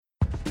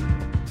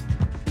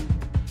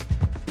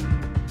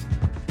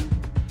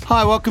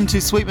Hi, welcome to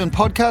Sweetman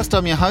Podcast.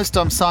 I'm your host,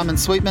 I'm Simon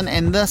Sweetman,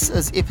 and this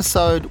is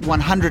episode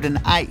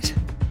 108.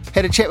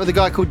 Had a chat with a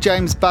guy called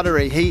James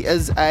Buttery. He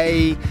is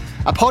a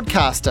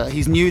podcaster.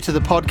 He's new to the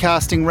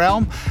podcasting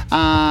realm.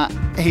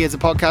 He has a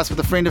podcast with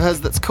a friend of his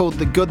that's called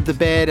The Good, The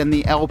Bad and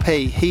The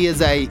LP. He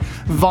is a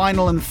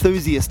vinyl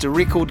enthusiast, a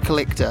record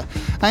collector.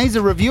 And he's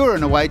a reviewer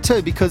in a way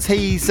too, because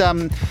he's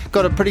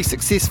got a pretty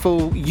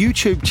successful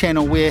YouTube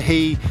channel where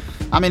he's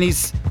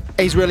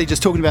really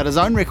just talking about his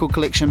own record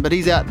collection, but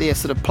he's out there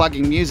sort of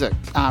plugging music,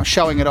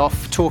 showing it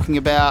off, talking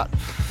about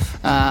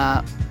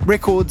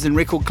records and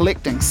record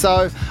collecting.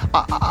 So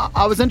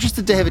I was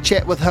interested to have a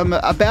chat with him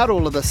about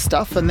all of this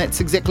stuff, and that's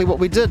exactly what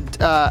we did.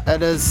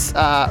 It is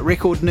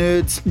record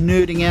nerds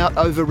nerding out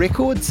over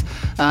records.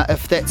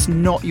 If that's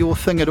not your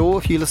thing at all,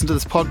 if you listen to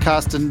this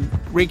podcast and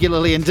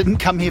regularly and didn't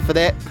come here for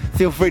that,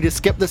 feel free to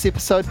skip this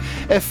episode.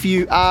 If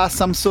you are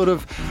some sort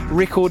of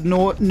record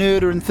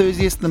nerd or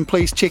enthusiast, then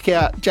please check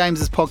out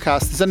James's podcast.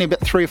 There's only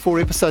about 3 or 4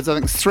 episodes. I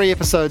think it's 3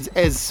 episodes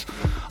as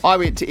I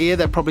went to air.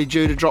 They're probably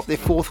due to drop their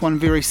 4th one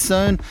very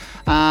soon.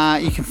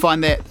 You can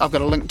find that. I've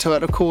got a link to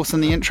it, of course,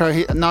 in the intro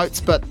notes.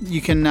 But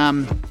you can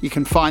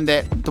find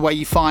that the way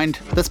you find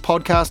this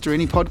podcast or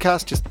any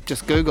podcast.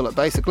 Just Google it,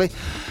 basically.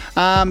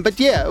 But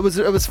yeah, it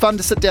was fun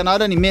to sit down.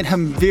 I'd only met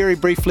him very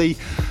briefly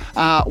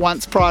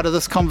once prior to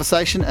this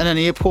conversation in an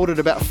airport at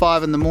about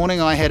 5 a.m.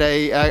 I had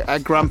a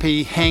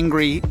grumpy,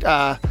 hangry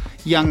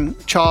young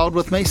child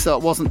with me, so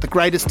it wasn't the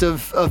greatest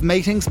of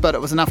meetings, but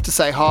it was enough to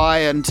say hi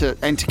and to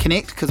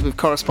connect because we've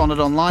corresponded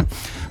online.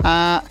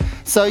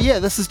 So yeah,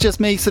 this is just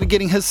me sort of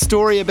getting his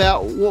story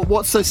about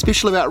what's so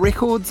special about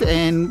records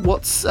and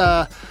what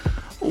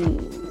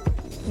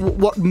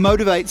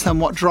motivates him,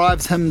 what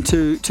drives him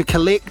to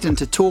collect and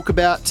to talk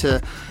about.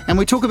 And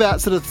we talk about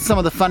sort of some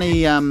of the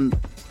funny,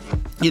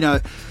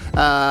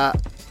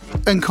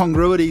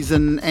 incongruities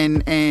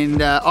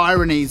and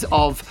ironies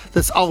of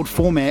this old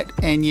format,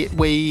 and yet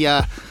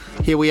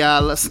here we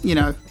are,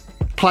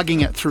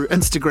 plugging it through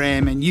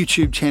Instagram and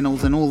YouTube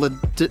channels and all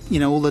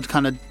the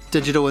kind of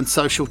digital and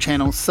social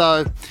channels.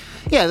 So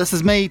yeah, this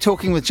is me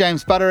talking with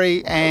James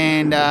Buttery,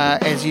 and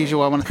as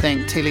usual I want to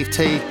thank Tea Leaf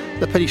Tea,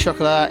 The Petit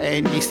Chocolat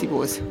and Yeasty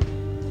Boys.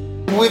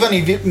 We've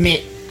only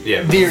met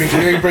very,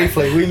 very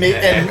briefly. We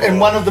met in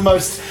one of the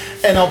most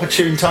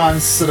inopportune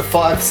times, sort of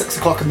 5-6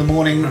 o'clock in the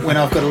morning when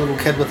I've got a little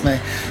kid with me.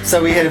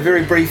 So we had a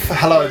very brief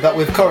hello, but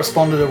we've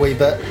corresponded a wee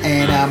bit,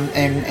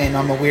 and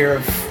I'm aware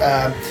of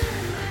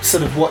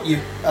sort of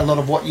a lot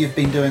of what you've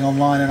been doing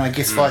online, and I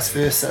guess vice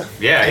versa.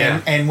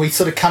 And we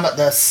sort of come at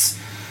this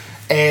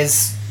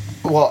as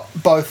what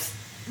both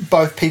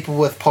people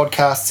with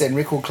podcasts and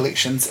record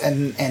collections,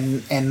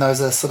 and those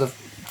are sort of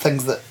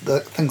things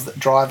that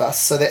drive us.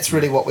 So that's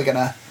really what we're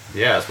gonna.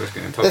 Yeah, that's what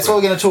we're going to talk about. That's what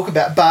we're going to talk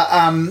about. But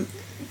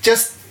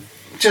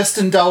just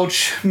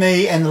indulge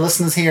me and the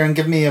listeners here and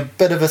give me a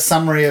bit of a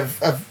summary of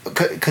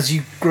because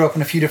you grew up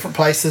in a few different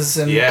places.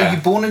 And are you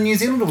born in New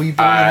Zealand or were you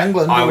born in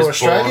England or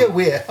Australia?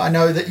 Where? I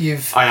know that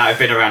I've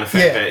been around a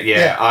fair bit.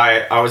 Yeah.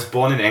 I was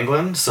born in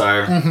England, so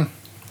I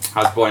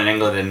was born in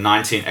England in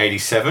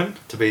 1987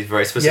 to be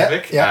very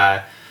specific.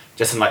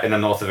 Just in the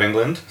north of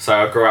England. So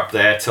I grew up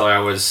there till I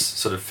was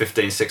sort of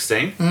 15,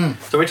 16.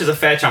 So which is a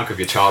fair chunk of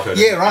your childhood.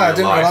 Yeah, right. I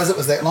didn't realise it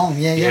was that long.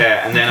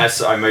 Yeah. And then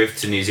I moved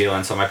to New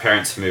Zealand. So my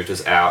parents moved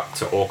us out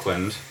to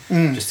Auckland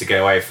just to get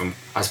away from,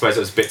 I suppose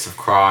it was bits of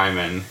crime,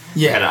 and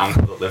we had an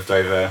uncle that lived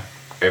over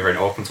in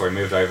Auckland, so we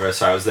moved over.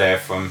 So I was there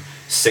from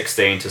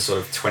 16 to sort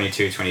of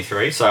 22,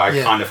 23. So I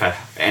kind of had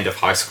end of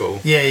high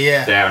school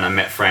there, and I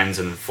met friends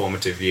and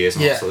formative years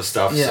and all that sort of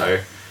stuff.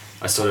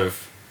 So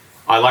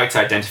I like to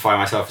identify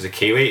myself as a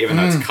Kiwi, even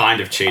though it's kind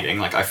of cheating.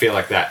 Like, I feel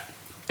like that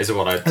is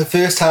what the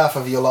first half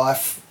of your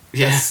life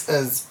is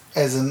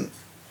as an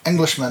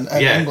Englishman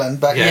in England,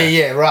 but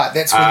right.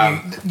 That's when I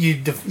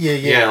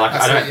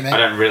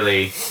don't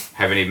really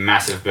have any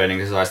massive burning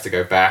desires to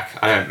go back.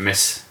 I don't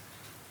miss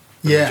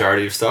the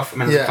majority of stuff. I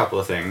mean, there's a couple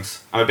of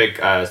things. I'm a big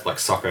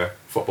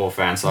football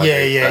fan, so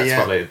that's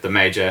probably the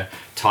major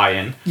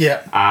tie-in.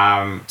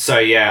 I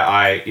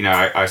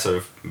sort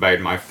of made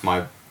my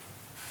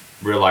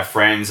real life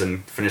friends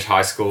and finished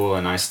high school,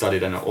 and I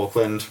studied in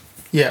Auckland.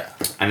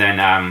 And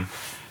then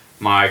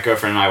my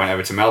girlfriend and I went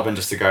over to Melbourne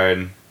just to go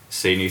and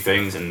see new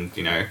things, and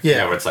where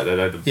it's like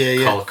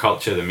the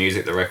culture, the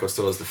music, the record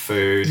stores, the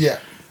food.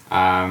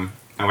 I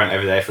went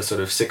over there for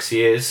sort of 6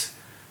 years,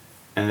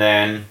 and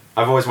then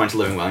I've always wanted to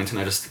live in Wellington.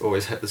 I just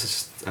always had this is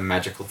just a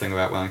magical thing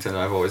about Wellington that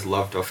I've always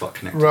loved or felt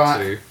connected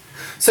to.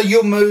 So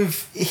your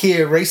move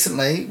here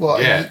recently,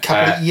 a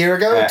couple of years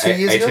ago, 2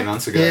 years ago? 18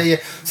 months ago.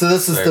 So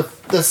this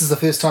is the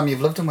first time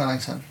you've lived in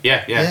Wellington.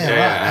 Right.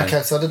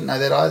 Okay, so I didn't know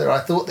that either. I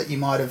thought that you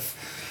might have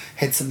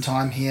had some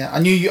time here. I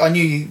knew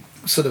you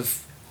sort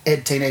of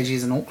had teenage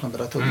years in Auckland,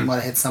 but I thought you might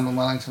have had some in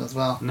Wellington as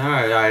well. No,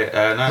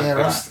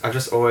 I've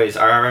just always.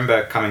 I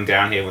remember coming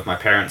down here with my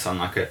parents on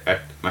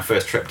my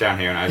first trip down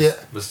here, and I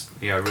was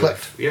really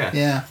clicked.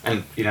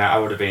 And I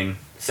would have been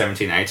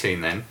 17,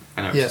 18 then,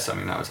 and it was just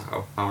something that I was like,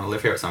 I want to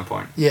live here at some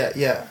point.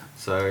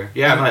 So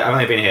I've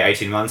only been here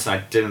 18 months, and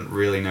I didn't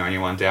really know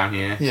anyone down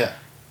here.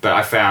 But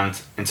I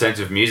found, in terms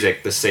of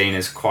music, the scene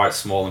is quite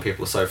small and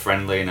people are so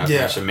friendly, and I've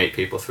managed to meet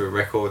people through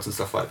records and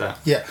stuff like that.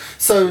 Yeah.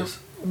 So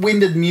when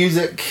did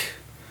music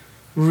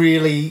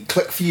really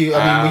click for you?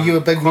 I mean, were you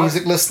a big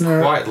music listener?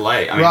 Quite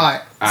late. I mean,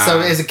 right. So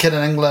as a kid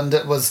in England,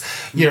 it was,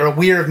 you're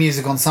aware of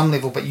music on some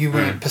level, but you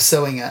weren't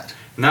pursuing it.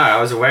 No,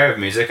 I was aware of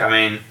music. I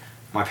mean,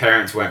 my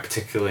parents weren't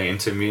particularly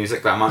into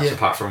music that much,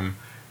 apart from,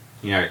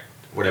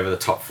 whatever the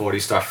top 40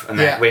 stuff. And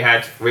then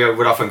we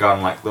would often go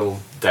on like little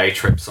day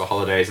trips or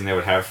holidays, and they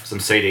would have some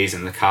CDs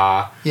in the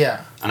car.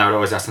 Yeah. And I would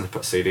always ask them to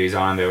put CDs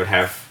on, and they would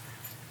have,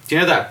 do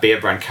you know that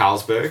beer brand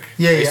Carlsberg?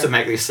 Yeah, They used to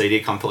make these CD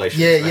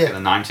compilations back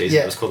in the 90s.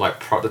 Yeah. It was called like,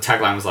 the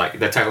tagline was like,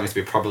 their tagline used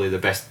to be probably the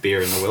best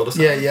beer in the world or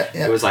something. Yeah.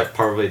 It was like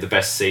probably the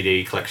best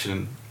CD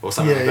collection or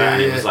something like that.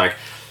 And it was like,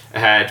 it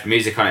had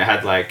music on it. It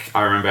had like,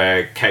 I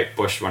remember Kate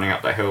Bush, Running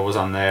Up That Hill was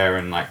on there,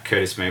 and like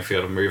Curtis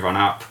Mayfield and Move On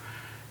Up.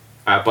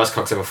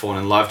 Buzzcocks, Ever Fallen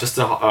in Love, just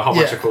a whole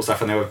bunch of cool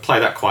stuff, and they would play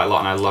that quite a lot,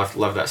 and I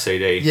loved that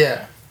CD.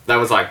 Yeah. That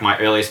was like my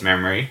earliest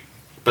memory,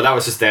 but that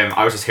was just them.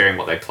 I was just hearing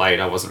what they played.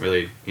 I wasn't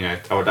really,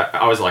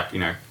 I was like,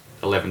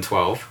 11,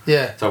 12.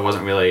 Yeah. So I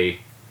wasn't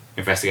really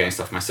investigating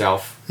stuff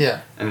myself.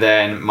 Yeah. And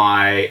then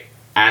my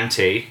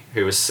auntie,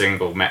 who was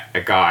single, met a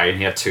guy, and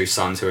he had 2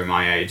 sons who were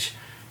my age.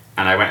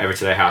 And I went over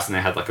to their house, and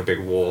they had like a big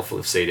wall full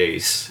of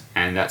CDs.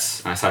 And I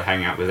started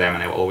hanging out with them,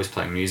 and they were always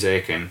playing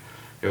music, and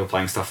they were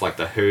playing stuff like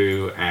The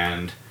Who,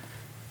 and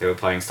they were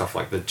playing stuff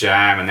like The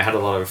Jam, and they had a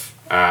lot of...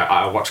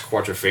 I watched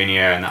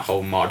Quadrophenia and that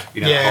whole mod,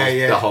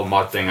 the whole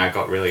mod thing I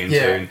got really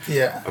into.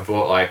 Yeah. I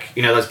bought like,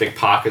 those big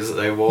Parkers that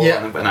they wore,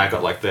 and I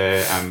got like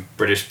the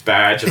British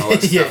badge and all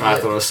that stuff, and I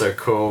thought it was so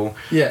cool.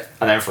 Yeah.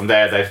 And then from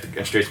there, they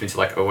introduced me to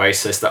like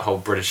Oasis, that whole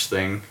British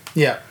thing.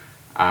 Yeah.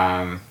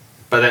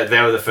 But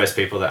they were the first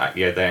people that,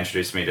 they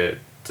introduced me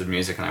to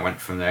music, and I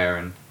went from there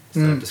and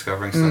started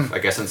discovering stuff, I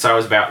guess. And so I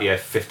was about,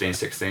 15,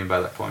 16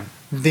 by that point.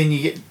 Then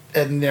you get...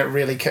 And it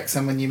really kicks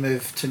in when you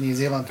move to New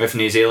Zealand. Moved to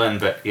New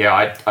Zealand, but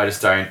I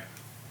just don't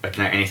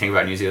know anything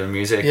about New Zealand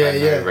music. I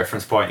have no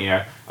reference point.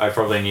 I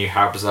probably knew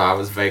How Bizarre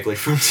was vaguely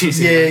from New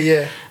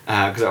Zealand.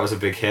 Because that was a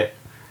big hit.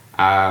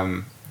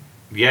 And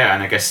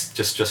I guess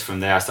just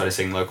from there I started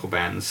seeing local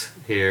bands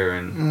here,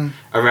 and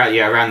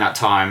around that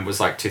time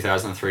was like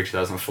 2003,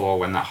 2004,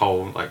 when that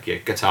whole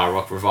guitar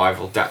rock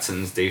revival,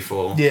 Datsun's,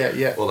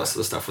 D4, all that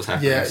sort of stuff was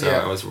happening.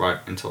 I was right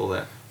into all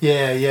that.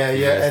 Yeah.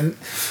 And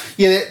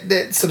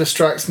that sort of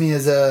strikes me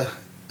as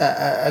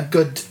a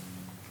good.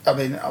 I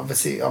mean,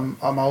 obviously I'm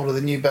older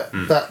than you, but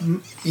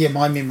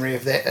my memory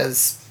of that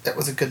is it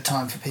was a good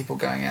time for people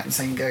going out and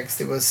seeing gigs.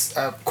 There was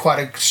quite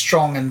a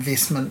strong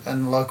investment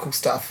in local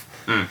stuff.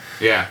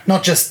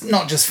 Not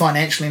just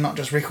financially, not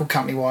just record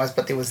company wise,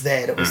 but there was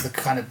that. It was the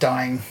kind of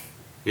dying.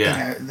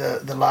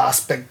 The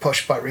last big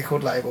push by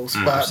record labels,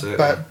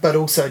 but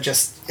also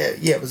just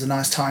it was a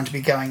nice time to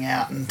be going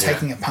out and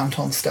taking a punt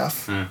on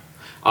stuff.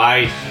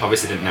 I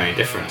obviously didn't know any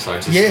different, so I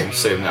just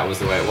assumed that was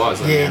the way it was.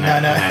 And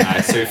then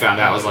I soon found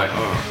out, I was like,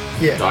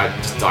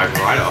 just died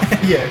right off.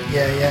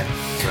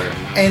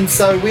 And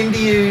so when do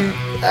you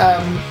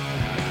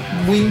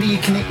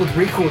connect with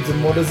records,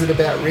 and what is it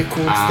about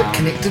records that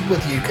connected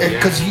with you?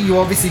 Because you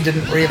obviously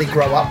didn't really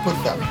grow up with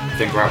them.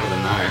 Didn't grow up with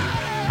them, no.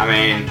 I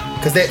mean...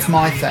 Because that's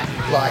my thing.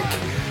 Like,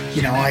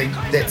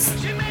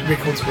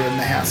 records were in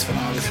the house when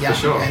I was young. For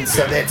sure. And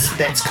so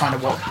that's kind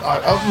of what...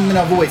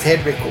 I've always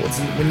had records,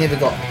 and we never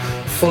got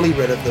fully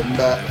rid of them,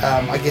 but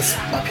I guess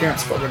my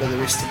parents got rid of the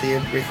rest of their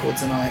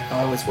records, and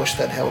I always wished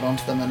they'd held on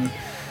to them, and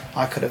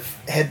I could have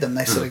had them.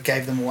 They sort of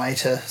gave them away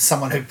to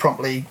someone who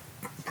probably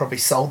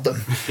sold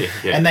them.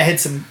 And they had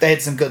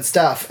some good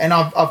stuff, and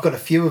I've got a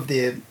few of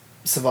their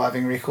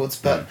surviving records,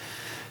 but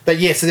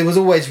so there was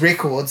always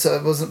records. So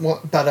it wasn't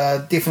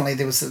but definitely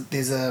there's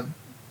a,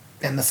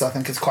 and this I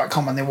think is quite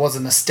common, there was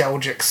a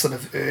nostalgic sort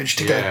of urge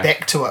to go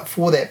back to it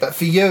for that. But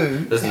for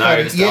you, there's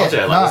no nostalgia.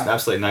 There's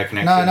absolutely no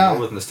connection at all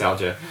with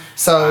nostalgia.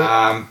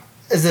 So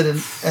is it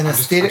an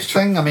aesthetic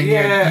thing? I mean,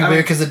 you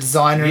work as a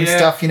designer and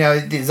stuff.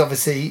 There's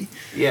obviously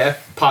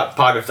part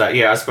of that.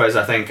 I suppose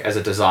I think as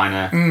a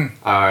designer,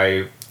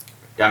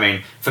 I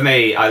mean, for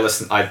me,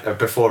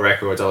 before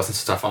records, I listened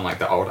to stuff on like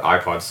the old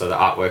iPod, so the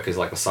artwork is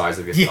like the size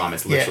of your thumb.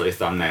 It's literally a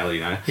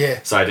thumbnail,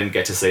 So I didn't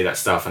get to see that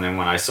stuff, and then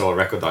when I saw a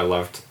record that I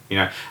loved,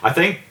 I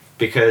think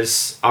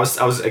because I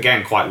was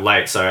again quite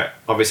late, so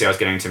obviously I was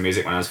getting into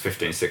music when I was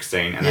 15,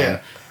 16, and then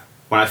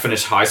when I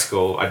finished high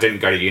school, I didn't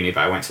go to uni,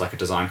 but I went to like a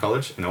design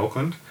college in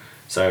Auckland.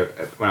 So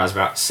when I was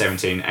about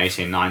 17,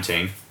 18,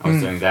 19, I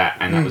was doing that,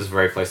 and that was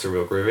very close to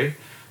Real Groovy.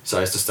 So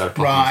I just started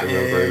popping through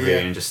Real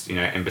Groovy and just,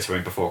 in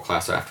between, before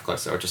class or after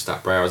class, I would just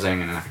start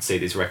browsing, and then I could see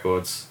these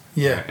records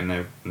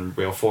in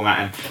real format.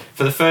 And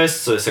for the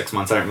first sort of 6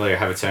 months, I didn't really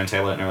have a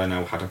turntable. I didn't really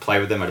know how to play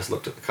with them. I just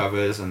looked at the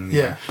covers. And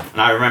and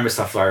I remember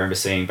stuff that I rember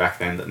seeing back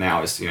then that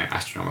now is,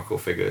 astronomical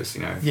figures.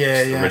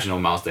 Original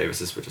Miles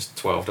Davis's were just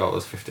 $12,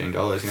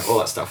 $15, all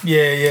that stuff.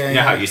 You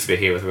know how it used to be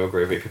here with Real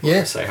Groovy. People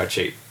would say how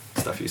cheap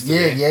stuff used to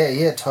be.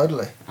 Yeah,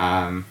 totally.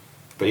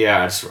 But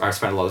I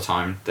spent a lot of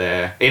time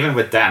there. Even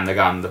with Dan, the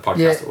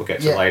podcast that we'll get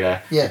to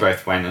later, we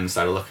both went and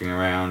started looking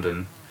around,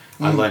 and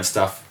I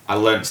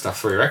learned stuff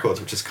through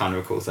records, which is kind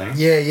of a cool thing.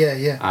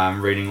 Yeah.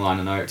 Reading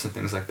liner notes and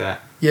things like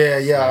that.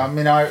 Yeah. So. I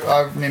mean,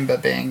 I remember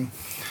being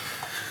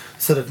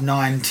sort of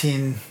 9,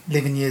 10,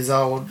 11 years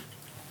old.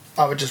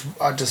 I'd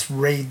just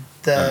read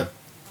the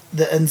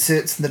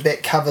inserts and the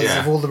back covers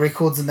of all the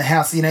records in the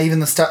house. You know, even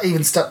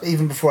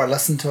before I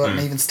listened to it, and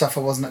even stuff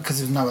I wasn't, because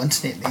there was no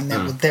internet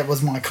then. That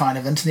was my kind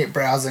of internet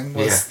browsing.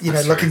 Was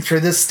looking through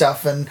this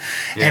stuff and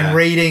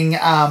reading.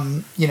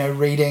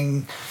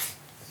 Reading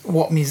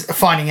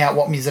finding out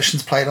what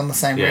musicians played on the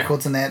same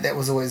records, and that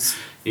was always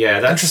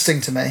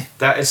interesting to me.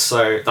 That is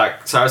so I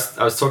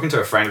was talking to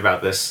a friend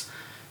about this.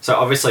 So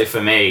obviously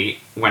for me,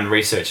 when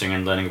researching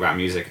and learning about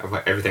music, I've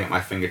got everything at my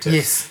fingertips.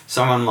 Yes.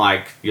 Someone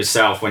like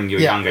yourself, when you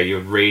were younger,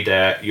 you'd read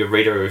a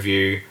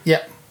review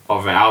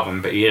of an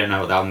album, but you don't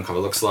know what the album cover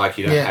looks like.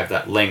 You don't have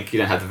that link. You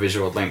don't have the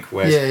visual link.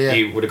 Whereas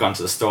you would have gone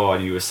to the store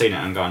and you would have seen it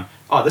and gone,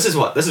 oh, this is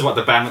what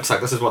the band looks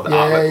like. This is what the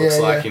artwork looks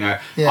like. You know,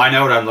 I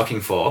know what I'm looking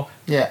for.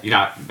 Yeah. You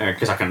know,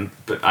 because I can.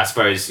 But I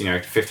suppose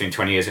 15,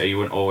 20 years ago, you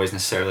wouldn't always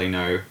necessarily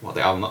know what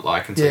the album looked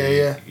like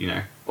until you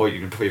know. Or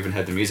you before you even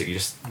heard the music, you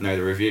just know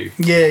the review.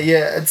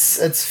 Yeah.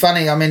 It's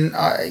funny. I mean,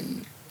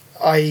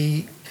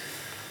 I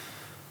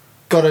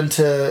got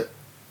into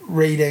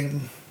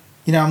reading.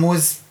 You know, I'm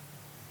always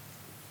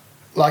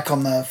like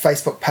on the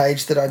Facebook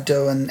page that I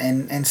do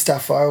and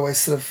stuff. I always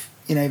sort of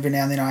every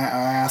now and then I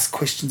ask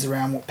questions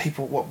around what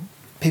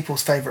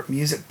people's favourite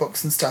music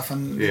books and stuff,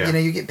 and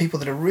you get people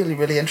that are really,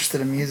 really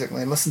interested in music and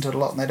they listen to it a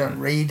lot and they don't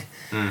read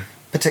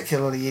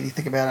particularly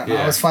anything about it. And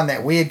I always find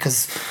that weird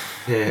because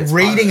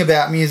reading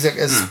about music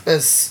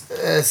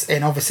is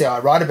and obviously I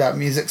write about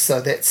music, so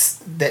I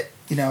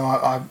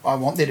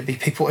want there to be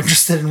people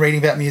interested in reading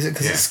about music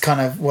because it's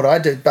kind of what I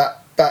do, but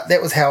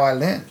that was how I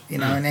learned,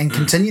 and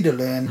continue to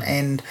learn.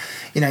 And,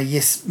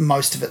 yes,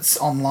 most of it's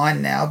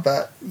online now,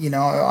 but,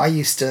 I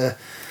used to,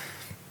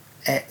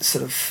 at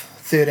sort of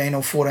 13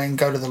 or 14,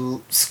 go to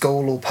the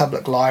school or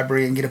public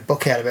library and get a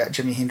book out about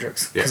Jimi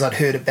Hendrix because I'd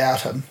heard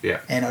about him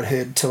and I'd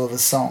heard 2 of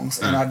his songs,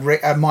 and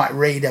I might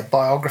read a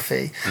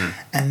biography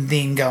and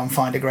then go and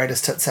find a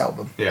greatest hits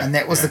album. And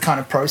that was the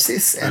kind of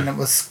process, and it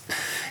was...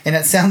 And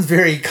it sounds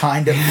very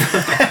kind of...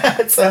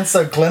 it sounds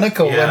so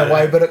clinical in a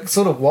way, but it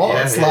sort of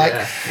was.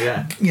 I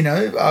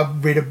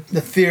read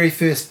the very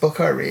first book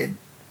I read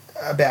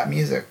about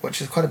music, which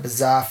is quite a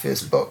bizarre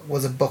first book,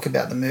 was a book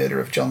about the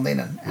murder of John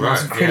Lennon. And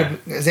it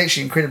was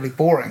actually incredibly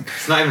boring.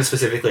 It's not even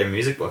specifically a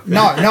music book.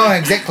 No,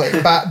 exactly.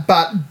 But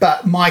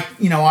my,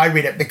 I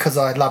read it because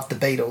I loved the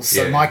Beatles.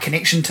 So my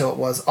connection to it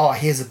was,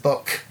 here's a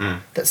book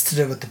that's to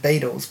do with the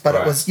Beatles. But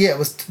it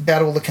was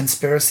about all the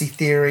conspiracy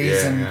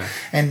theories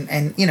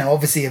and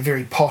obviously a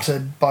very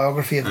potted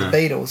biography of the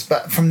Beatles.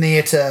 But from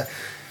there to...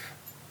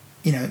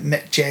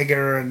 Mick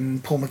Jagger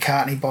and Paul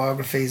McCartney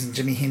biographies and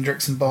Jimi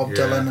Hendrix and Bob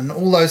Dylan and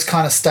all those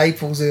kind of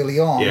staples early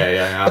on.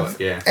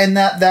 And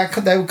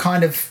they were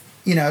kind of,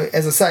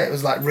 as I say, it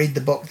was like read the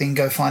book, then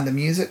go find the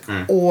music.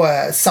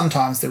 Or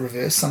sometimes the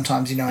reverse.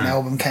 Sometimes, an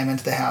album came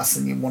into the house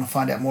and you want to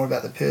find out more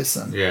about the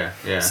person.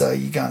 So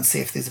you go and see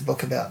if there's a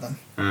book about them.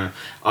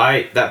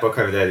 That book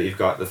over there that you've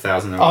got, The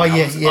 1001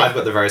 Albums, I've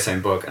got the very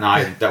same book, and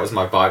that was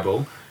my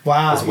Bible.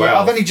 Wow! As well.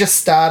 I've only just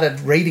started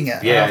reading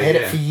it. I've had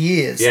it for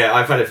years.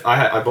 I've had it.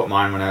 I bought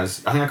mine when I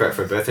think I got it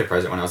for a birthday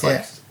present when I was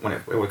like when it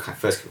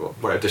first.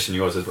 What edition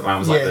yours is? But mine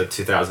was like the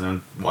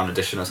 2001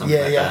 edition or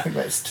something. Like that. I think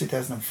that's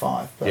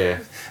 2005. But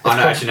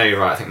actually no, you're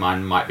right. I think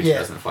mine might be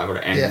 2005, but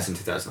it ends in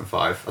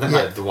 2005. I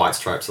think the White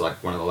Stripes are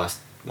like one of the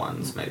last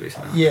ones, maybe.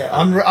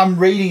 I'm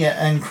reading it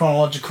in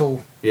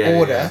chronological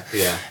order.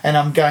 And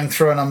I'm going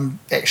through and I'm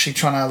actually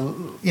trying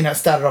to. It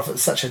started off at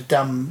such a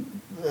dumb.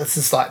 This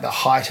is like the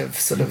height of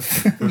sort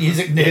of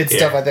music nerd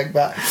stuff, I think.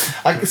 But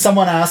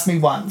someone asked me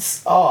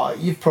once,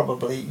 you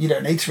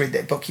don't need to read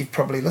that book. You've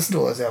probably listened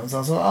to all those albums. I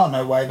was like,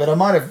 no way. But I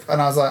might have,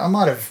 and I was like, I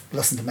might have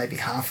listened to maybe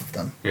half of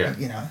them,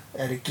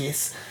 at a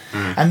guess.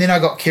 And then I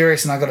got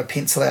curious and I got a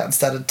pencil out and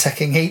started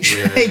ticking each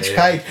page.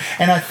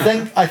 And I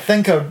think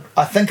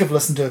I've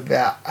listened to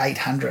about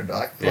 800.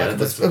 It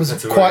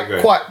was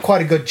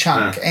quite a good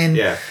chunk.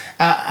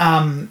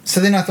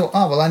 So then I thought,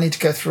 I need to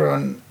go through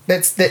and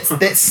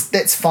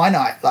that's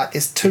finite. Like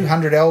there's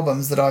 200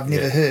 albums that I've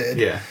never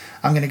heard.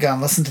 I'm going to go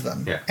and listen to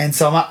them. And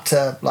so I'm up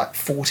to like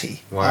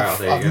 40. Wow,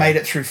 I've made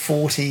it through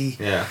 40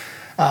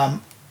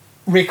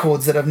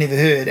 records that I've never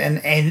heard.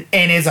 And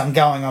as I'm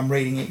going, I'm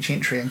reading each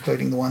entry,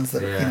 including the ones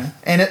that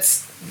and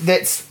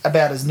that's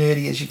about as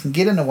nerdy as you can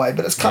get in a way,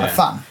 but it's kind of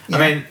fun.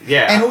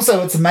 And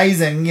also it's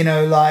amazing.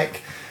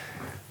 Like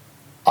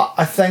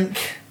I think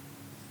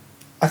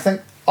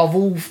of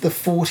all the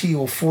 40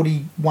 or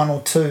 41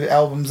 or 2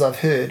 albums I've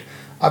heard,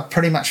 I've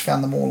pretty much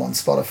found them all on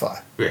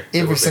Spotify.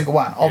 Every single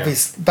one,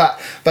 obviously. But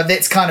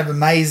that's kind of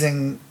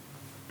amazing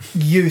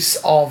use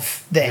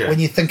of that when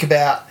you think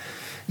about,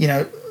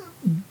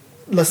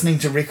 listening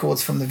to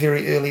records from the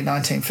very early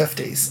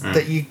 1950s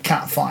that you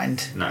can't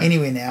find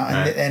anywhere now,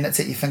 and it's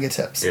at your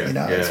fingertips.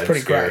 It's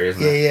pretty great.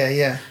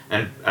 Yeah.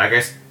 And I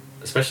guess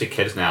especially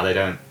kids now, they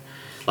don't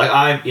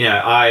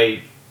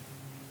I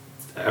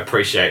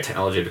appreciate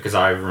technology because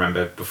I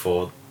remember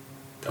before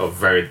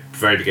very,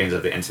 very beginnings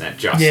of the internet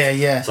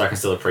so I can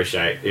still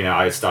appreciate,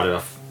 I started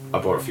off, I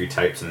bought a few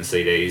tapes and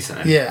CDs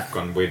and then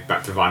gone weird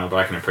back to vinyl, but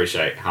I can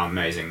appreciate how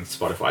amazing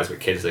Spotify is with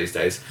kids these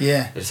days.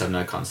 They just have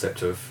no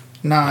concept of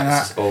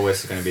it's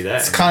always going to be there.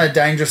 It's kind of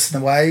dangerous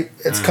in a way.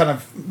 It's kind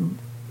of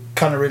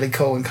really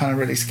cool and kind of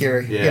really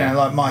scary.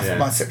 Like my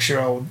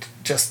 6-year-old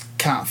just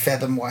can't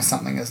fathom why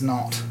something is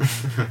not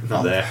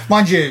there.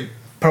 Mind you,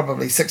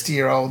 probably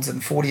 60-year-olds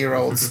and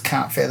 40-year-olds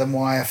can't fathom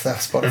why, if the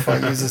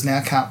Spotify users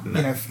now can't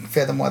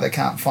fathom why they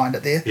can't find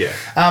it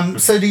there.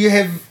 So do you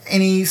have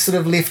any sort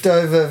of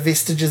leftover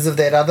vestiges of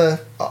that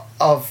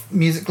of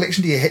music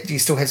collection? Do you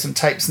still have some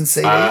tapes and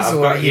CDs,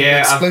 or are you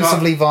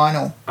exclusively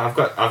vinyl? I've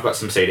got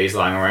some CDs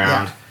lying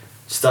around.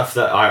 Stuff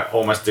that I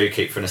almost do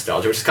keep for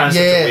nostalgia, which is kind of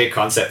such a weird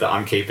concept that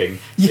I'm keeping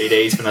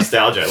CDs for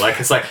nostalgia.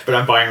 But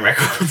I'm buying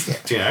records,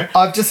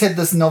 I've just had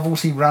this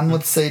novelty run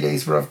with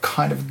CDs where I've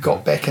kind of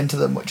got back into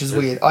them, which is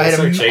weird. I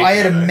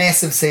had a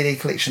massive CD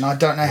collection. I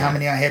don't know how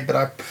many I had,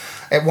 but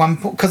at one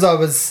point, because I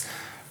was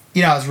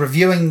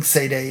reviewing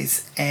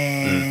CDs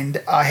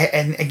and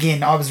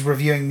I was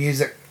reviewing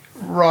music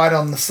right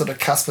on the sort of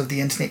cusp of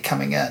the internet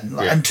coming in,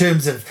 in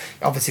terms of,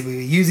 obviously we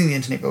were using the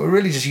internet, but we were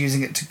really just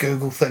using it to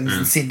Google things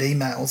and send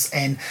emails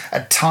and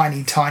a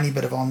tiny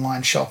bit of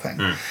online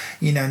shopping,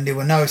 and there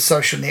were no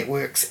social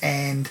networks,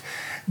 and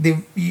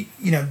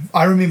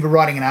I remember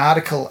writing an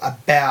article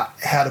about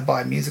how to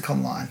buy music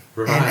online,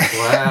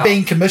 and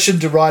being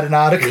commissioned to write an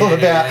article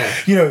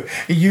about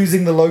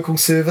using the local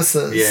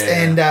services,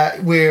 and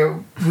where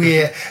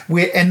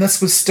and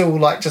this was still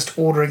like just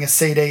ordering a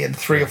CD and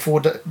 3 or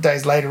 4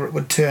 days later it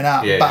would turn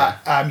up,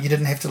 but you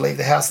didn't have to leave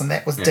the house, and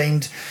that was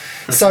deemed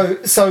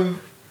so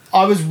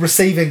I was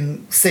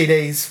receiving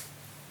CDs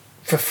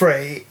for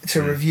free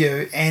to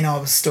review, and I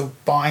was still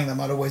buying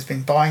them. I'd always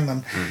been buying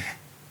them.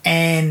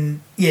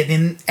 And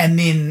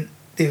then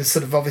there was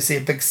sort of obviously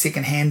a big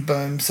second-hand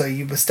boom, so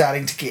you were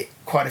starting to get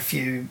quite a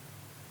few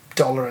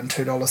 $1 and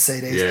 $2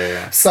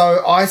 CDs.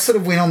 So I sort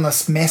of went on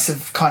this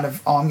massive kind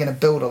of, I'm going to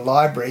build a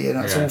library,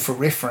 and it's all for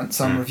reference.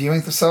 I'm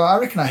reviewing them. So I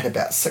reckon I had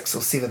about 6,000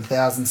 or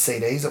 7,000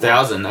 CDs.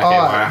 1,000? Okay,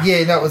 wow.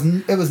 Yeah, no,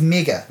 it was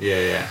mega.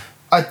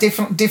 I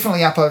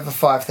definitely up over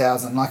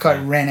 5,000. Like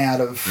I ran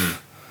out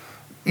of,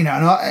 and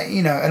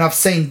I've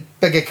seen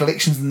bigger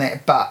collections than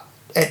that, but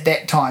at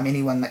that time,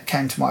 anyone that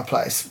came to my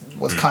place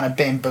was kind of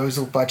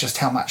bamboozled by just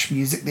how much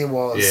music there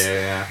was.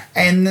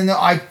 And then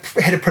I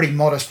had a pretty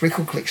modest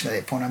record collection at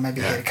that point. I maybe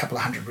had a couple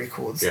of 100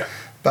 records.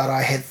 But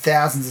I had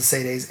thousands of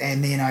CDs,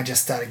 and then I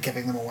just started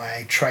giving them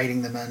away,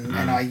 trading them in,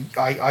 and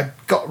I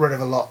got rid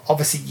of a lot.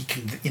 Obviously, you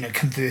can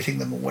converting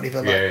them or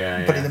whatever,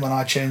 putting them on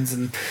iTunes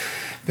and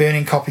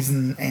burning copies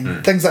and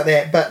things like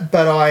that.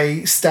 But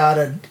I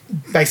started,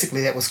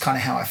 basically that was kind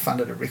of how I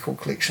funded a record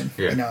collection.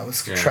 It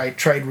was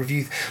trade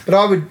reviews. But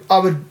I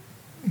would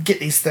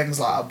get these things,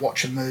 like I'd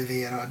watch a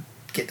movie and I'd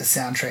get the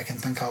soundtrack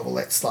and think, oh well,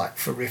 that's like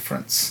for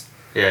reference.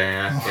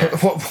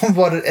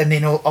 What and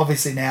then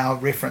obviously now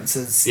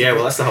references.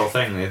 Well, that's the whole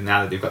thing.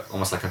 Now that you've got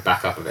almost like a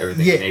backup of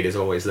everything you need is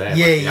always there.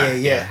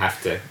 You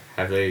have to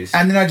have these.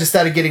 And then I just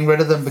started getting rid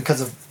of them because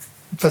of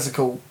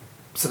physical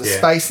sort of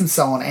space and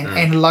so on,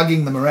 and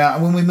lugging them around.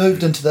 And when we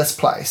moved into this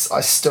place,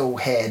 I still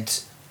had,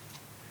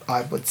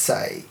 I would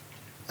say,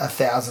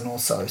 1,000 or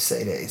so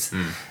CDs.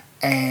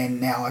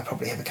 And now I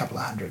probably have a couple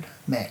of 100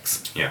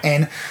 max.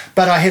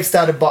 But I have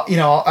started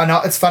I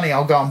know it's funny,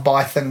 I'll go and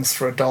buy things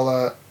for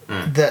 $1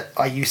 that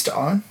I used to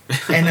own,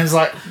 and it's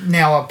like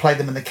now I play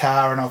them in the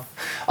car, and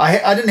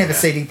I didn't have a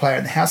CD player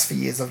in the house for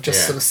years. I've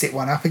just sort of set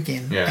one up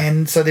again,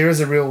 and so there is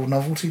a real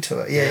novelty to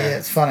it.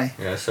 It's funny.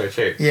 It's so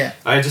cheap.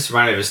 I just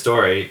reminded of a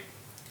story.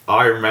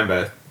 I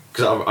remember,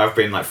 because I've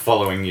been like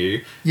following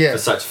you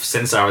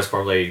since I was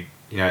probably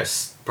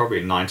it's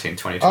probably 19,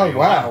 20, 21. Oh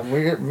wow,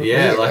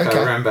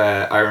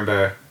 I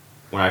remember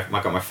when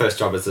I got my first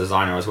job as a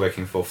designer. I was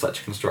working for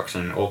Fletcher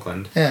Construction in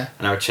Auckland, and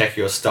I would check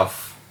your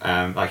stuff.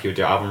 Like you would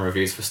do album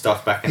reviews for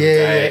stuff back in the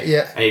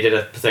day, and you did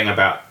a thing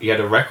about, you had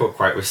a record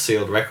crate with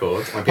sealed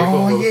records. When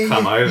people would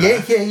come over,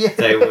 they get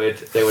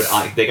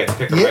to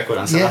pick a record.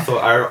 And so I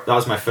thought that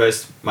was my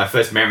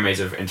first memories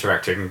of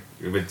interacting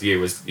with you,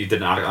 was you did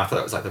an article. I thought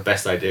that was like the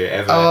best idea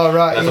ever. Oh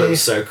right, I thought it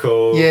was so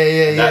cool.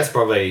 That's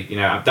probably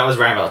that was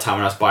around about the time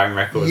when I was buying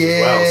records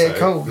as well. So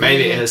cool.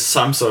 Maybe in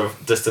some sort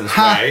of distant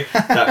way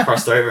that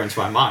crossed over into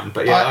my mind.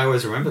 But I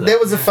always remember that. That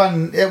was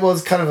it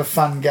was kind of a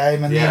fun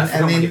game, and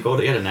then what you called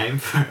it. You had a name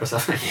for it or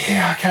something.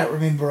 I can't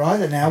remember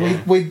either now.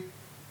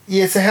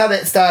 So how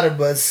that started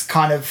was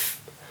kind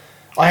of,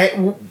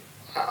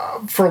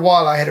 for a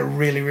while I had a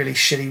really, really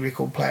shitty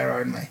record player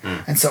only,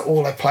 and so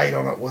all I played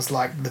on it was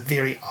like the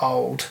very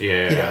old,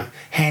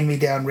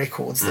 hand-me-down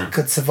records that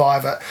could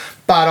survive it.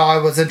 But I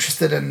was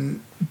interested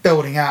in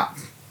building up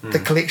the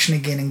collection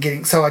again and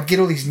getting, so I'd get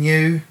all these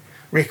new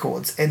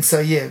records, and so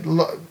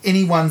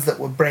any ones that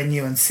were brand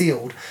new and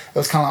sealed, it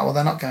was kind of like, well,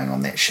 they're not going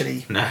on that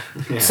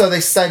shitty, so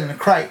they stayed in a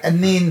crate.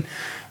 And then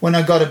when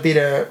I got a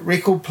better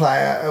record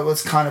player, it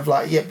was kind of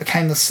like, it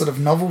became this sort of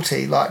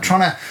novelty, like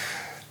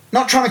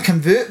not trying to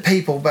convert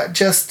people, but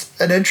just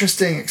an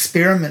interesting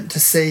experiment to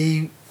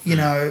see you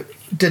know,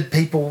 did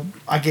people,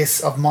 I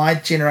guess, of my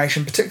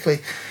generation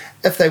particularly,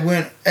 if they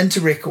weren't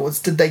into records,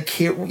 did they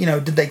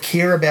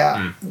care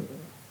about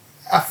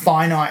a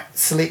finite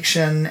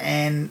selection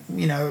and,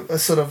 you know, a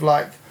sort of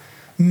like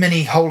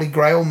mini holy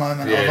grail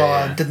moment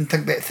I didn't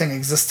think that thing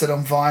existed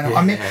on vinyl.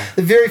 I mean,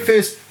 the very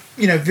first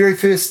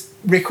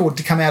record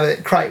to come out of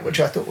that crate, which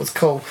I thought was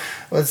cool,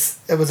 was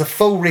a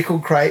full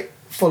record crate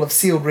full of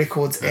sealed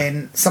records,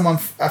 and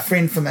a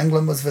friend from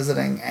England was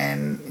visiting,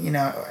 and, you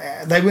know,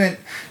 a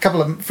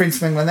couple of friends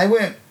from England, they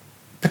weren't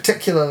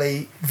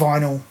particularly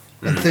vinyl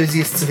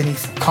enthusiasts of any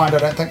kind, I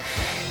don't think,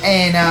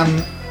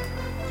 and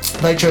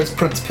they chose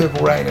Prince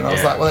Purple Rain, and I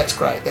was like, well, that's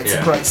great, that's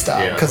a great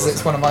start, because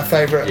it's one of my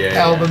favourite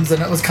albums,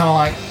 and it was kind of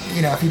like,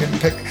 you know, if you didn't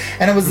pick,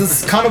 and it was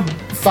this kind of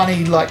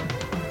funny, like,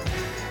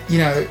 you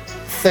know,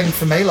 thing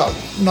for me, like,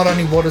 not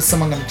only what is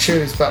someone going to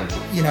choose, but,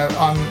 you know,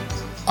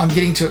 I'm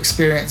getting to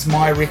experience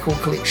my record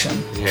collection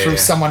through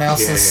someone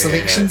else's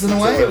selections in a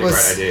way. It's a really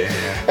great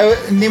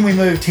idea, and then we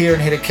moved here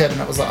and had a kid, and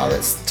it was like, oh,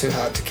 that's too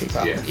hard to keep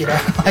up. You know,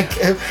 like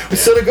we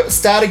sort of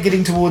started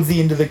getting towards the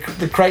end of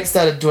the crate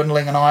started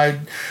dwindling, and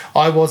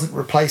I wasn't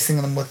replacing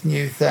them with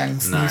new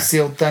things, new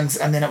sealed things,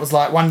 and then it was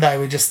like one day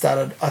we just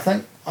started. I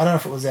don't know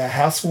if it was our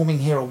housewarming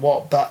here or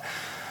what, but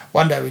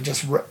one day we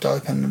just ripped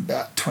open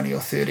about 20 or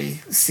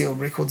 30 sealed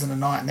records in a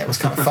night, and that was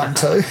kind of fun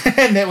too.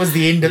 And that was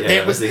the end of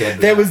that was the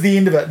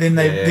end of it. Then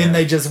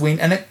they just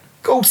went, and it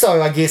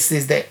also, I guess,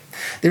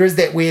 there is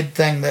that weird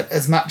thing that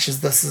as much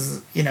as this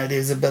is, you know,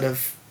 there's a bit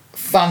of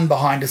fun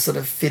behind a sort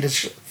of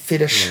fetish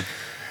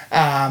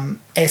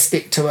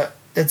aspect to it.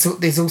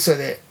 There's also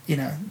that, you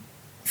know,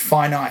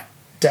 finite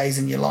days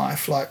in your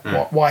life, like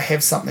why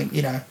have something,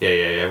 you know,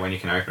 when you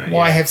can open it,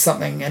 why have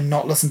something and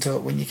not listen to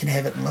it when you can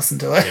have it and listen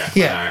to it.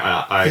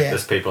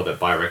 There's people that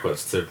buy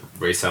records to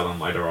resell them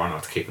later on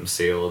or to keep them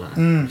sealed,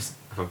 and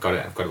I've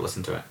got to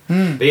listen to it.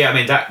 But yeah, I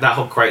mean, that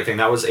whole crate thing,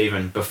 that was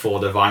even before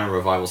the vinyl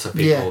revival, so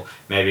people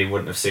maybe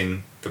wouldn't have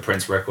seen the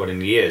Prince record in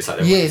years,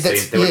 like they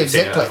wouldn't have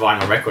seen a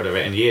vinyl record of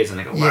it in years, and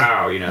they go,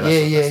 wow, you know,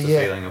 that's the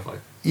feeling of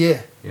like, you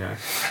know.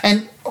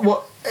 And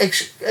what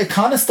it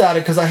kind of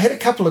started, because I had a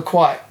couple of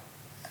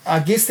I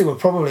guess there were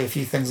probably a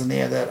few things in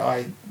there that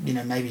I, you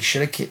know, maybe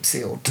should have kept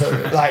sealed too.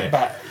 Like,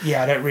 but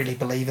I don't really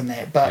believe in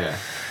that. But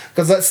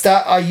because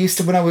I used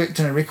to, when I worked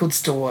in a record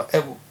store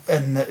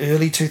in the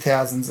early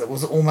 2000s, it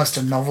was almost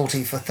a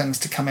novelty for things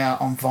to come out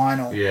on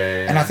vinyl.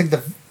 And I think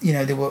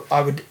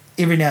I would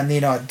every now and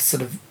then I'd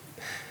sort of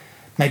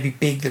maybe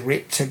beg the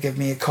rep to give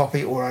me a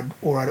copy, or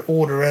I'd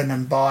order in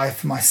and buy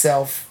for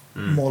myself.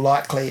 More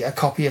likely a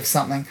copy of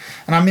something,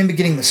 and I remember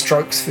getting the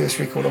Strokes' first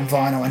record on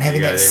vinyl and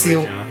having that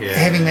sealed,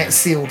 that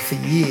sealed for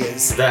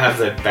years. Did they have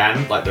the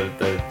band, like the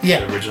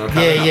original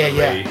cover?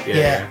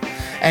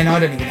 And I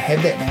don't even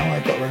have that now. I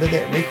got rid of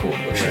that record,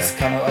 which is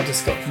kind of, I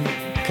just got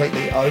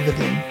completely over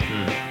them.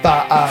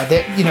 But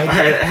that, you know,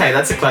 hey,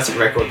 that's a classic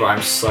record, but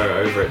I'm so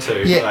over it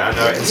too. Like, I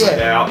know it inside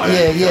out. I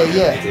don't need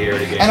to hear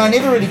it again. And I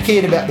never really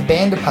cared about the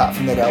band apart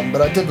from that album,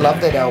 but I did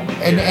love that album.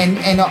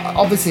 And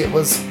obviously it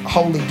was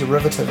wholly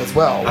derivative as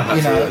well,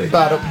 you know.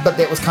 But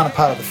that was kind of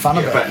part of the fun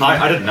of it. But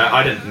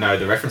I didn't know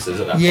the references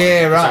at that point.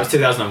 Yeah, right. So it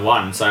was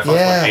 2001. So if I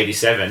was like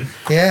 87,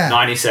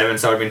 97,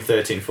 so I'd been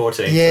 13,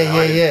 14.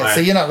 So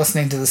you're not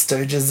listening to the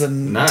Stooges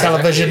and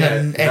television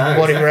and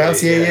whatever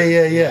else.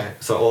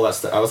 So all that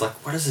stuff, I was like,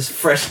 what is this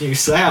fresh new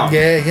sound?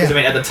 Because I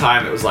mean, at the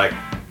time it was like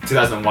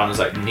 2001 was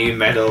like new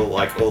metal,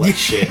 like all that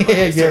shit.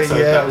 So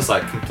that was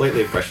like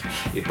completely fresh,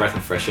 breath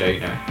of fresh air,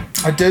 you know.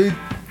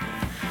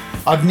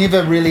 I've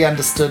never really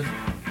understood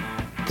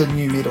the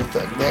new metal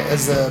thing. That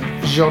is a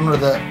genre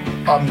that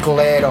I'm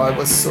glad I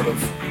was sort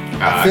of.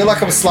 I feel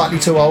like I was slightly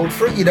too old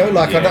for it, you know.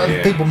 Like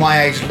people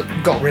my age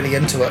got really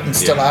into it and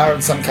still are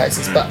in some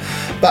cases.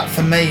 But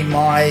for me, you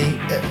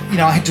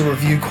know, I had to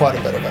review quite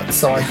a bit of it,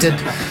 so I did.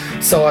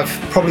 So I've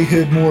probably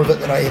heard more of it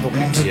than I ever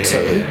wanted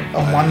to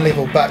on one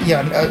level. But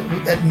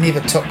it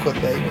never took with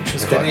me, which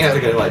was quite. Didn't you have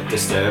to go to like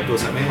Disturbed or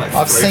something? Like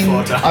I've 4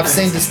 times. I've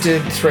seen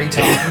Disturbed 3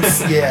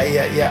 times.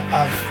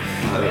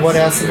 What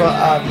else have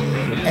I?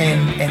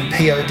 And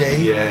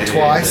POD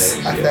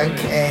twice, I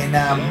think, and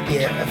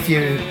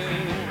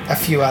a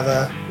few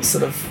other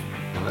sort of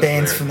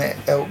bands from that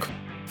ilk.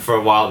 For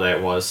a while there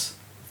was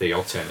the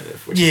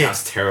alternative, which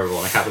sounds terrible,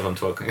 and I can't believe I'm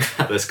talking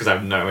about this because I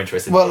have no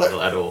interest in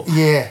metal at all.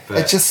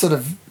 It just sort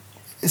of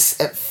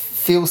it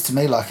feels to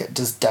me like it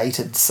just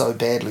dated so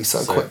badly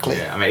so quickly.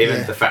 I mean,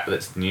 even the fact that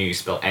it's new,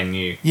 spelled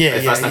NU.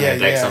 If that's not going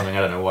to date something, I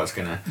don't know what's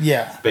going to.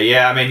 But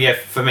I mean,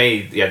 for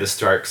me, the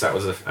Strokes, that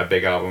was a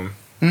big album.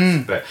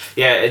 But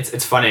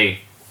it's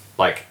funny,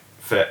 like,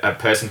 for a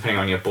person depending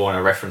on you're born,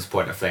 a reference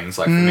point of things.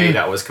 Like for me,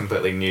 that was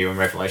completely new and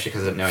revelation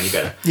because I didn't know any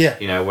better.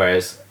 You know,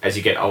 whereas as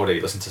you get older,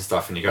 you listen to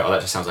stuff and you go, oh,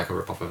 that just sounds like a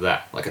rip-off of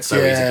that. Like it's so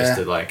easy just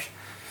to like,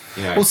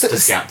 you know,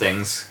 discount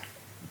things.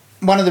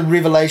 One of the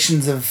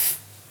revelations of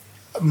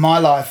my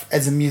life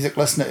as a music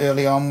listener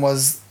early on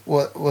was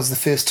was the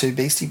first two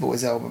Beastie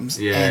Boys albums,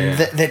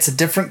 that's a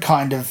different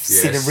kind of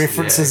set of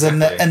references in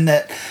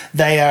that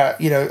they are,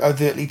 you know,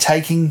 overtly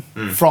taking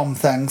from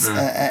things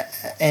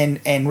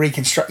and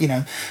reconstruct. You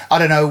know, I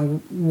don't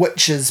know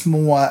which is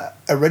more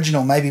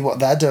original. Maybe what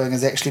they're doing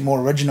is actually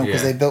more original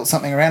because they built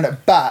something around it,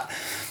 but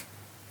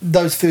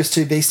those first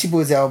two Beastie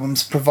Boys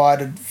albums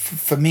provided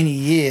for many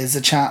years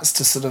a chance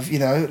to sort of, you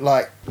know,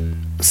 like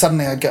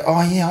suddenly I'd go,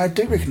 oh yeah, I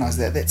do recognise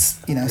that. That's,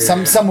 you know,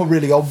 some were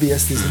really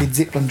obvious. There's Led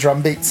Zeppelin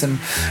drum beats and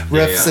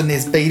riffs and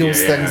there's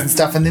Beatles things and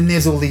stuff, and then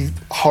there's all these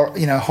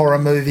horror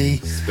movie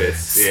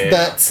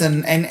bits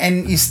and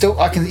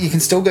you can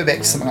still go back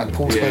to something like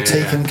Paul's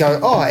Boutique and go,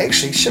 oh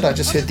actually shit, I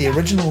just heard the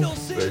original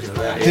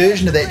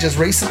version of that just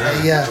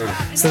recently.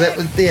 So that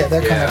was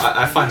kind of.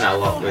 I find that a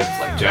lot with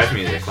like jazz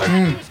music, like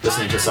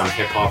listening to some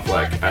hip hop,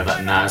 like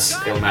that Nas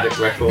Illmatic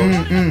record.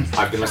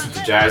 I've been listening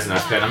to jazz and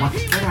I've heard, I'm like,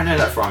 where do I know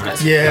that from? And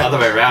it's the other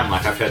way around.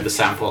 Like I've heard the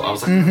sample, I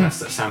was like, that's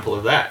the sample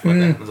of that. Like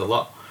that was a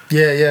lot.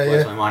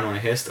 Blows my mind when I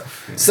hear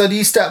stuff. Yeah. So do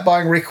you start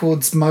buying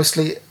records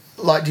mostly?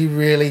 Like, do you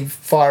really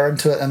fire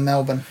into it in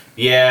Melbourne?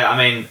 Yeah, I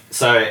mean,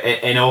 so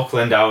in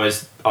Auckland, I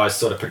was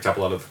sort of picked up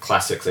a lot of the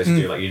classics. I used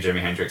to do like your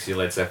Jimi Hendrix, your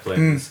Led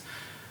Zeppelins,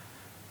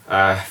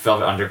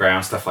 Velvet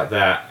Underground, stuff like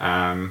that.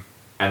 And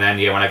then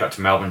when I got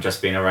to Melbourne,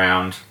 just being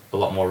around a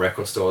lot more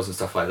record stores and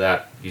stuff like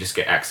that, you just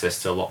get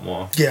access to a lot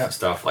more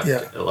stuff. Like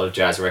a lot of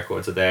jazz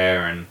records are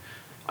there, and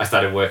I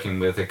started working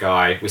with a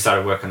guy. We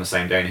started working on the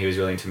same day, and he was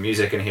really into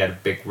music, and he had a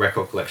big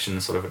record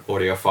collection, sort of an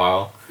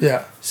audiophile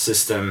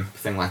system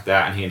thing like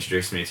that. And he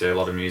introduced me to a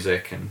lot of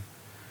music, and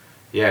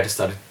I just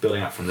started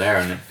building up from there.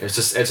 And it's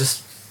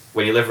just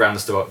when you live around the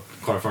store,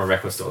 corner from a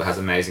record store that has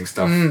amazing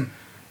stuff,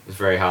 it's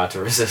very hard to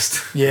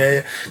resist.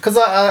 Yeah, because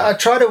I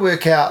try to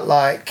work out,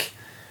 like,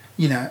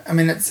 you know, I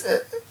mean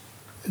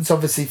it's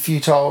obviously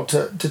futile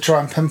to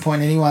try and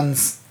pinpoint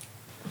anyone's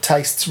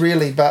tastes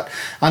really, but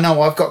I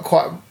know I've got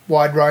quite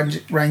wide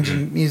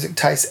ranging music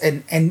tastes,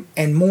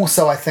 and more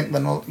so I think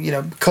than, you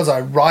know, because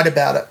I write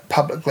about it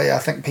publicly, I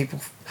think people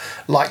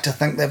like to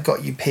think they've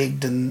got you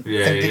pegged and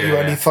think that you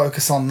only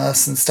focus on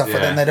this and stuff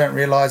like that, and they don't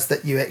realise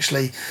that you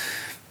actually,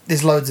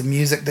 there's loads of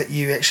music that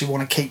you actually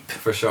want to keep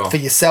for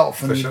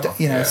yourself, and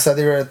you know, so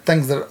there are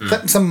things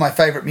that some of my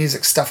favourite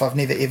music stuff I've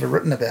never ever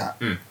written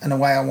about. In a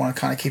way, I want to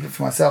kind of keep it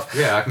for myself.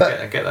 I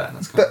get that.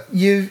 That's cool. But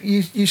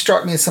you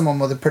strike me as someone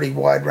with a pretty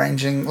wide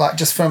ranging, like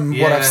just from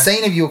what I've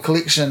seen of your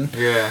collection.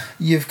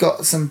 You've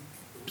got some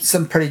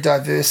pretty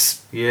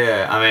diverse.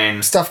 I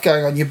mean, stuff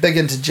going on. You're big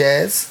into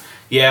jazz.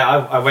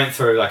 I went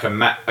through like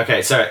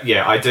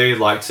I do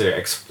like to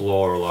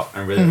explore a lot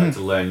and really like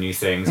to learn new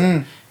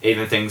things.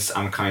 Even things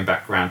I'm coming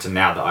back around to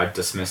now that I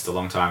dismissed a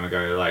long time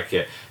ago.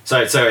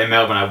 So in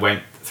Melbourne, I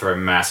went through a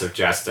massive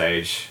jazz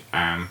stage.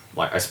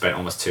 Like I spent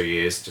almost 2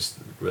 years just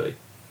really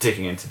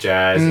digging into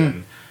jazz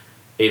and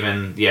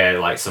even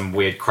like some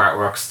weird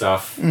krautrock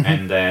stuff.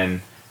 And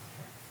then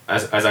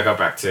as I got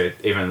back to,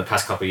 even in the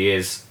past couple of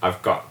years,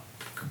 I've got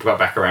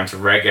back around to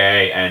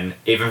reggae, and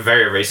even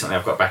very recently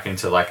I've got back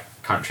into like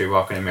country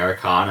rock and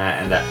Americana,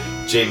 and that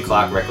Gene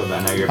Clark record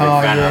that I know you're a big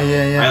fan of.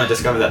 I only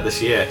discovered that this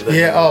year.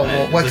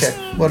 Wicked.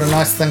 What a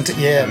nice thing to...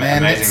 man.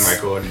 Amazing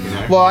record, you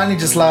know. Well, I only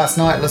just last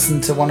night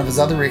listened to one of his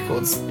other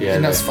records. I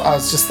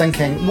was just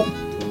thinking,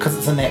 because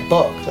it's in that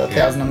book, the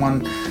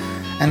 1001,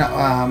 and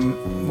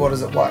what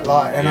is it, White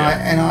Light, and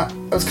I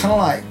was kind of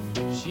like,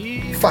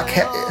 fuck,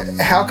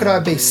 how could I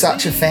be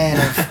such a fan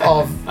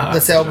of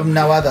this album,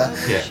 No Other?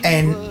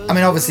 And I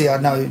mean, obviously I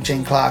know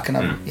Gene Clark and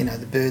I'm, you know,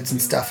 the Byrds and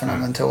stuff, and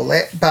I'm into all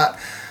that, but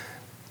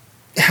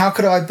how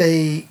could I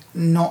be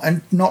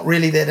not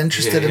really that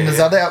interested in his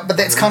other, but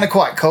that's kind of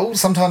quite cool.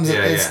 Sometimes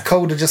it's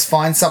cool to just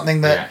find something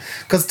that,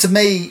 because to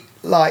me,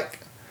 like,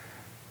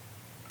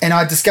 and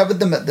I discovered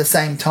them at the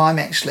same time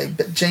actually,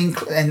 but Gene,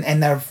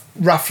 and they're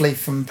roughly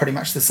from pretty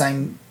much the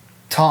same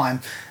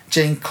time,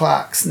 Gene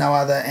Clark's No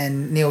Other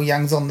and Neil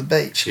Young's On the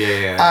Beach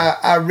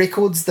are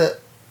records that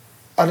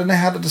I don't know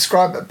how to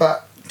describe it,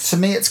 but to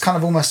me it's kind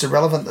of almost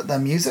irrelevant that they're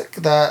music.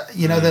 They're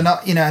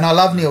not, you know, and I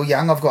love Neil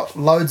Young. I've got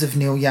loads of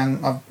Neil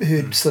Young. I've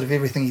heard sort of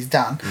everything he's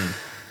done.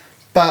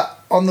 But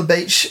On the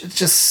Beach,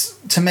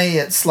 just to me,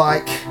 it's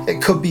like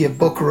it could be a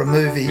book or a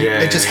movie.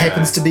 It just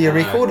happens to be a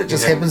record. It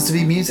just happens to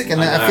be music, and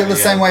I feel the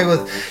same way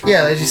with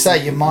as you say,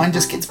 your mind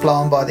just gets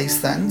blown by these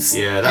things.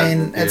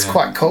 And it's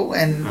quite cool,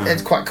 and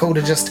it's quite cool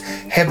to just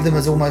have them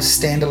as almost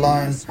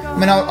standalone. I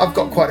mean, I've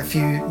got quite a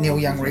few Neil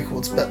Young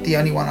records, but the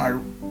only one I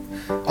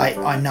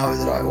know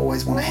that I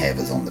always want to have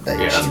is On the Beach.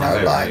 That's my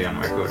favorite Young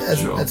record.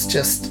 It's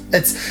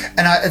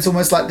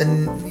almost like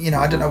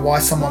I don't know why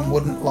someone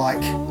wouldn't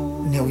like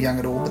Neil Young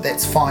at all, but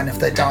that's fine if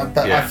they don't,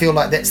 but I feel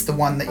like that's the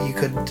one that you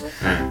could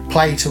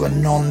play to a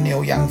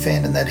non-Neil Young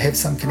fan and they'd have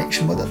some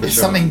connection with it. There's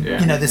something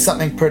there's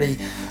something pretty,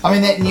 I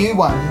mean, that new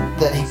one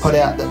that he put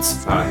out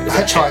that's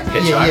Hitchhike,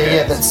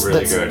 that's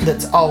really good.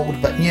 That's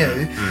old but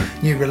new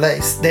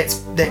release,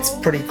 that's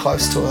pretty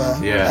close to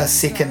a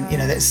second,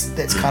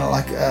 that's kind of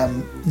like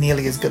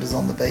nearly as good as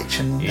On the Beach,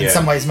 and in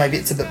some ways maybe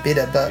it's a bit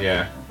better, but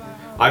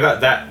I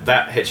got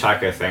that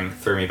Hitchhiker thing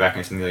threw me back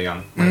into Neil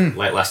Young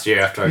late last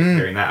year. After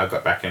hearing that, I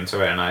got back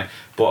into it, and I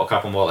bought a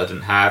couple more I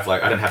didn't have.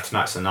 Like I didn't have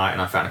Tonight's the Night,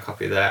 and I found a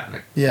copy of that.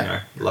 And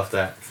loved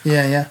that.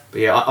 Yeah. But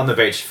yeah, on the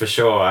beach for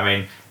sure. I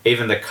mean,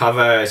 even the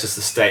cover is just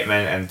a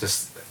statement, and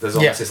just there's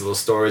almost these little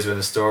stories within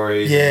the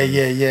stories.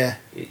 Yeah.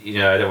 You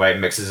know, the way it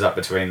mixes up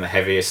between the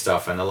heavier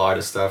stuff and the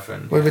lighter stuff.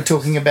 And we were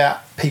talking about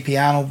P.P.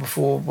 Arnold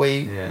before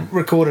we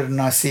recorded, and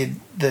I said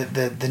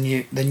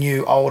the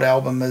new old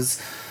album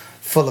is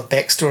full of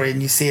backstory,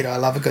 and you said I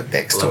love a good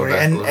backstory,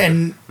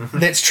 and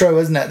that's true,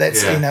 isn't it?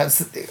 That's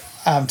it's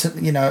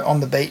on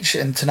the beach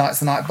and Tonight's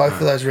the Night. Both of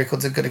those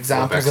records are good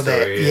examples of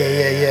that.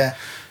 Yeah.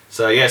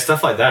 So yeah,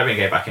 stuff like that I've been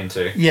getting back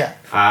into. Yeah.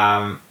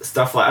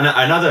 Stuff like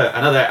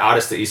another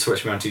artist that you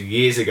switched me on to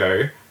years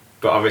ago,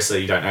 but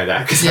obviously you don't know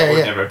that because I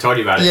would never have told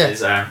you about it.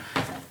 Is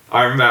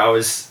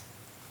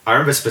I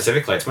remember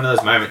specifically. It's one of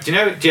those moments. Do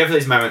you have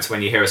these moments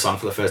when you hear a song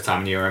for the first time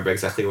and you remember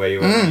exactly where you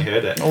were when you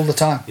heard it? All the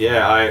time.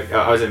 Yeah,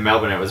 I was in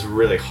Melbourne. It was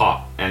really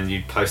hot, and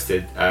you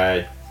posted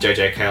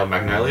JJ Cale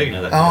Magnolia. You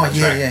know that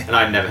track. And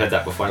I'd never heard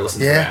that before. I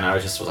listened to it, and I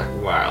was like,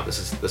 wow, this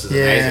is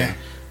amazing.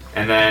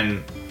 And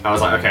then I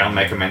was like, okay, I'll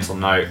make a mental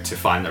note to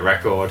find the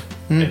record.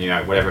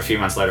 And whatever, a few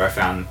months later I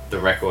found the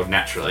record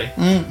naturally.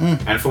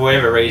 And for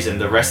whatever reason,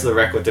 the rest of the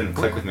record didn't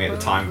click with me at the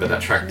time, but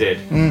that track did.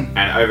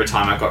 And over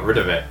time I got rid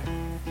of it.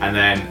 And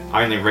then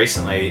only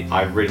recently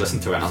I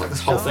re-listened to it and I was like,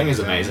 this whole thing is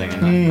amazing.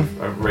 And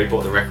I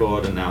re-bought the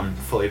record, and now I'm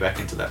fully back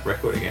into that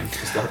record again.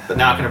 But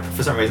now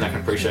for some reason I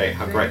can appreciate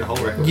how great the whole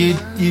record is.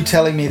 You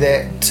telling me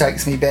that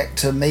takes me back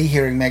to me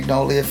hearing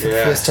Magnolia for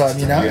the first time.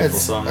 It's a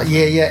song.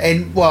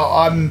 And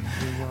well,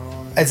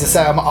 as I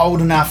say, I'm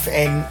old enough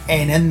and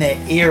in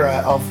that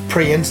era of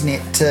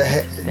pre-internet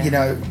to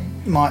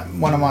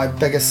one of my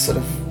biggest sort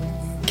of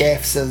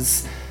gaffes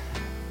is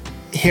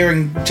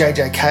hearing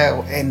JJ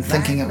Cale and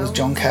thinking it was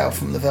John Cale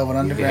from the Velvet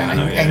Underground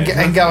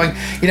and going,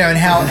 and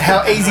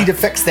how easy to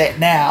fix that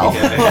now.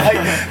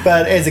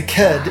 But as a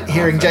kid,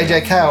 hearing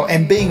JJ Cale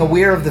and being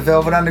aware of the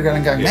Velvet Underground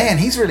and going, man,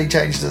 he's really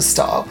changed his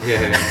style.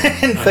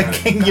 And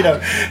thinking,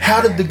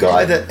 how did the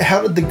guy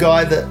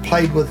that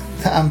played with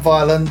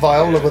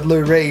viola with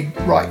Lou Reed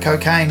write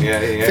Cocaine for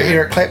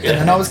Eric Clapton?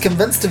 And I was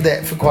convinced of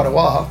that for quite a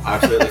while.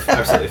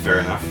 Absolutely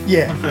fair enough.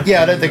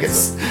 I don't think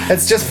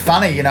it's just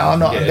funny. I'm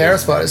not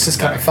embarrassed by it. It's just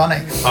kind of funny.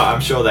 I'm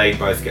sure they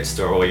both get get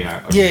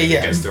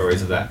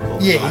stories of that all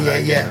the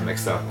time.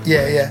 Mixed up.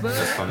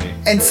 That's funny.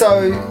 And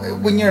so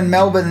when you're in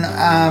Melbourne,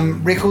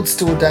 Record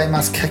Store Day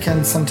must kick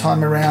in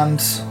sometime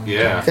around.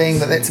 Being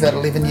that's about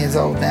 11 years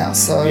old now.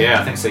 So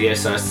I think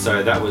so.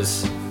 So that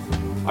was.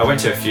 I went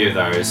to a few of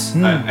those.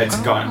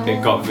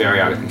 It got very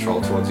out of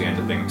control towards the end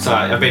of things. So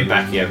I've been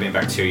back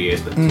 2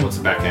 years, but towards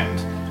the back end,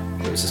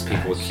 it was just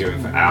people queuing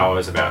for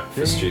hours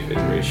for stupid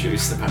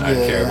reissues that I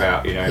don't care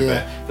about,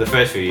 But the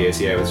first few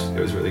years, it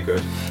was really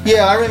good.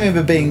 Yeah, I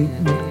remember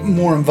being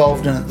more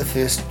involved in it the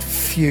first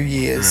few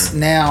years.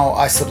 Now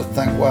I sort of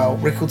think, well,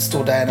 Record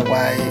Store Day in a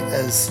way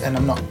is, and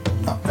I'm not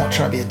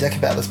trying to be a dick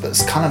about this, but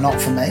it's kind of not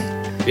for me.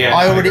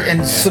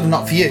 Sort of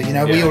not for you.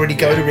 We already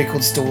go to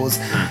record stores.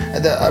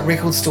 The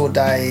Record Store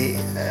Day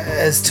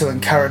is to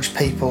encourage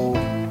people.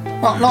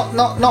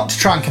 Not to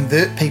try and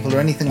convert people or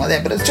anything like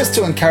that, but it's just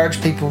to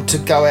encourage people to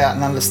go out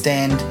and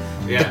understand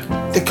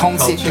the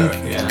concept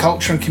and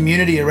culture and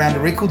community around a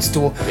record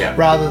store,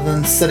 rather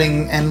than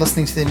sitting and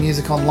listening to their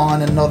music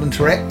online and not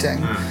interacting.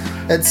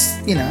 It's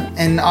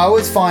and I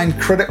always find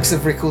critics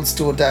of Record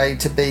Store Day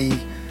to be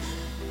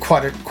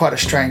quite a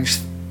strange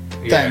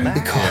thing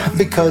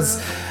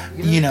because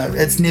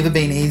it's never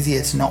been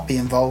easier to not be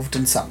involved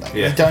in something.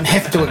 You don't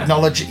have to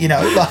acknowledge it,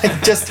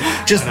 just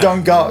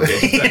don't go.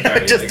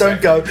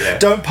 Don't go.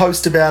 Don't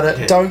post about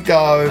it. Don't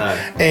go,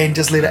 and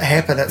just let it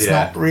happen. It's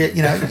not real.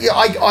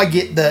 I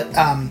get that.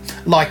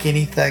 Like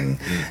anything,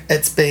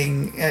 it's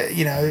being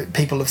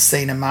people have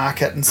seen a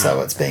market, and so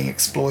it's being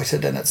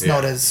exploited, and it's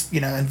not as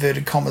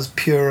inverted commas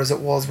pure as it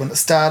was when it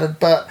started.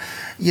 But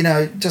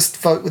just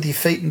vote with your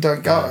feet and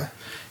don't go.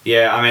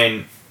 Yeah, I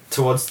mean,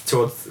 towards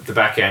the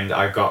back end,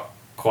 I got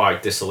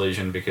quite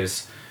disillusioned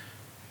because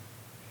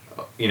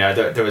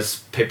there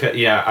was people.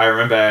 I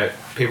remember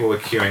people were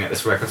queuing at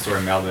this record store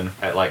in Melbourne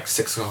at like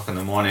 6 o'clock in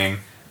the morning,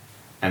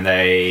 and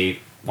they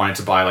wanted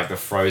to buy like the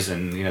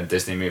Frozen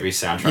Disney movie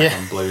soundtrack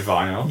on blue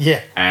vinyl.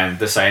 And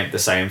the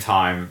same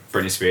time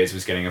Britney Spears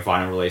was getting a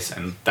vinyl release,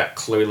 and that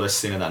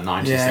Clueless that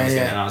 90s thing was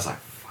getting, and I was like,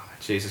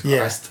 Jesus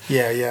Christ.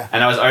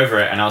 And I was over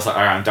it, and I was like,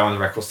 all right, I'm done with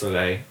the Record Store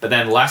Day. But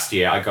then last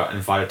year I got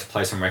invited to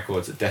play some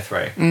records at Death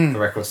Ray for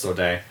Record Store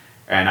Day.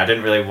 And I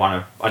didn't have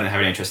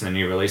any interest in the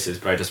new releases,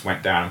 but I just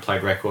went down and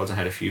played records and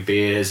had a few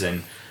beers,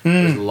 and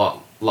it was a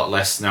lot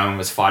less. No one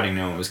was fighting,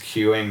 no one was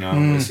queuing, no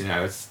one was,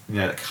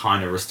 that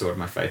kind of restored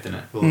my faith in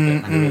it a little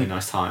bit. I had a really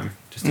nice time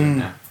just doing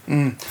that.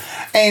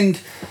 And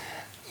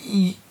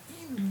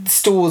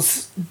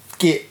stores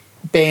get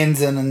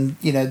bands in, and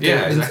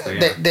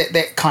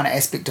that kind of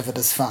aspect of it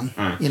is fun.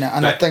 And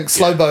I think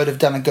Slow Boat have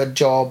done a good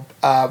job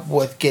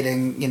with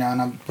getting,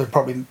 and we're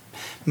probably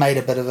made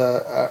a bit of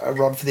a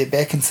rod for their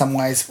back in some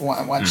ways.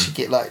 Once you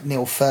get like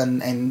Neil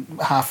Finn and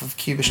half of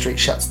Cuba Street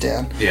shuts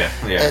down,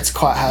 it's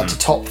quite hard to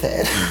top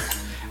that.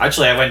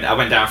 Actually, I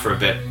went down for a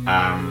bit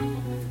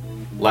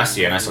last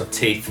year and I saw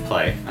Teeth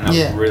play, and that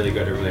was really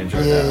good. I really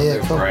enjoyed that. They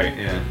were great.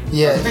 I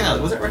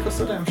think was it Record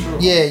Store Day? I'm sure.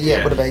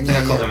 It would have been.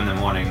 I caught them in the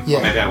morning.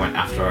 Or maybe I went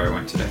after I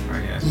went to Death Row.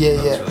 Really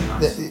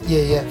nice.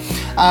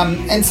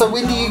 And so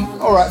when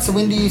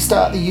do you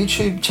start the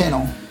YouTube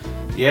channel?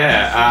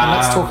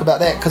 Let's talk about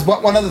that, because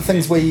one of the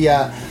things we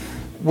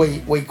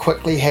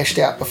quickly hashed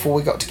out before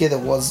we got together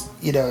was,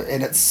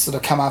 and it's sort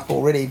of come up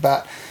already,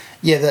 but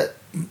that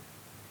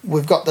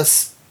we've got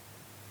this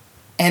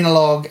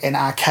analog and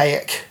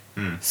archaic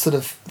sort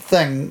of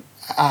thing,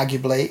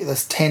 arguably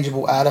this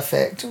tangible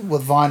artifact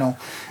with vinyl,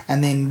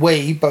 and then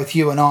both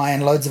you and I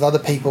and loads of other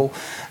people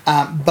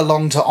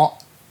belong to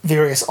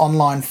various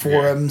online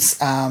forums.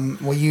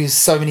 We use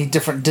so many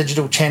different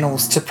digital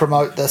channels to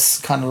promote this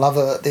kind of love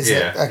of it. There's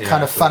a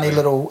kind of funny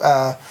little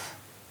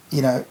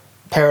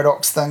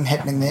paradox thing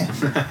happening there.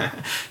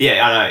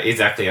 I know,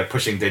 exactly.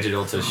 Pushing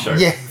digital to show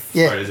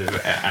photos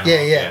of analog.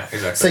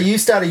 Exactly. So you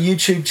start a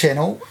YouTube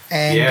channel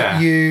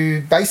and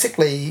you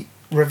basically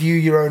review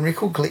your own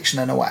record collection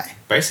in a way.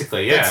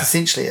 Basically, That's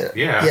essentially it.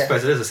 I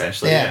suppose it is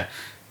essentially,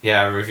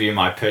 I review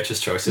my purchase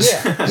choices. So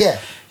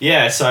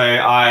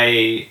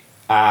I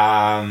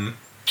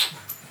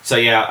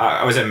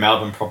was in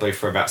Melbourne probably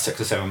for about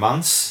 6 or 7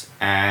 months,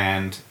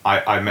 and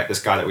I met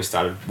this guy that we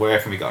started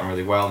work, and we got on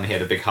really well, and he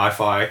had a big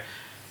hi-fi,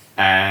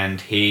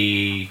 and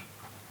he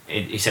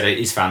said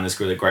he's found this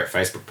really great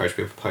Facebook page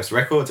where people post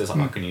records. I was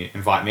like, can you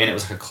invite me in? It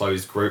was like a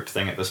closed group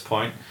thing at this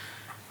point.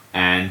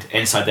 And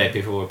inside there,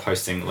 people were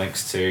posting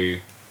links to,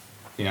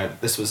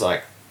 this was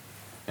like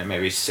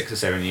maybe 6 or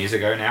 7 years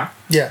ago now.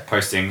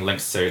 Posting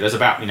links to, there's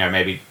about,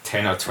 maybe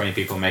 10 or 20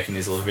 people making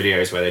these little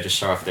videos where they just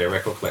show off their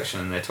record collection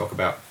and they talk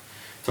about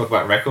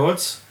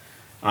records.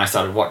 And I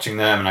started watching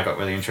them and I got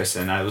really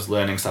interested, and I was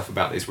learning stuff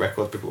about these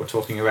records people were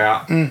talking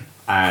about.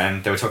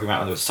 And they were talking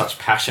about it with such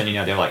passion,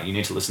 they were like, you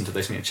need to listen to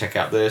this, you need to check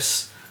out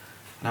this.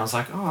 And I was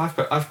like, I've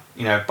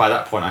by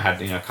that point I had,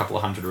 a couple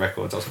of hundred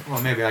records. I was like,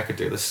 well, maybe I could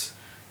do this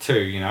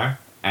too,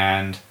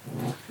 and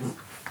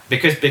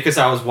because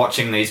I was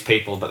watching these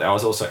people, but I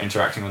was also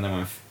interacting with them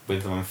on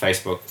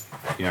Facebook,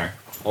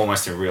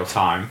 almost in real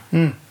time.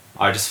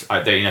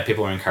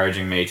 People were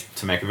encouraging me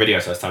to make a video,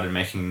 so I started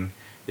making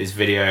these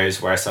videos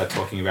where I started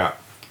talking about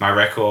my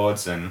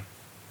records, and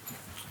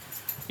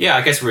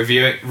I guess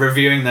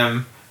reviewing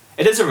them.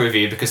 It is a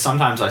review because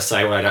sometimes I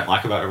say what I don't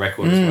like about a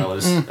record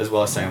as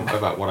well as saying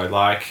about what I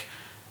like,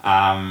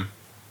 and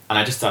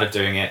I just started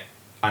doing it.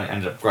 I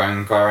ended up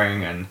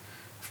growing, and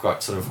I've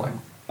got sort of like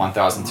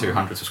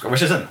 1,200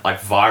 subscribers, which isn't like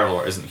viral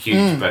or isn't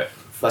huge, but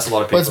that's a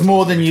lot of people. Well, it's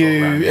more than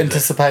you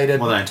anticipated.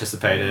 More than I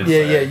anticipated.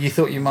 You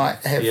thought you might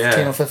have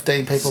 10 or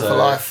 15 people for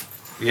life.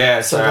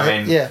 I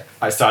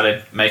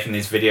started making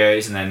these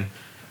videos, and then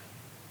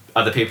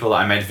other people that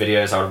I made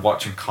videos, I would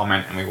watch and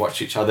comment, and we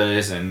watch each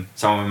other's, and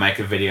someone would make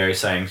a video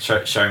saying,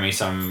 show me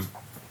some,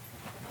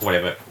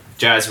 whatever,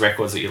 jazz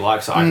records that you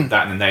like, so I did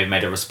that, and then they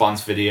made a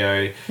response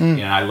video,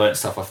 and I learnt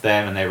stuff off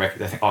them, and they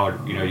think,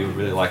 you would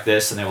really like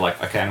this, and they were like,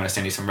 okay, I'm going to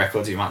send you some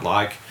records you might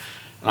like,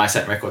 and I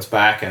sent records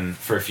back, and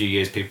for a few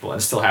years and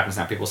it still happens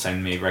now, people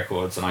send me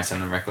records, and I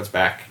send them records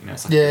back,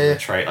 it's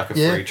like a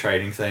free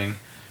trading thing,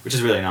 which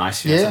is really nice,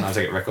 sometimes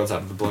I get records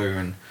out of the blue,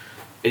 and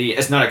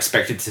it's not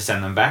expected to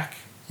send them back,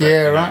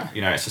 but,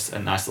 it's just a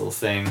nice little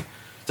thing,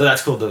 so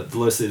that's called the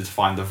loosely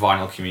defined the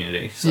vinyl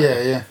community,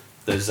 so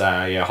there's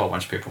a whole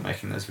bunch of people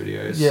making those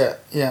videos.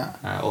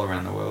 All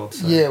around the world.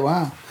 So. Yeah,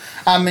 wow.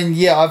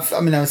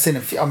 I've seen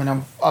a few.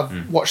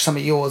 I've watched some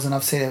of yours, and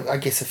I've seen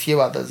a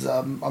few others.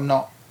 I'm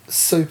not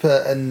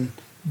super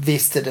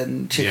invested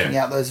in checking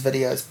out those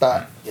videos,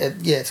 but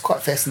it's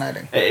quite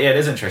fascinating. It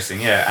is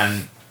interesting,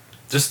 and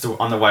just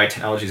on the way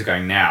technology is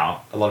going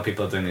now, a lot of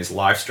people are doing these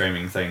live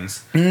streaming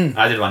things.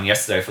 I did one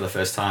yesterday for the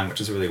first time, which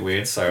was really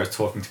weird. So I was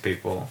talking to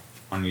people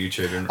on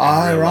YouTube in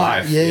real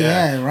life.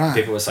 Right.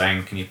 People were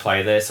saying, can you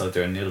play this, or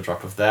do a needle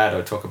drop of that,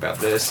 or talk about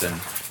this, and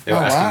they were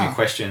asking me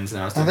questions,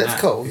 and I was doing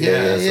that's cool.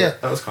 Yeah.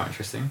 That was quite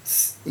interesting.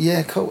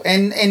 Yeah, cool.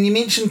 And you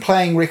mentioned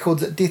playing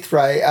records at Death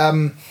Ray.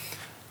 Are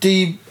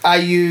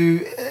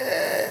you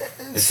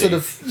sort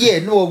of...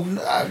 Yeah, well,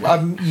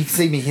 you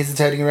see me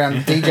hesitating around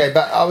DJ,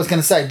 but I was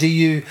going to say, do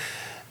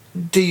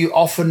you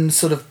often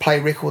sort of play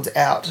records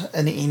out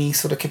in any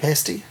sort of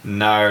capacity?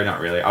 No, not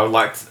really. I would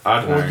like to,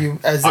 I don't know.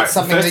 Is it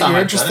something that you're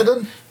interested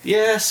in?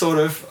 Yeah, sort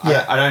of.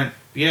 Yeah. I don't...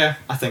 Yeah,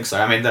 I think so.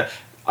 I mean,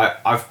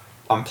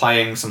 I'm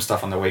playing some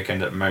stuff on the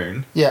weekend at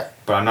Moon. Yeah.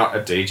 But I'm not a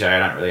DJ. I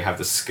don't really have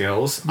the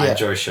skills. Yeah. I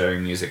enjoy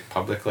sharing music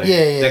publicly.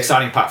 Yeah. The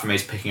exciting part for me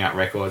is picking out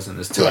records, and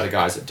there's two other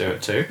guys that do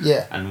it too.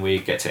 Yeah. And we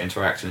get to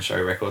interact and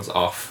show records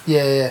off.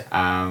 Yeah.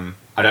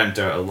 I don't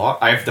do it a lot.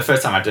 The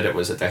first time I did it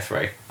was at Death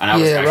Ray, and I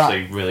was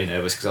actually really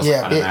nervous because I was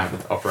like, I don't know how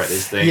to operate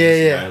these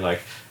things.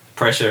 Like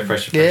pressure.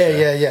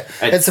 Yeah.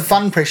 It's a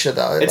fun pressure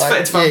though.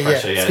 It's fun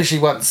pressure, yeah. Especially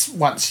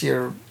once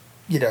you're,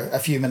 a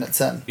few minutes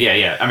in.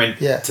 Yeah. I mean,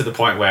 to the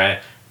point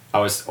where I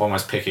was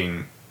almost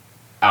picking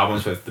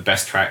albums with the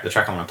best track. The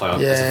track I want to play on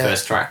is the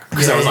first track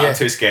because I was like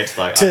too scared to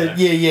like to do that.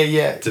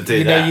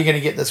 You know you're going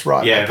to get this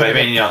right. Yeah, but I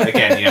mean,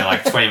 again,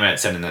 like 20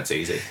 minutes in and that's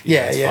easy.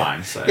 It's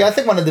fine. So. Yeah, I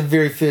think one of the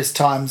very first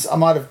times I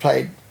might have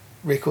played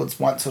records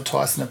once or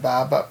twice in a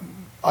bar, but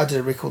I did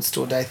a record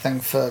store day thing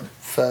for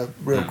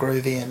Real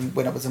Groovy and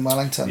when it was in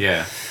Wellington.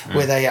 Yeah.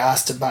 Where they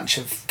asked a bunch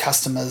of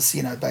customers,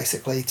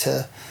 basically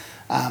to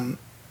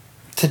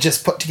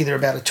just put together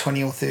about a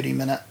 20 or 30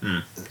 minute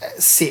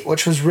set,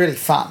 which was really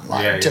fun.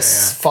 Like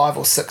 5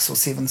 or 6 or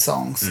 7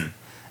 songs,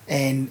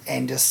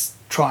 and just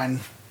try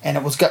and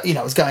it was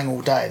it was going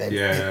all day.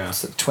 They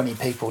 20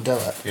 people do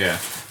it. Yeah.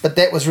 But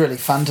that was really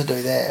fun to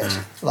do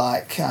that.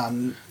 Like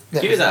you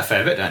do that a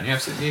fair bit, don't you?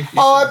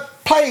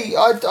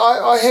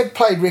 I have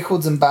played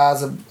records in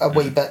bars a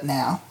wee bit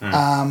now,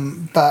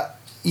 but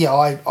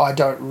I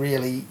don't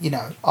really,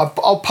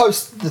 I'll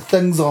post the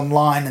things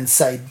online and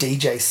say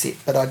DJ set,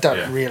 but I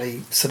don't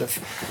really sort of,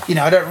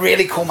 I don't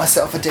really call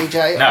myself a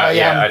DJ. No,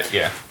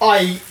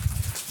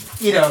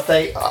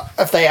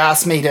 if they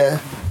ask me to,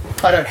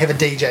 I don't have a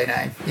DJ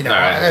name.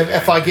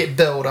 If I get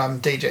billed, I'm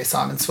DJ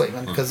Simon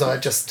Sweetman because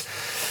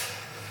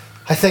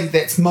I think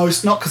that's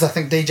not because I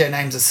think DJ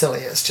names are silly.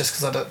 It's just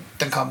because I don't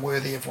think I'm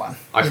worthy of one.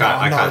 I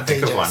can't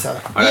think of one.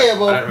 So. I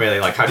don't really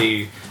like. How do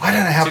you? I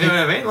don't know how. Do you know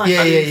what I mean? Like,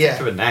 how do you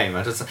think of a name?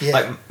 I just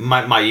like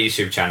my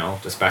YouTube channel.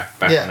 Just back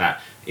on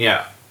that.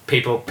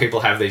 People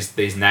have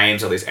these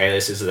names or these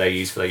aliases that they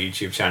use for their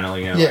YouTube channel.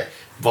 Like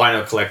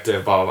Vinyl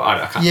Collector. Blah blah.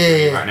 I can't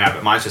think right now,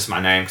 but mine's just my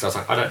name because I was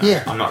like, I don't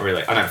know. I'm not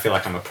really. I don't feel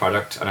like I'm a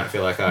product. I don't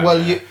feel like I.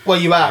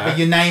 You are, but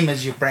your name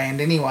is your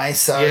brand anyway.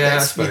 So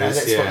that's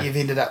what you've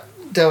ended up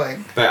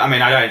doing. But I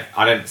mean,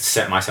 I don't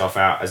set myself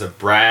out as a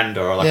brand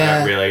or like I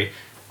don't really.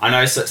 I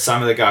know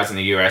some of the guys in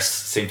the US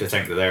seem to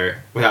think that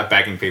they're, without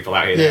bagging people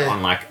out here, they're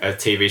on like a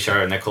TV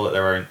show and they call it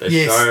their own show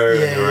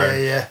and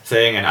their own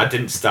thing. And I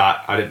didn't.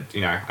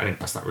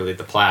 That's not really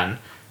the plan.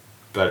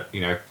 But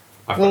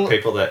I've got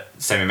people that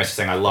send me a message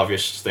saying, "I love your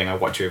thing. I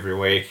watch you every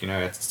week."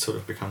 It's sort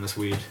of become this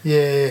weird.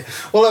 Yeah.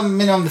 Well, I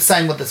mean, I'm the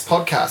same with this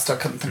podcast. I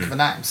couldn't think of a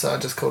name, so I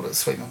just called it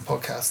Sweetman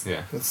Podcast.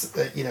 Yeah. It's,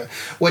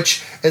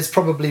 which is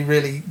probably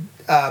really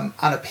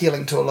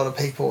unappealing to a lot of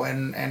people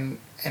and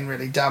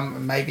really dumb,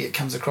 and maybe it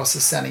comes across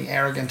as sounding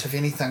arrogant if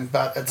anything,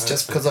 but it's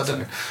just because I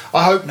didn't.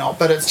 I hope not,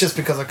 but it's just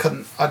because I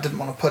didn't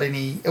want to put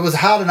any. It was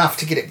hard enough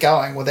to get it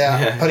going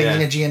without putting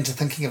energy into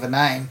thinking of a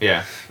name.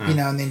 Yeah.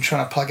 And then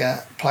trying to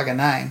plug a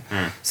name.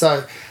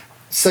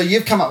 So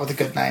you've come up with a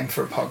good name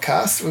for a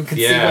podcast. We could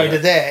segue to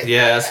that.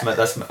 Yeah,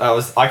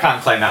 I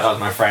can't claim that. That was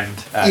my friend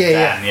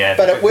Dan. Yeah.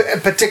 But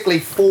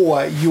particularly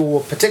for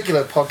your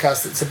particular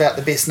podcast, it's about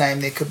the best name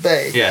there could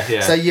be.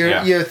 Yeah. So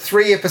you're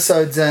 3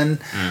 episodes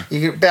in.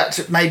 You're about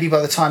to, maybe by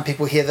the time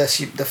people hear this,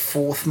 the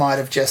 4th might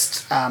have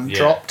just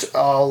dropped.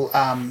 I'll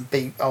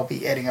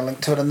be adding a link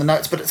to it in the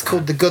notes. But it's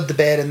called The Good, the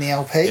Bad, and the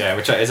LP. Yeah,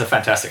 which is a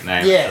fantastic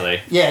name. Actually.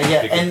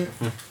 Yeah.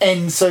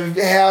 And so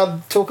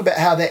talk about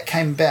how that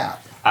came about.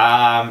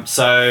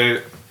 So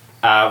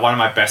one of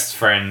my best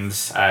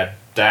friends,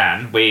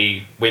 Dan,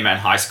 we met in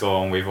high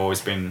school and we've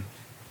always been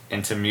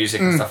into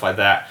music and stuff like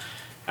that.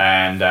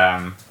 And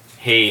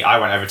I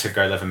went over to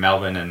go live in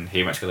Melbourne and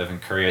he went to go live in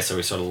Korea, so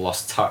we sort of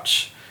lost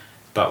touch.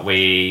 But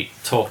we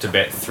talked a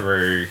bit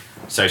through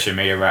social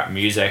media about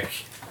music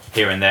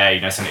here and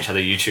there, send each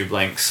other YouTube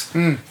links.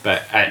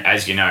 But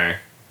as you know,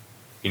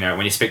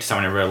 when you speak to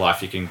someone in real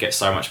life, you can get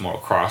so much more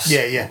across.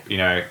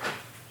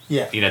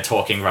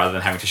 Talking rather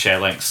than having to share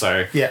links.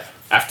 So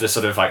after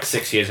sort of like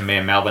 6 years of me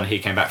in Melbourne, he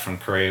came back from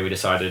Korea. We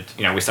decided,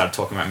 we started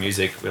talking about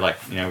music. We're like,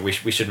 we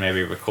should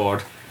maybe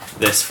record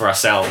this for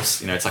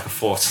ourselves. It's like a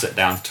forced sit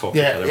down to talk to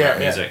each other about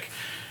music.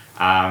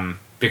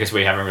 Because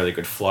we have a really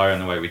good flow in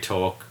the way we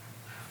talk.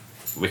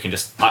 We can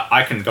just,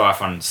 I can go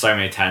off on so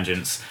many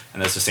tangents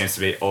and there just seems to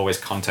be always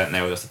content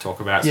there with us to talk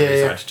about. So we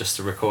decided just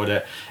to record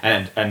it.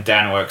 And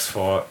Dan works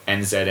for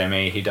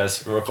NZME. He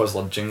records a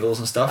lot of jingles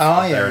and stuff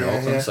there in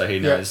Auckland. So he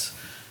knows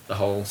the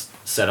whole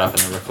setup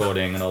and the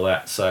recording and all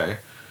that. So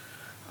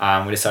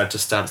we decided to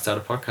start a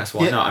podcast.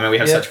 Why not? I mean, we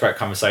have such great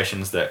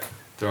conversations that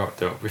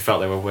we felt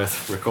they were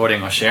worth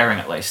recording or sharing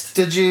at least.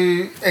 Did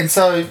you? And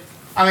so,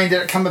 I mean,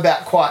 did it come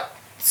about quite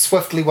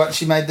swiftly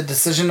once you made the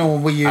decision, or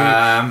were you?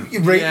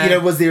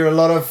 Was there a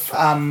lot of?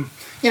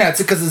 It's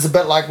because it's a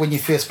bit like when you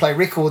first play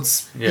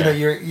records.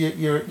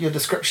 Your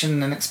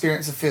description and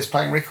experience of first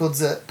playing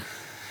records at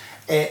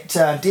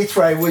Death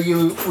Ray, were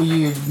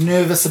you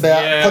nervous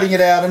about putting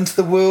it out into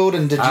the world,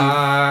 and did you?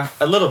 A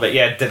little bit,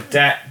 yeah.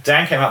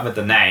 Dan came up with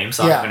the name,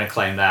 so I'm going to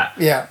claim that.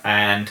 Yeah.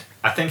 And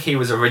I think he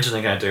was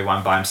originally going to do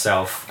one by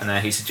himself, and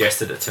then he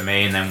suggested it to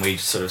me, and then we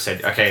sort of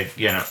said, okay,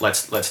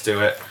 let's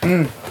do it.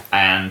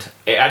 And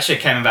it actually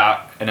came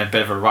about in a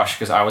bit of a rush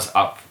because I was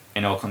up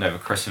in Auckland over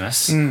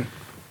Christmas, and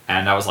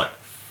I was like,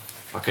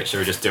 okay, should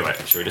we just do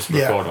it? Should we just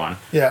record one?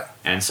 Yeah.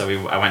 And so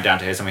I went down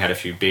to his and we had a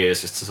few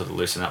beers just to sort of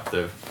loosen up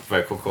the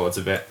vocal cords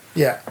a bit.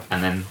 Yeah.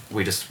 And then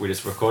we just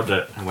recorded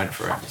it and went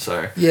for it.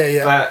 So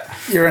yeah. But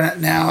you're in it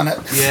now, and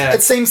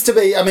it seems to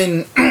be. I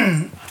mean,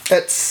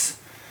 it's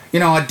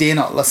I dare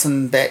not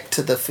listen back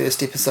to the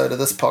first episode of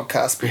this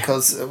podcast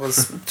because it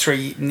was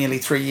nearly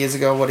 3 years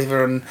ago or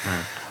whatever, and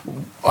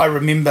I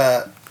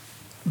remember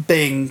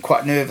being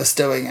quite nervous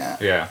doing it.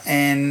 Yeah.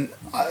 And,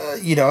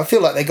 I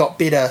feel like they got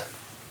better.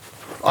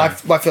 I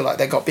feel like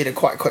they got better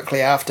quite quickly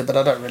after, but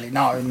I don't really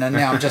know. And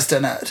now I'm just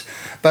in it.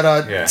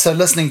 But so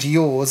listening to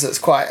yours, it's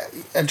quite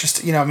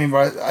interesting. I remember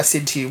I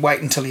said to you,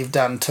 wait until you've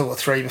done 2 or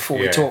 3 before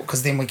we talk,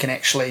 because then we can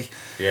actually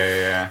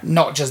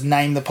not just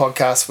name the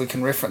podcast, we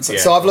can reference it.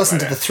 So I've listened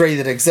to the 3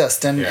 that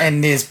exist,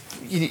 and there's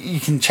you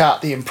can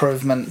chart the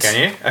improvements.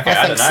 Can you? Okay,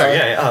 I don't know. So.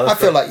 Yeah, I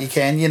feel like you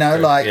can.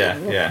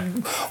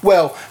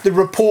 Well, the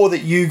rapport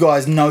that you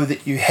guys know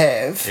that you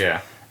have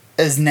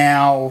is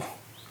now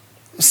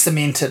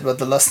cemented with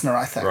the listener,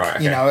 I think. Right,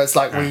 okay. It's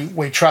like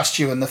we trust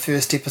you in the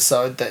first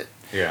episode that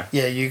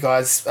you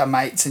guys are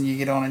mates and you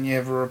get on and you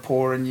have a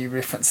rapport and you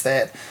reference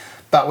that,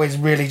 but we're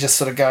really just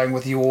sort of going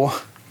with your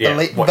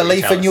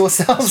belief in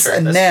yourselves. True,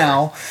 and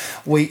now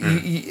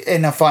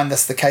and I find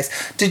this the case.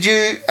 Did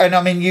you, and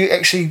I mean you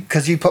actually,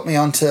 because you put me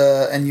onto,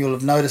 and you'll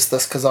have noticed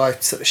this because I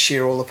sort of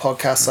share all the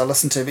podcasts I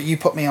listen to, but you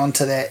put me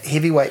onto that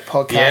Heavyweight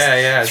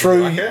podcast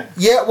through. Did you like it?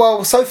 Yeah,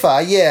 well, so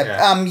far,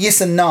 yes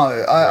and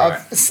no.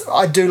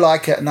 I do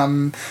like it, and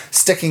I'm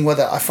sticking with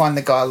it. I find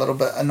the guy a little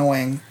bit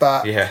annoying,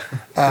 but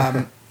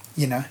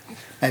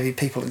maybe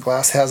people in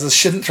glass houses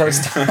shouldn't throw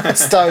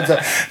stones.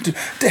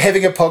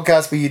 Having a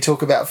podcast where you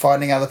talk about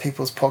finding other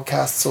people's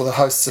podcasts or the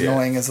hosts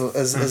annoying is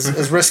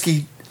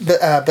risky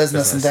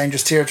business and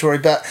dangerous territory.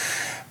 But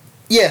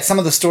some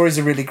of the stories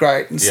are really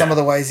great, and some of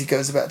the ways he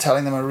goes about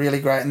telling them are really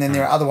great. And then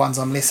there are other ones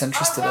I'm less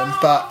interested in.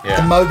 But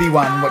the Moby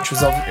one, which was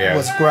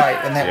great,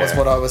 and that was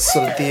what I was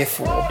sort of there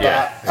for.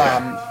 But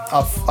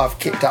I've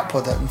kept up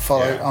with it and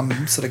followed.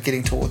 I'm sort of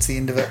getting towards the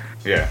end of it.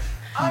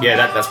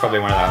 That's probably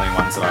one of the only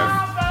ones that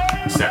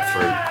I've sat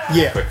through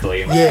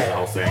quickly and listened to the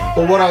whole thing.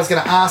 Well, what I was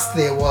going to ask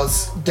there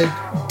was,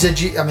 did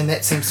you, I mean,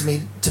 that seems to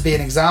me to be an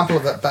example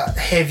of it, but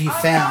have you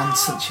found,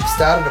 since you've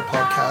started a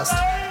podcast,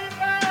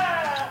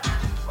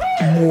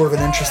 more of an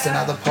interest in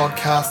other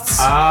podcasts?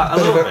 A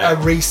bit of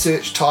a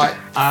research type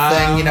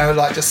thing,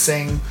 like just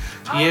seeing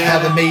how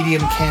the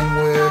medium can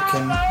work?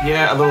 And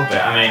a little bit.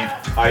 I mean,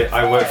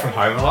 I work from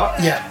home a lot.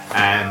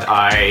 And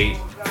I,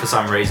 for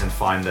some reason,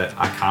 find that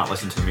I can't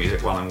listen to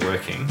music while I'm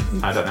working.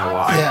 I don't know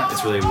why.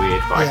 It's really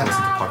weird, but I can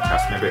listen to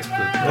podcasts. Maybe it's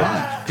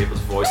the people's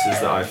voices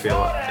that I feel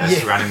are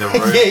surrounding the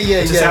room.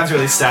 It just sounds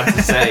really sad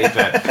to say,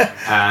 but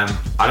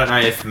I don't know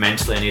if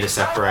mentally I need to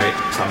separate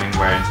something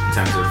where in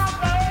terms of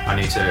I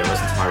need to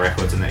listen to my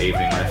records in the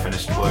evening when I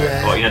finished work,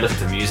 or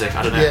listen to music.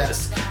 I don't know. And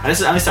this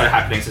has only started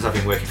happening since I've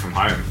been working from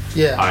home.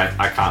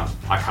 I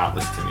can't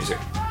listen to music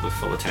with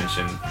full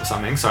attention or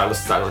something, so I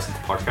started listening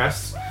to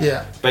podcasts.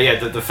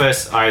 But the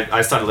first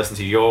I started listening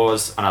to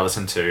yours, and I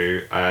listened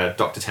to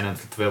Dr. Tennant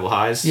at the Verbal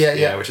Highs.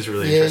 Which is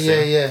really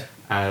interesting.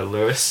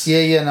 Lewis.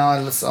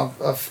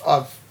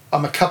 No,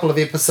 I'm a couple of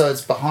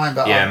episodes behind,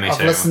 but I've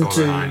listened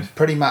to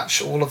pretty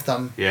much all of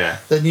them.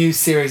 The new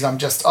series, I'm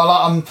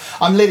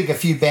letting a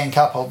few bank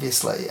up,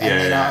 obviously, and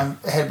then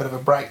I had a bit of a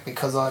break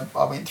because I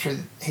went through.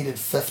 He did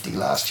 50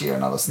 last year,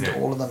 and I listened to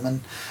all of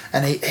them,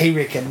 and he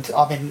reckoned.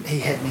 I mean,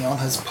 he had me on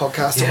his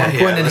podcast at one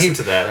point, and listened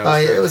to that.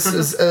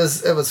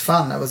 It was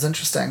fun. It was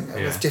interesting.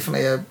 It was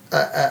definitely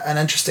an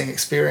interesting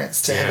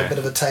experience to have a bit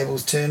of a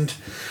tables turned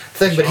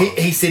thing. But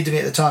he said to me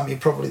at the time, "You're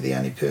probably the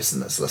only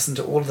person that's listened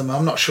to all of them."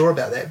 I'm not sure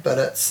about that, but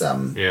it's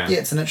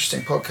it's an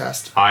interesting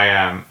podcast.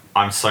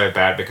 I'm so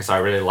bad because I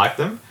really like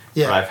them.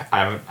 But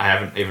I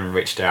haven't even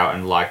reached out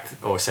and liked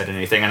or said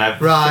anything, and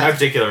for no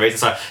particular reason.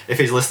 So if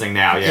he's listening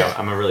now,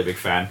 I'm a really big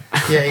fan.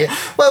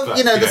 Well, but,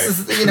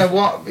 this is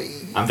what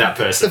I'm that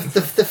person.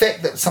 The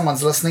fact that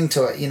someone's listening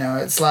to it,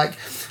 it's like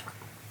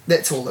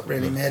that's all that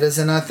really matters.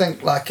 And I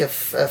think like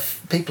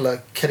if people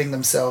are kidding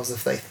themselves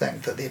if they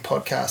think that their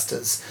podcast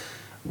is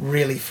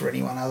really for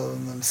anyone other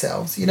than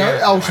themselves,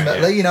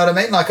 ultimately, you know what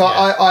I mean? Like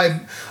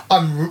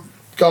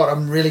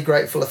I'm really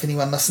grateful if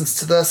anyone listens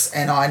to this,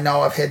 and I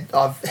know I've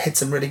had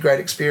some really great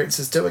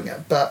experiences doing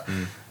it, but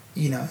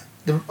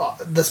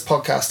this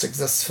podcast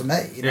exists for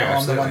me.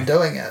 I'm the one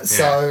doing it.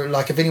 So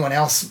like if anyone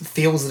else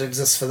feels it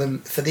exists for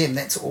them,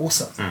 that's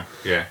awesome.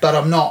 But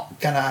I'm not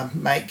gonna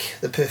make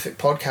the perfect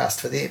podcast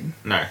for them.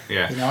 No,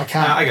 I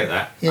can't. No, I get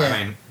that.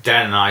 I mean,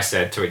 Dan and I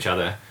said to each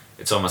other,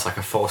 it's almost like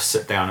a forced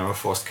sit down or a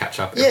forced catch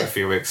up every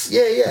few weeks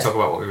to talk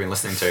about what we've been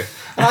listening to.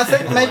 And I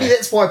think maybe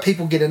that's why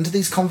people get into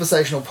these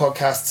conversational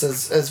podcasts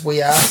as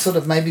we are sort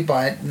of, maybe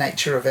by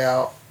nature of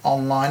our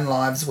online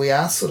lives, we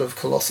are sort of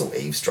colossal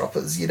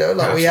eavesdroppers, we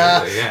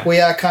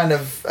are kind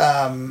of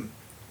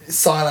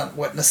silent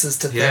witnesses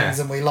to things,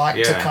 and we like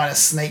to kind of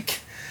sneak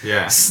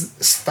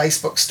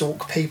Facebook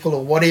stalk people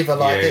or whatever,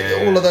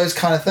 all of those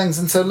kind of things.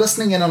 And so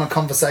listening in on a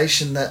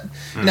conversation that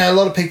a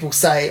lot of people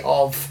say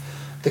of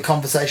the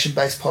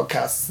conversation-based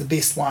podcasts, the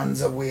best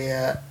ones are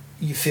where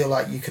you feel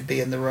like you could be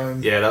in the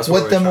room that's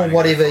with them or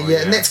whatever. For,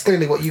 and that's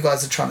clearly what you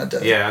guys are trying to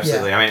do. Yeah,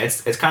 absolutely. I mean,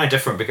 it's kind of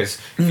different because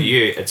for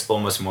you, it's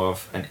almost more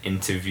of an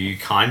interview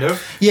kind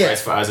of. Yeah.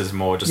 Whereas for us, it's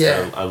more just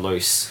a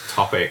loose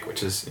topic,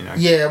 which is,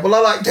 Yeah, well, I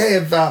like to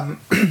have,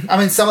 I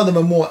mean, some of them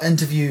are more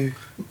interview,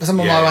 some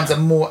of my ones are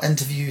more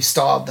interview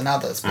styled than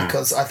others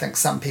because I think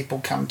some people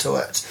come to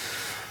it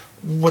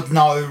with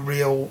no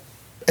real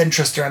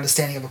interest or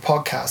understanding of a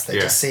podcast. They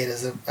just see it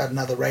as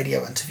another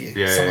radio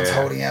interview. Someone's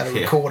holding out a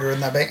recorder in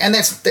their back, and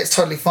that's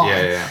totally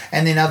fine.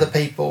 And then other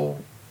people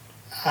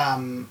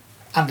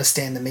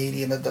understand the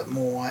medium a bit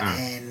more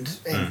and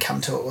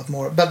come to it with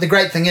more. But the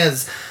great thing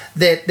is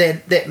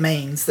that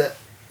means that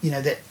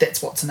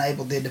that's what's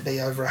enabled there to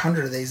be over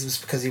 100 of these, is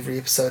because every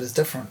episode is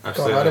different.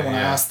 Absolutely, God, I don't want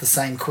to ask the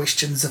same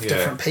questions of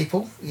different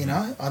people.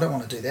 I don't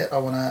want to do that. I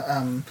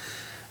want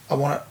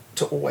it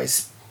to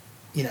always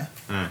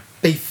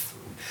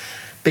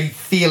be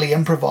fairly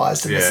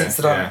improvised in the sense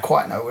that I don't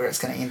quite know where it's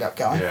going to end up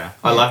going.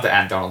 I love the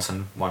Ant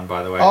Donaldson one,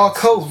 by the way. Oh,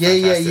 cool. Yeah.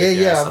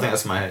 I think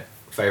that's my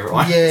favourite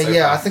one.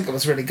 I think it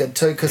was really good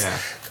too because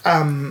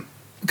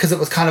it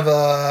was kind of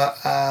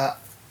a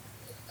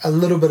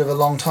little bit of a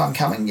long time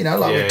coming. We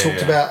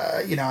talked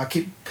about.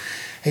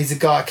 He's a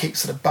guy I keep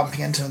sort of bumping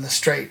into in the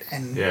street,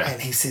 and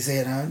he says,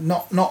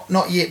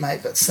 not yet, mate,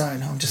 but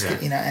soon. I'm just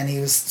getting, and he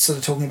was sort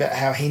of talking about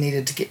how he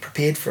needed to get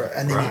prepared for it,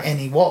 and then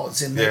he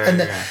was, and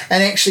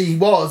actually he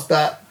was,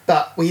 but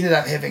we ended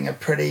up having a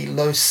pretty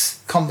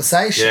loose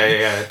conversation.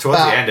 Towards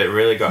the end, it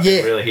really got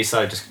he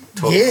started just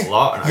talking a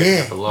lot and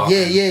opening up a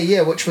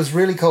lot. Which was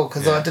really cool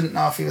because I didn't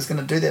know if he was going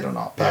to do that or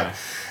not, but.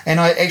 And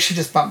I actually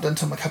just bumped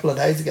into him a couple of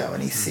days ago,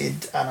 and he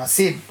said, and I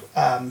said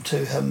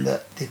to him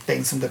that there'd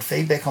been some good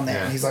feedback on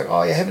that, and he's like,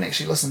 "Oh, you haven't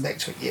actually listened back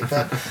to it yet,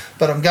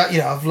 but I'm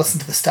going. I've listened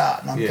to the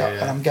start, and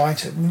I'm going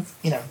to.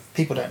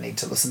 People don't need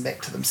to listen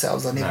back to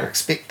themselves. I never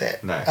expect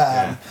that.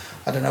 I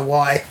don't know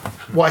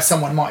why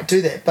someone might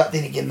do that, but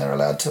then again, they're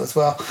allowed to as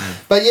well.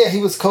 But he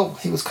was cool.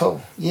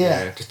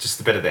 Yeah. Just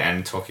a bit at the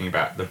end talking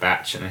about the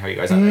batch and how you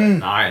guys had that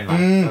night,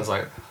 and I was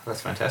like,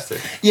 that's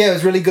fantastic. Yeah, it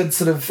was really good.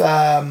 Sort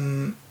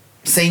of.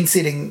 Scene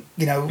setting,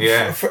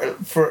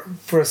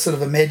 for a sort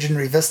of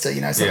imaginary vista,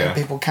 something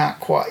people can't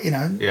quite,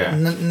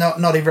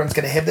 not everyone's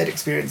going to have that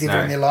experience ever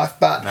in their life,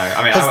 but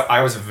I mean,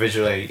 I was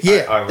visually,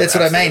 that's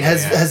what I mean.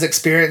 His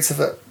experience of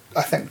it,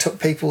 I think, took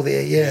people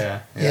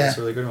there. That's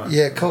a really good one.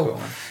 Yeah,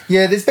 cool.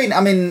 There's been,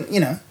 I mean,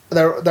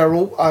 they're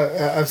all.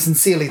 I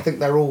sincerely think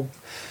they're all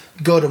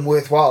good and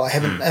worthwhile. I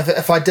haven't.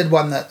 If I did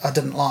one that I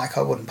didn't like,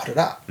 I wouldn't put it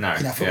up. No,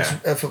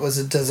 if it was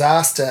a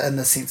disaster in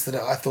the sense that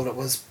I thought it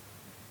was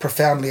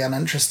profoundly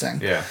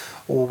uninteresting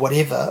or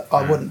whatever,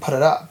 I wouldn't put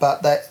it up,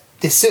 but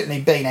there's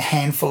certainly been a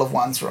handful of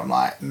ones where I'm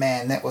like,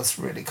 man, that was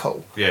really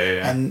cool.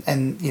 And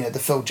the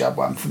Phil Judd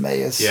one for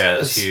me is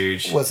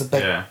huge. Was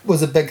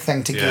a big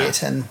thing to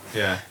get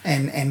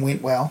and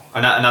went well.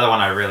 Another one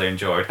I really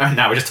enjoyed.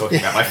 Now we're just talking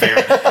about my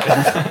favourite.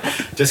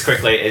 Just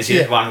quickly, is you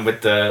did one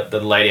with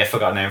the lady, I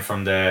forgot her name,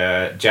 from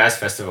the jazz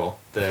festival.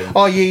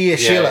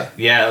 Sheila.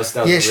 That was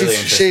really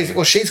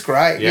interesting. She's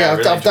great. Really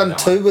I've done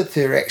two with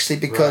her actually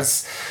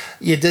because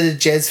you did a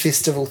jazz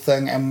festival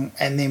thing and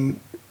then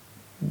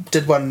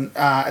did one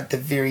at the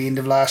very end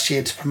of last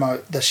year to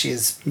promote this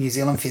year's New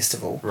Zealand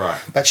festival.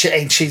 Right. But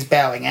she's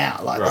bowing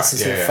out. This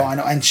is her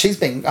final. And she's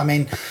been, I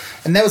mean,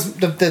 and that was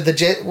the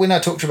jazz, when I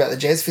talked about the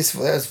jazz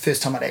festival, that was the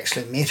first time I'd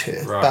actually met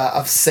her. Right. But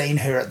I've seen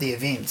her at the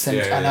events,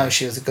 and I know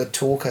she was a good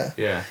talker.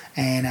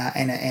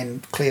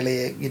 And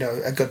clearly,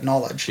 a good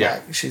knowledge.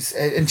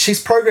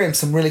 She's programmed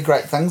some really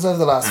great things over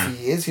the last few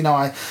years.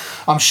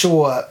 I'm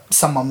sure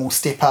someone will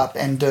step up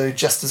and do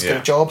just as good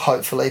a job,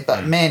 hopefully.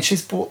 But man,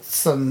 she's brought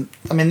some.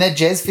 I mean, that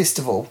jazz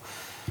festival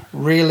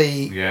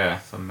really. Yeah,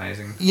 it's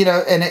amazing.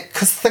 And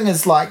because the thing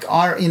is, early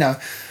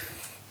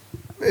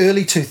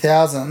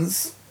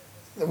 2000s.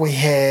 We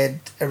had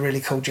a really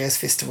cool jazz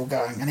festival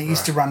going, and it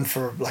used to run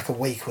for like a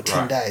week or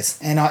 10 days.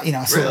 And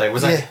I saw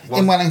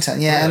in Wellington,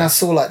 really? And I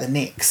saw the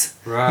Necks.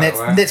 Right,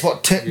 and that's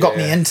what got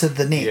me into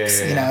the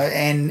Necks,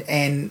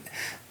 and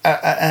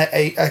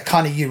a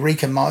kind of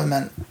eureka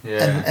moment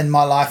in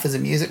my life as a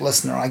music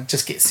listener. I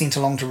just get sent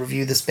along to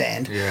review this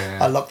band.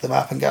 I look them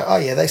up and go, oh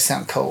yeah, they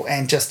sound cool,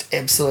 and just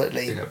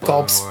absolutely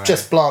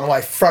just blown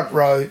away, front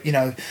row,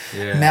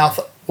 mouth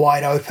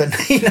wide open,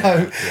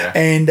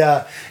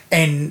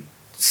 and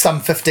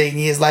some 15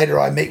 years later,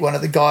 I meet one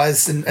of the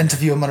guys and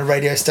interview him on a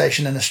radio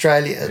station in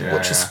Australia,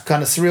 which is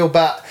kind of surreal.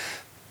 But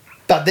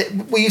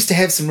we used to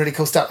have some really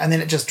cool stuff, and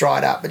then it just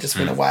dried up. It just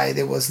went away.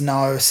 There was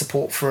no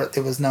support for it.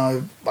 There was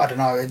no, I don't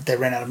know, they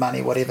ran out of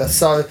money, whatever.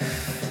 So,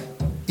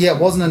 it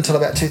wasn't until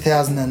about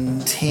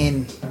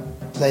 2010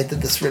 they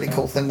did this really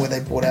cool thing where they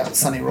brought out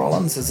Sonny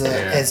Rollins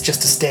as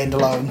just a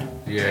standalone.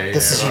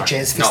 This is your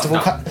jazz festival.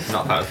 Not part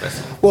of the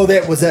festival. Well,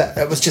 that was it.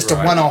 It was just a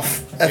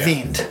one-off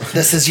event.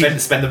 This is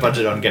spend the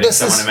budget on getting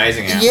someone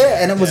amazing out.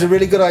 And it was a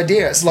really good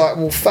idea. It's like,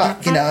 well,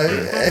 fuck,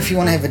 if you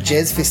want to have a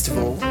jazz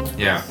festival,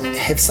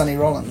 have Sonny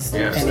Rollins.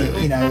 And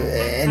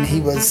and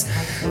he was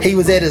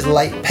at his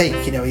late peak.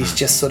 He's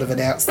just sort of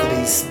announced that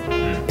he's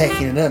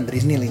packing it in, but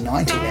he's nearly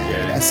 90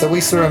 now. So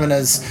we saw him in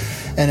his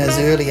in his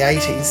early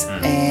 80s,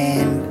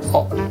 and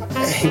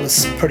he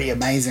was pretty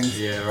amazing.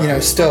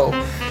 Still.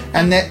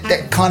 And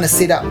that kind of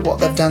set up what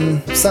they've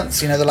done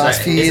since, the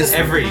last few years. Is it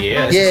every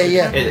year?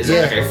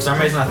 Okay, for some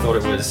reason I thought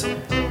it was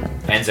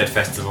NZ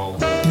Festival,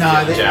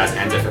 Jazz,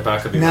 NZ, but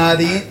it could be No,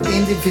 the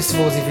NZ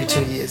Festival is every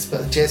 2 years,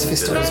 but the Jazz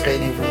Festival's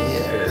been every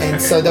year.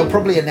 And so they'll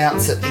probably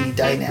announce it any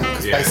day now,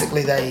 because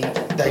basically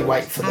they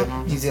wait for the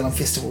New Zealand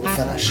Festival to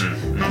finish,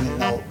 and then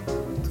they'll,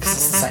 because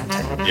it's the same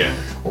team,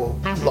 or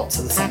lots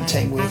of the same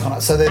team work on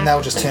it. So then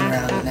they'll just turn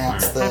around and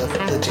announce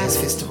the Jazz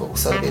Festival.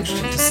 So it'll be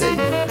interesting to see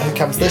who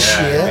comes this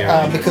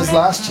year, because the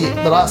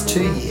last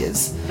 2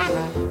 years,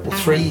 or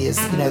 3 years,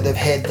 they've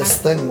had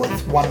this thing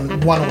with one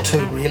or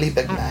two really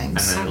big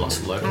names, and then lots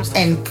of local stuff,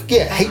 and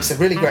heaps of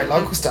really great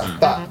local stuff,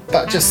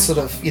 but just sort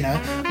of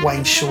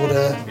Wayne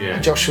Shorter,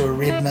 Joshua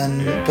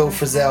Redman, Bill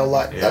Frisell,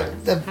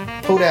 they've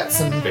pulled out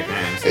some big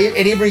names,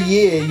 and every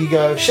year you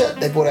go, shit,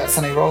 they brought out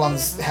Sonny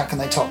Rollins, how can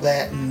they top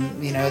that?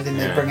 And then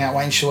they bring out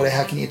Wayne Shorter,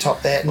 how can you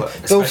top that? And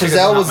Bill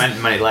Frisell was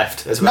money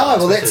left as well.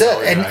 No, well that's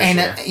it,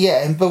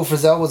 and Bill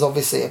Frisell was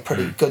obviously a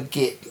pretty good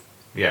get.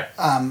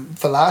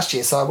 For last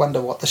year, so I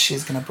wonder what this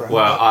year's going to bring.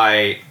 Well,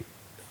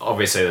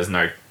 obviously there's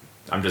no,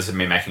 I'm just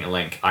me making a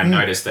link. I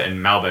noticed that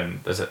in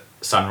Melbourne there's a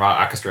Sunrise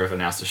Orchestra have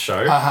announced a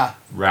show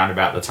round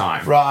about the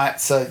time. Right,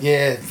 so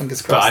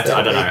fingers crossed. But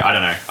I don't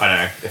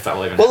know if that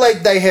will even. Well,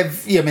 they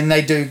have.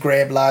 They do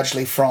grab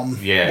largely from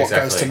what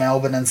goes to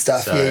Melbourne and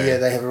stuff. So,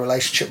 they have a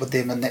relationship with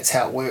them, and that's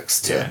how it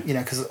works.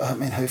 Because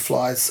who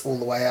flies all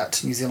the way out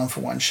to New Zealand for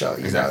one show?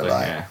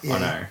 I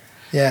know.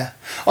 Yeah.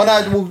 Oh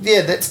no. Well,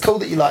 that's cool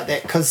that you like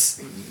that,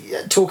 because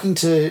talking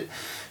to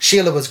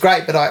Sheila was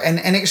great, but and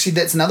actually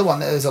that's another one.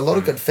 There's a lot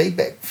of good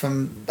feedback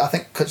from, I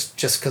think,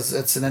 just because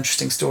it's an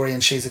interesting story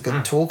and she's a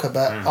good talker.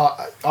 But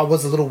I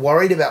was a little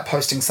worried about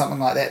posting something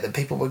like that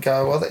people would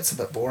go, well, that's a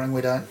bit boring.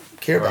 We don't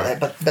care about that.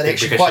 But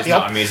actually, because quite she's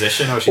not a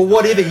musician or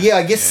whatever.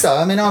 I guess so.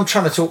 I mean, I'm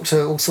trying to talk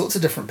to all sorts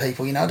of different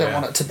people. I don't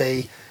want it to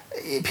be.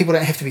 People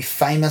don't have to be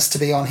famous to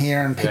be on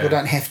here, and people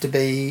don't have to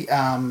be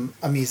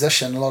a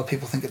musician. A lot of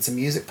people think it's a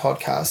music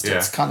podcast.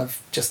 It's kind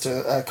of just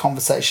a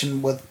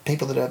conversation with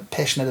people that are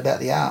passionate about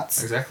the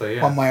arts. Exactly,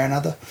 one way or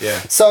another. Yeah.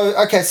 So,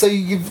 so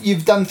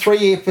you've done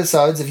 3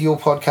 episodes of your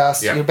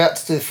podcast. You're about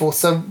to do the 4th.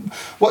 So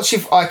what's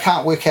I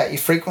can't work out your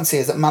frequency.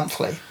 Is it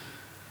monthly?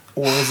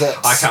 Or is it?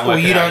 I can't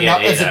work it out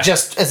yet. Is it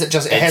just?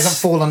 It hasn't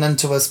fallen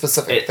into a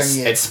specific thing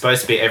yet. It's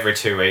supposed to be every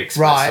 2 weeks.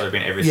 Right. But it's sort of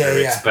been every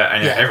 3 weeks. But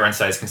everyone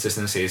says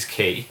consistency is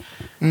key.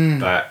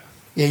 But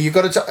you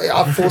got to.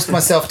 I've forced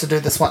myself to do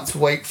this once a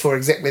week for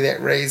exactly that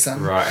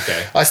reason. Right.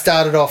 Okay. I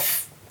started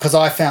off because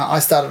I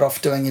started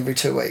off doing every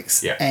 2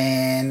 weeks. Yeah.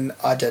 And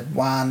I did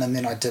one, and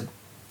then I did,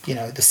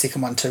 the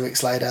second one 2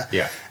 weeks later.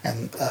 Yeah.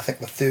 And I think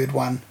the third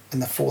one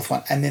and the fourth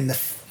one, and then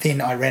then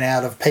I ran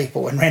out of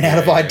people and ran out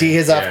of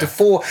ideas after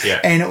 4.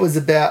 Yeah. And it was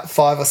about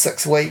 5 or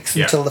 6 weeks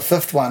until the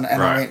 5th one.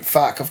 And I went,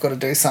 fuck, I've got to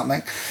do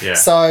something. Yeah.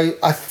 So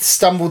I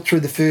stumbled through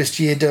the first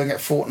year doing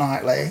it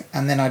fortnightly.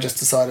 And then I just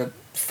decided,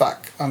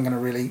 fuck, I'm going to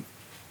really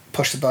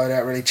push the boat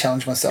out, really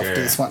challenge myself to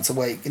do this once a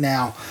week.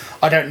 Now,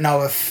 I don't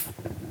know if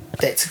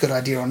that's a good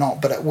idea or not,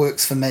 but it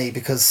works for me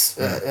because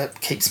it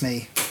keeps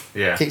me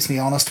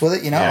honest with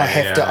it. I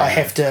have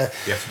to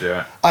you have to do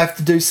it. I have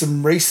to do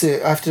some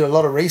research. I have to do a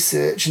lot of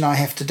research, and I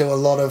have to do a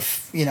lot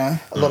of a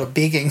lot of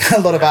begging,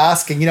 a lot of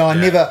asking.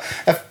 I've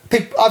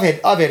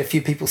had a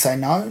few people say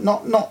no,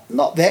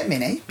 not that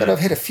many, but I've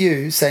had a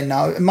few say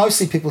no.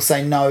 Mostly people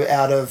say no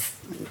out of,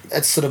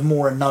 it's sort of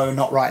more a no,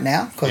 not right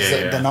now, because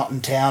they're not in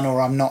town,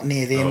 or I'm not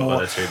near them, or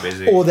they're too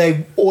busy, or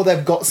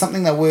they've got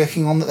something they're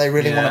working on that they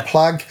really want to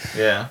plug.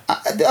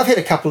 I've had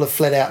a couple of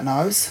flat out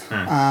no's,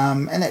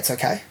 and that's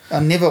okay.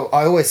 I'm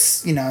always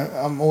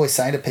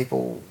saying to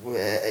people,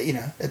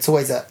 it's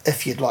always a,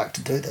 if you'd like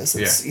to do this,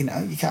 it's,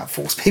 you can't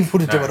force people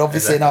to do it,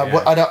 obviously. Exactly,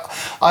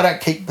 I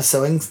don't keep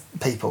pursuing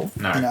people.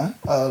 No.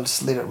 I'll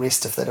just let it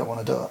rest if they don't want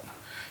to do it.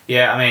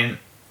 Yeah, I mean,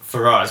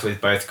 for us, we've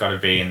both got to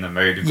be in the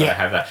mood. We've got to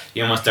have that.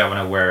 You almost don't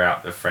want to wear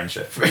out the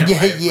friendship.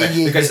 Because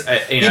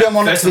you don't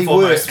want first it to be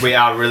and foremost, work. We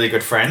are really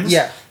good friends.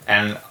 Yeah.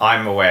 And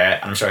I'm aware,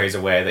 and I'm sure he's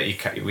aware,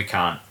 that we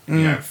can't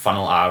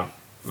funnel our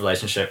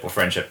relationship or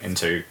friendship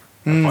into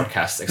a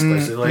podcast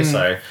exclusively.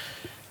 So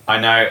I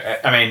know,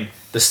 I mean,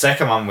 the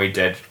second one we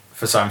did,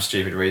 for some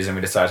stupid reason,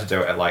 we decided to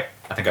do it at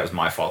I think it was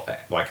my fault,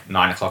 at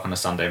 9 o'clock on a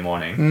Sunday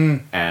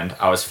morning. And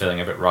I was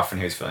feeling a bit rough and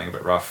he was feeling a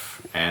bit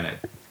rough, and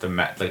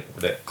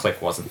the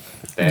click wasn't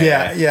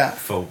there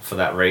for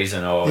that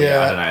reason, or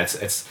I don't know,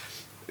 it's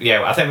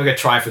I think we're gonna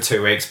try for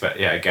 2 weeks, but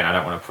again, I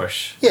don't want to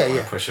push.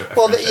 Push it.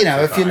 Well,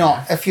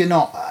 if you're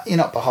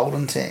not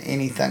beholden to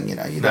anything, you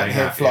don't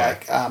have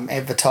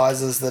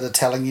advertisers that are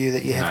telling you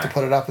that you have to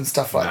put it up and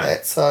stuff like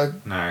that. So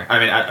no, I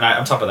mean,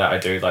 on top of that, I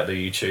do the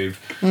YouTube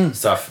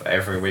stuff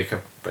every week.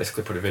 I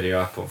basically put a video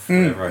up of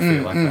whatever I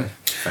feel like.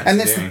 And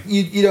that's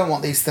you don't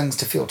want these things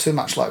to feel too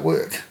much like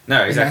work.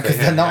 No, exactly.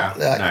 Because they're not.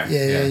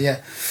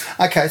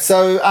 Okay,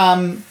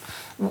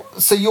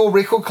 so your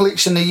record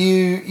collection, are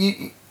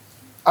you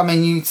I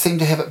mean, you seem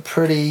to have it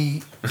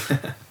pretty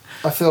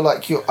I feel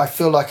like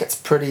it's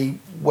pretty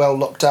well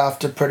looked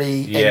after,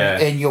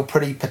 and you're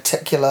pretty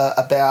particular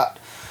about,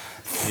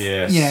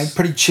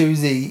 pretty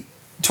choosy.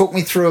 Talk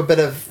me through a bit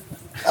of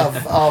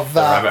the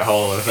rabbit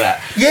hole of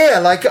that. Yeah,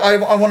 like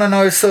I want to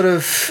know sort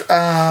of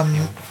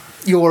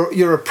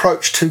your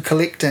approach to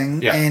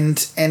collecting,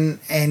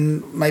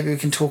 and maybe we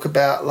can talk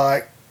about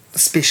like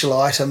special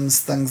items,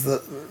 things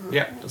that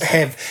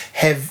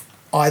have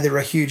either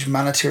a huge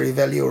monetary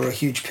value or a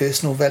huge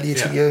personal value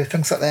to you,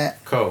 things like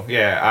that. Cool.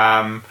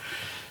 Yeah.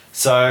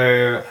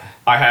 So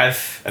I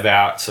have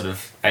about sort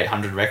of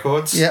 800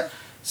 records. Yeah.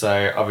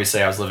 So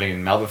obviously I was living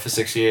in Melbourne for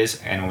 6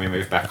 years, and when we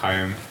moved back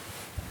home,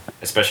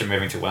 especially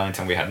moving to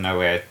Wellington, we had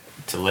nowhere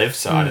to live,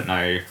 so I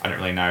didn't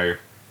really know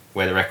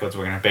where the records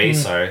were going to be.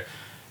 So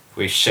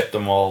we shipped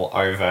them all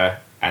over,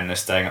 and they're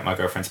staying at my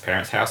girlfriend's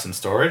parents' house in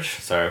storage.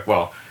 So,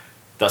 well,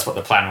 that's what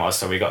the plan was.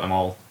 So we got them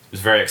all. It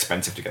was very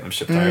expensive to get them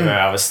shipped over.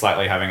 I was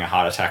slightly having a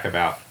heart attack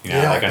about, are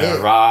they going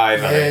to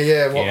arrive?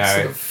 What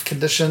sort of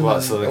condition?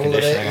 What sort of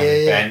conditioning? Are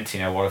they bent?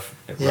 What if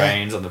it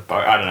rains on the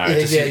boat? I don't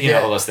know.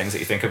 All those things that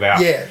you think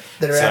about. Yeah,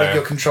 that are out of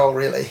your control,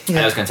 really. And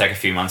it was going to take a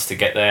few months to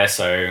get there.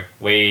 So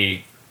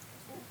we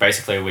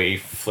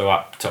flew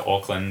up to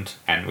Auckland,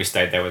 and we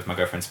stayed there with my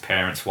girlfriend's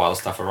parents while the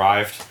stuff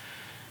arrived.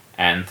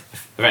 And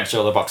eventually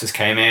all the boxes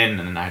came in,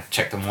 and I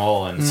checked them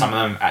all, and some of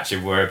them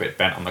actually were a bit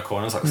bent on the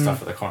corners, like the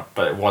stuff at the corner,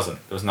 but it wasn't.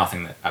 There was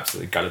nothing that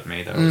absolutely gutted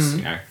me. There was,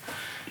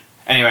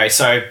 Anyway,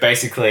 so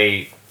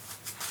basically,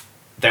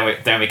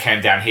 then we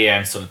came down here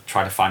and sort of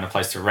tried to find a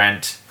place to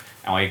rent,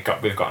 and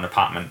we've got an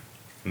apartment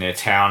near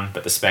town,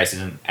 but the space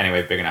isn't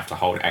anywhere big enough to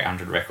hold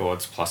 800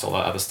 records plus all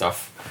that other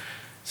stuff.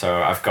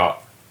 So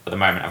at the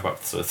moment, I've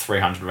got sort of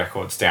 300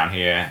 records down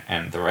here,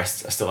 and the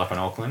rest are still up in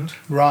Auckland.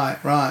 Right.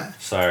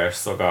 So I've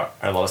still got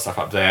a lot of stuff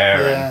up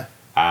there. Yeah.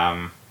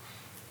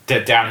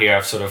 And down here,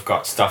 I've sort of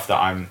got stuff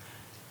that I'm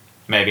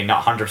maybe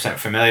not 100%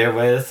 familiar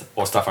with,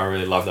 or stuff I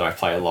really love that I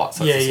play a lot.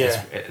 So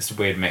it's a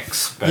weird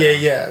mix. But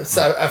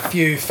So a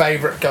few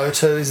favourite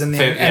go-tos, and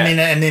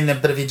then a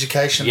bit of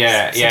education.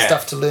 Some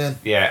stuff to learn.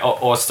 Yeah,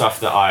 or stuff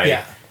that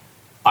I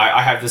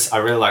have this. I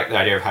really like the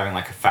idea of having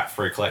like a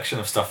fat-free collection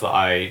of stuff that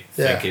I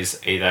think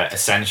is either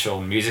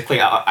essential musically,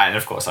 and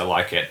of course I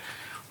like it,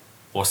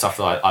 or stuff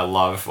that I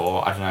love,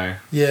 or I don't know.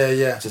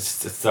 Yeah.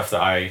 Just stuff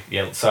that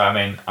So I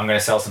mean, I'm going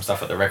to sell some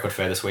stuff at the record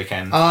fair this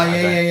weekend. Oh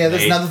yeah.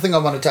 There's another thing I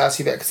wanted to ask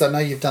you about, because I know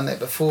you've done that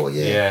before.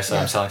 So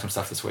I'm selling some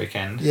stuff this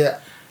weekend. Yeah.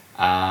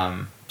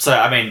 So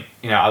I mean,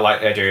 I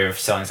like the idea of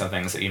selling some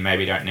things that you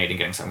maybe don't need and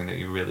getting something that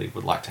you really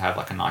would like to have,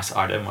 like a nice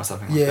item or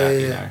something like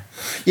that.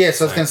 Yeah.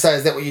 So I was going to say,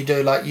 is that what you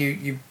do? Like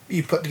you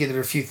put together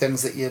a few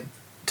things that you're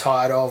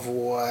tired of,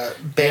 or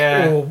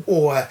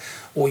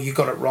you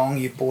got it wrong.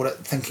 You bought it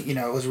thinking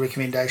it was a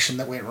recommendation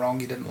that went wrong.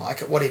 You didn't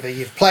like it. Whatever.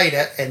 You've played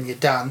it and you're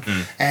done,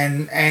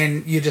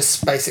 and you're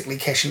just basically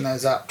cashing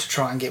those up to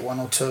try and get one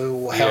or two,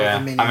 or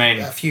however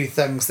many. A few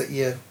things that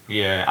you.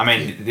 Yeah. I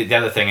mean, the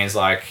other thing is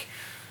like,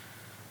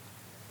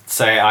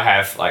 say I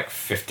have like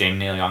 15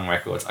 Neil Young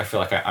records, I feel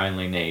like I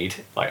only need,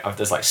 like, if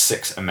there's like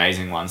 6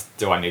 amazing ones,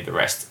 do I need the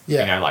rest?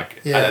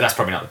 That's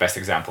probably not the best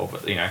example,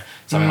 but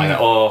something like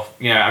that. Or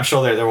I'm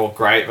sure they're all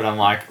great, but I'm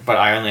like, but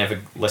I only ever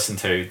listen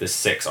to the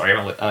 6, or I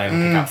only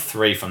pick up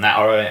 3 from that,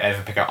 or I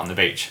ever pick up On the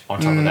Beach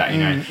on top of that.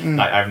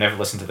 Like, I've never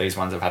listened to these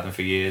ones, I've had them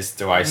for years.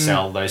 Do I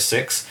sell those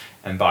 6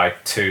 and buy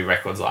 2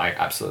 records that I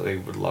absolutely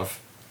would love,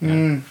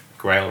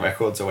 Grail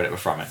records or whatever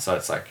from it? So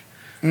it's like,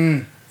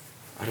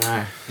 I don't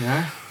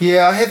know,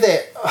 Yeah, I have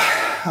that.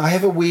 I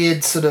have a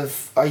weird sort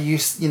of. I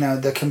used,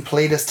 the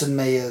completist in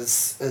me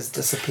is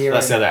disappearing.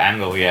 That's the other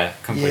angle,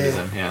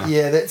 completism,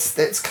 Yeah,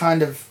 that's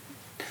kind of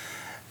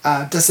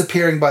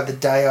disappearing by the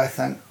day, I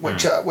think,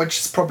 which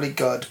is probably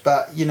good.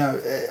 But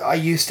I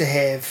used to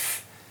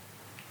have.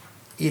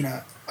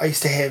 I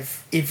used to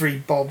have every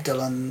Bob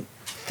Dylan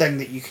thing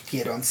that you could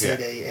get on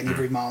CD, and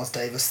every Miles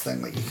Davis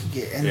thing that you could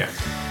get,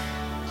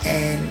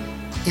 and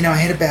I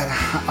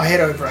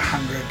had over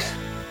 100.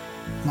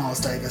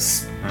 Miles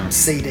Davis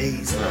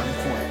CDs at one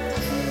point,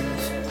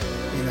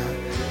 and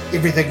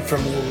everything from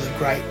all the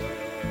great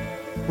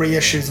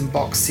reissues and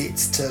box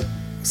sets to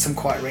some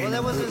quite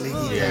random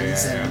bootleggy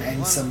things,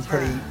 and some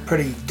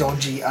pretty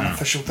dodgy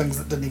unofficial things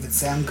that didn't even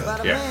sound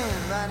good.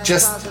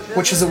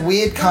 Which is a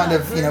weird kind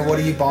of what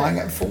are you buying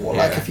it for?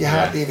 Like, if you're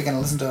hardly ever going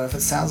to listen to it if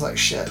it sounds like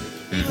shit,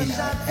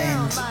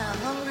 and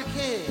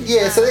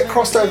so that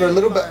crossed over a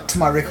little bit to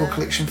my record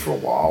collection for a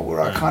while,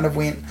 where I kind of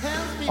went,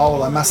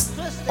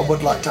 I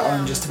would like to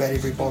own just about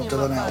every Bob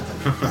Dylan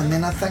album. And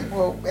then I think,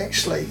 well,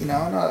 actually,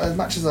 as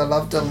much as I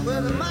love Dylan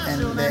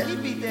and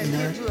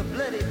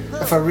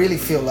that, if I really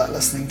feel like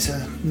listening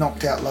to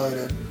Knocked Out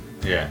Loaded,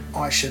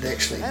 someone should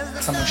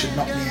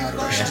knock me out,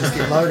 or I should just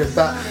get loaded.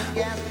 But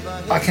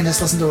I can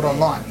just listen to it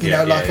online,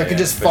 I can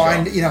just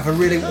find, if I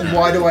really,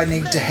 why do I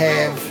need to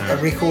have a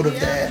record of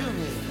that?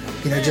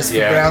 Just for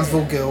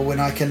Brownsville Girl,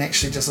 when I can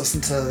actually just listen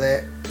to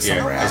that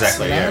somewhere else.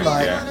 Exactly.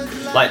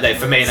 Like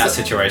for me in that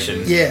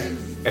situation.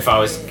 If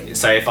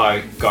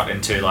I got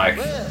into like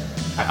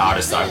an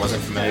artist that I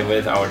wasn't familiar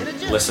with, I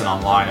would listen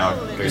online. I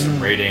would do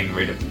some reading,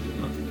 read a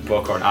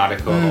book or an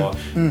article, or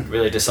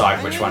really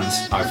decide which ones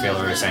I feel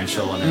are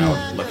essential, and then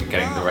I'll look at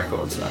getting the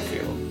records that I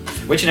feel.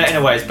 Which in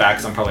a way is bad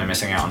because I'm probably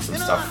missing out on some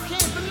stuff.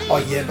 Oh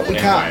yeah, but we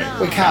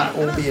can't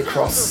all be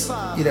across,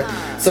 you know.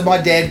 So my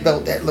dad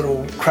built that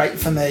little crate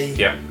for me,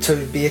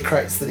 2 beer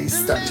crates that he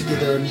stuck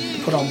together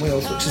and put on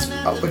wheels,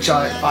 which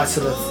I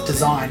sort of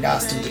designed,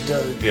 asked him to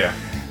do. Yeah.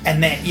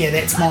 And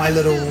that's my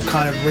little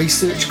kind of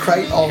research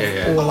crate of,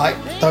 or like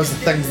those are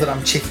things that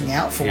I'm checking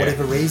out for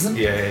whatever reason.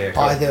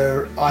 Cool.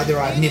 Either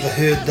I've never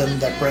heard them,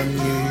 they're brand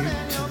new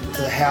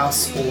to the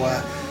house, or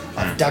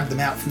I've dug them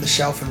out from the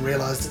shelf and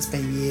realised it's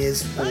been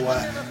years, or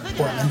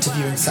I'm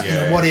interviewing something,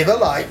 or whatever.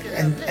 Like,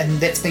 and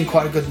that's been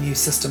quite a good new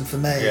system for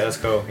me. Yeah, that's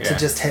cool. To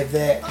just have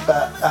that,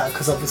 but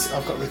because obviously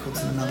I've got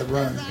records in another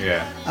room.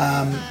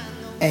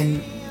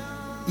 And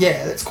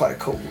that's quite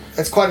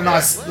a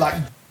nice like.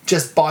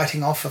 Just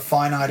biting off a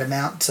finite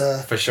amount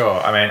to... For sure.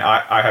 I mean,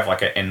 I have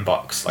like an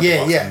inbox, like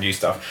lots of new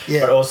stuff.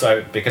 But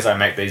also, because I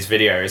make these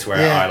videos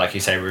where I, like you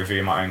say,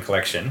 review my own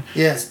collection,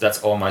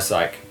 that's almost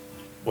like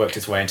worked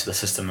its way into the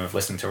system of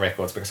listening to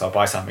records, because I'll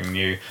buy something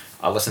new,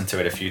 I'll listen to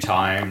it a few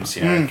times,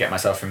 you know, get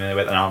myself familiar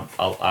with it, and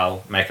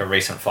I'll make a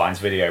recent finds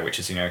video, which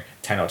is,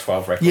 10 or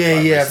 12 records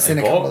I've seen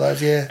a couple of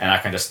those, and I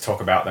can just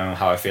talk about them,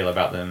 how I feel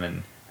about them,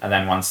 and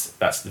then once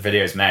the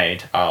video's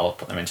made, I'll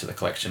put them into the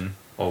collection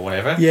or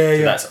whatever.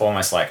 So that's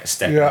almost like a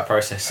step in the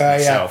process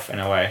itself in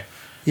a way.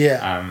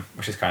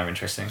 Which is kind of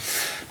interesting.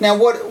 Now,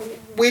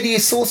 where do you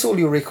source all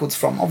your records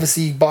from?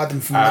 Obviously, you buy them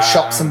from the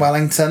shops in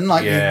Wellington.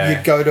 Like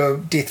you'd go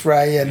to Death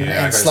Ray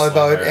and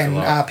Slowboat and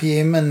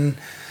RPM and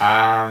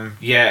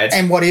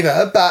and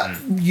whatever. But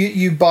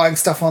you buying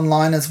stuff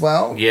online as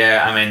well?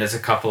 Yeah, I mean, there's a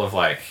couple of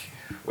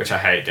which I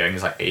hate doing,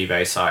 is like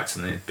eBay sites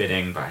and the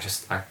bidding, but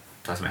I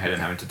does my head in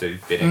having to do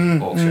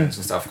bidding auctions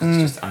and stuff, because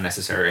it's just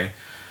unnecessary.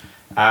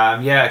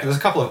 Cause there's a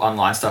couple of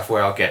online stuff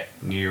where I'll get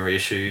new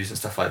reissues and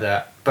stuff like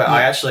that. But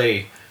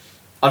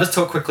I'll just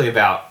talk quickly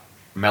about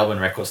Melbourne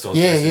record stores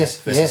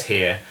versus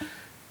here.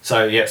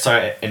 So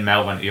in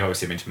Melbourne, you've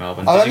obviously been to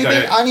Melbourne.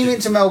 I only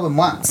went to Melbourne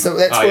once. So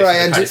that's where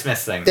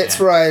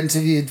I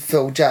interviewed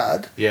Phil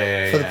Judd for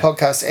the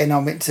podcast, and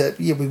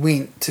we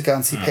went to go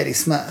and see Patti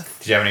Smith.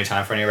 Did you have any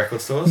time for any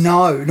record stores?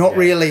 No, not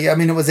really. I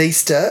mean, it was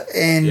Easter,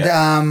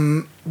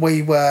 and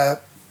we were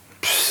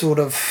sort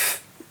of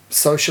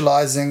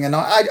socialising, and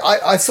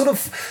I sort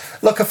of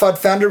look, if I'd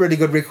found a really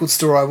good record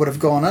store, I would have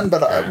gone in,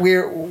 but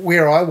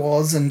where I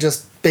was, and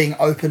just being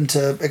open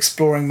to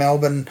exploring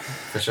Melbourne,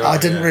 I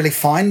didn't really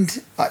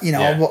find, I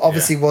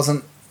obviously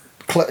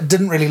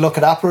didn't really look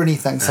it up or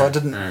anything, so I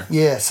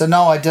didn't so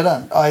no, I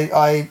didn't.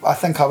 I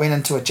think I went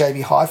into a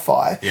JB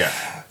Hi-Fi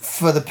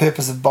for the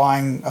purpose of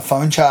buying a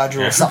phone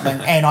charger or something,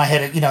 and I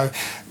had it,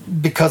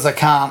 because I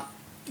can't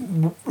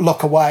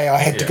look away, I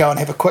had to go and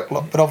have a quick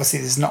look, but obviously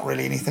there's not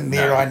really anything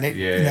there I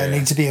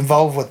need to be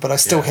involved with, but I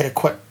still had a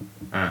quick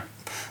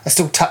I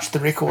still touched the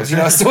records,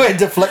 I still had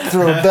to flick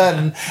through a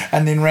bin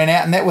and then ran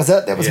out, and that was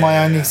it. That was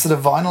my only sort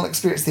of vinyl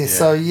experience there.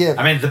 So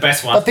I mean, the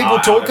best ones. But people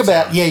talk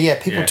about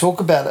people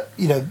talk about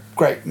it.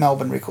 Great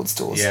Melbourne record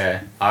stores.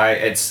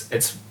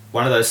 It's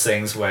one of those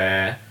things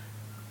where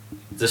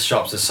the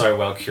shops are so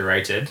well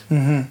curated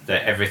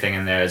that everything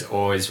in there is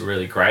always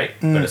really great,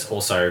 but it's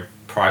also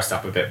priced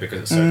up a bit because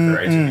it's so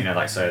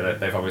curated. So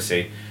they've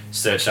obviously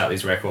searched out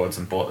these records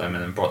and bought them,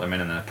 and then brought them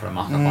in and then put a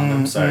markup on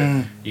them.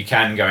 So you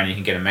can go and you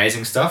can get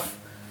amazing stuff.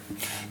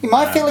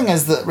 My feeling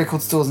is that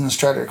record stores in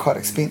Australia are quite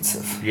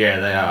expensive. Yeah,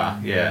 they are.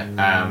 Yeah.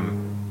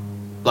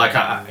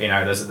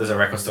 There's a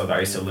record store that I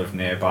used to live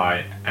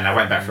nearby, and I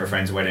went back for a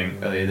friend's wedding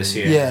earlier this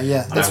year.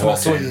 Yeah. That's when I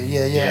saw you.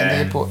 Yeah, in the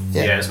airport.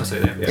 Yeah, that's when I saw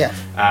you there.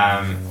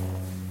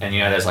 And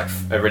there's like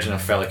original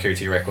Fela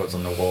Kuti records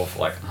on the wall for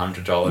like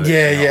 $100. All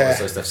this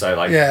sort of stuff.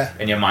 So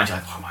in your mind you're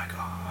like, oh my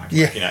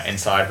god.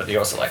 Inside, but you're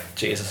also like,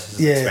 Jesus, this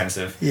is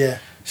expensive. Yeah.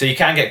 So you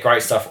can get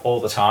great stuff all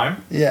the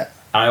time. Yeah.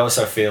 I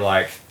also feel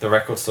like the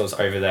record stores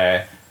over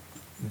there,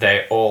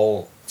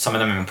 some of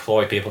them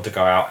employ people to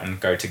go out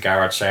and go to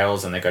garage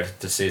sales, and they go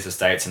to Sears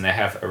Estates, and they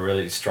have a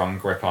really strong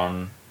grip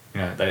on,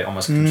 they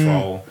almost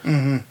control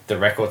the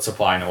record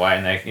supply in a way,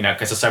 and they,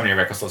 because there's so many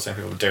record stores and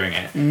people doing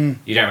it,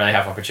 you don't really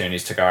have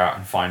opportunities to go out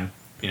and find,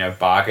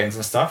 bargains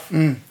and stuff.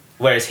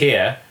 Whereas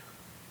here,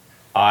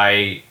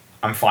 I'm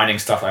finding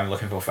stuff I'm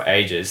looking for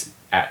ages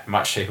at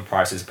much cheaper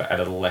prices, but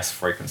at a less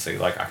frequency.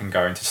 Like I can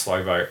go into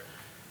Slowboat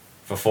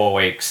for 4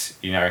 weeks,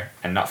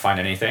 and not find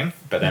anything,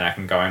 but then I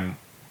can go in,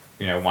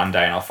 one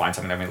day and I'll find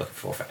something I've been looking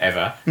for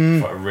forever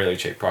for a really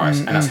cheap price.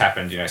 And that's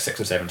happened, 6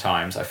 or 7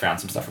 times. I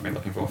found some stuff I've been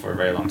looking for a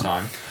very long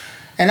time.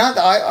 And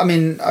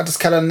I just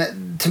cut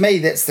on. To me,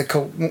 that's the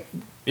cool.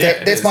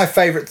 That's my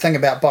favourite thing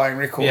about buying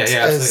records.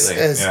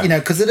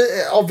 Because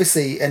it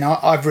obviously, and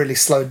I've really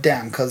slowed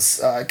down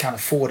because I can't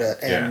afford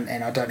it,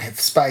 and I don't have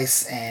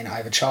space, and I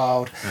have a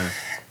child.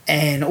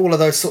 And all of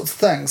those sorts of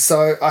things.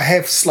 So I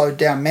have slowed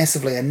down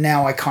massively, and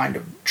now I kind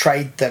of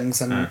trade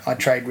things, and I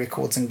trade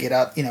records and get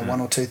out,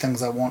 1 or 2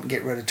 things I want,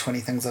 get rid of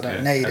 20 things I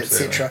don't need,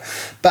 etc.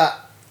 But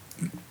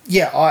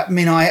I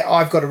mean,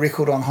 I've got a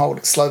record on hold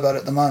at Slowboat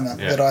at the moment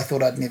that I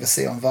thought I'd never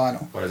see on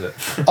vinyl. What is it?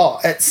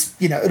 It's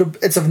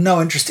it's of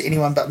no interest to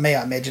anyone but me,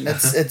 I imagine.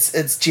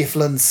 It's Jeff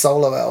Lynne's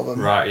solo album,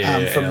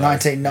 from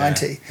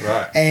 1990,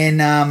 right?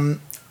 And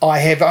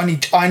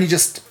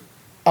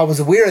I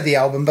was aware of the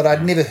album, but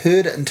I'd never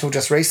heard it until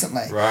just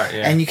recently. Right,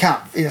 yeah. And you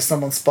can't, it's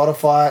not on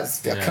Spotify.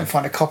 I couldn't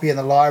find a copy in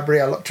the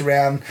library. I looked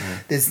around.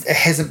 It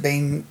hasn't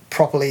been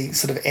properly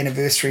sort of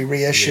anniversary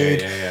reissued.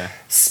 Yeah.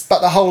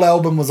 But the whole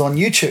album was on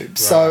YouTube. Right.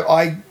 So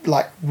I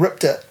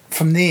ripped it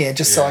from there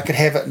just so I could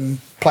have it and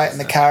play it in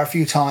the car a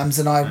few times,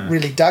 and I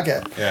really dug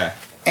it. Yeah.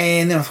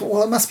 And then I thought,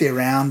 well, it must be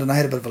around, and I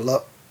had a bit of a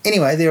look.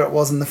 Anyway, there it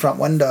was in the front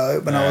window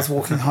when I was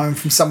walking home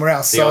from somewhere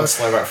else. The old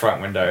Slowboat front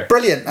window.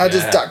 Brilliant. I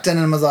just ducked in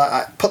and was like,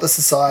 I put this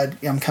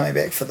aside. I'm coming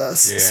back for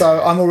this. Yeah,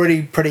 so I'm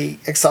already pretty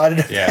excited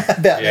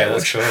about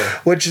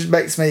that, which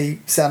makes me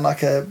sound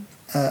like a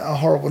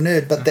horrible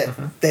nerd, but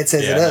that's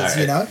as it is,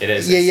 you know? It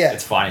is. Yeah.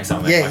 It's finding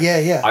something.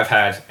 Yeah. I've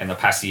had, in the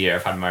past year,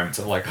 I've had moments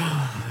of like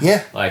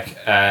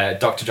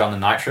Dr. John the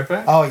Night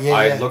Tripper. Oh, yeah.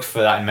 I looked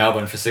for that in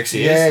Melbourne for 6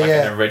 years,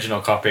 an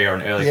original copy or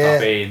an early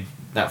copy.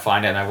 That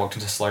find it, and I walked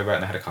into Slowboat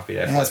and they had a copy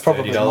there. That's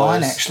probably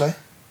mine, actually.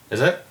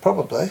 Is it?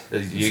 Probably.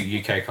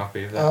 The UK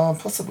copy of that. Oh,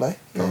 possibly.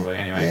 Probably.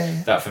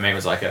 Anyway, that for me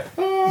was like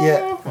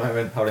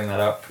moment holding that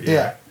up.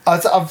 Yeah.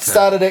 I've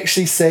started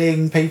actually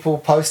seeing people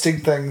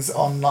posting things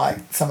on like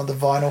some of the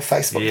vinyl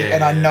Facebook,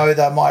 and I know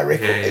they're my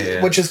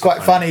records, which is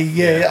quite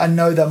funny. I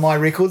know they're my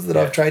records that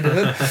I've traded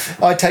in.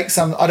 I take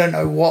some. I don't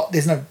know what.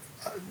 There's no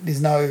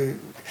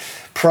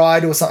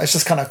pride or something. It's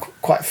just kind of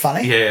quite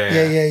funny.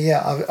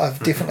 Yeah. I've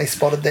definitely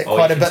spotted that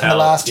quite a bit in the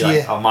last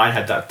year. Mine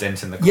had that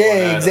dent in the corner.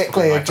 Yeah,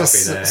 exactly. It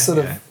just sort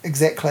of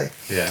exactly.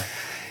 Yeah.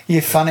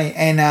 Yeah, funny.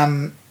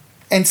 And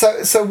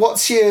so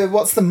what's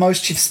the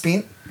most you've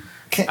spent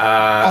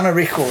on a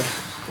record?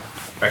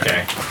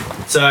 Okay.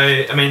 So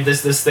I mean,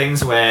 there's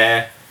things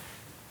where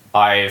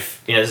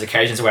there's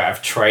occasions where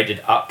I've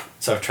traded up.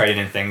 So I've traded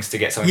in things to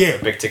get something for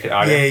a big ticket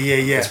item.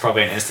 Yeah. It's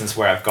probably an instance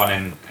where I've gone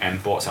in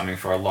and bought something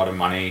for a lot of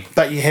money.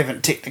 But you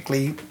haven't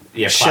technically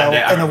planned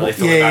it. I haven't really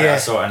thought about it. I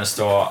saw it in a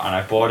store and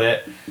I bought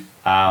it.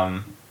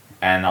 And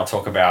I'll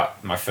talk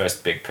about my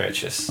first big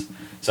purchase.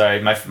 So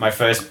my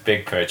first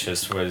big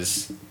purchase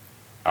was,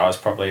 I was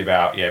probably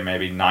about,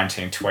 maybe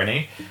 19,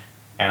 20.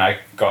 And I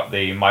got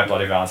the My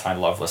Bloody Valentine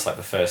Loveless, like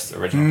the first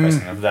original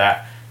pressing of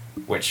that,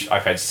 which I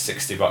paid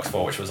 $60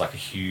 for, which was like a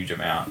huge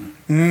amount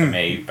for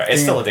me, but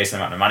it's still a decent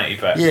amount of money.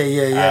 But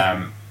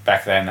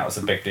back then that was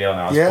a big deal, and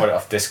I bought it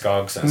off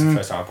Discogs, and it was the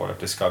first time I bought it off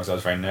Discogs. I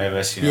was very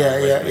nervous,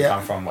 where did it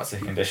come from, what's the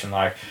condition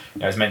like?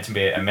 It was meant to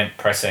be a mint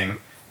pressing,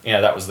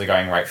 that was the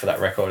going rate for that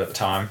record at the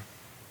time,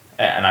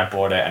 and I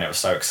bought it, and it was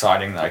so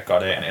exciting that I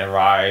got it, and it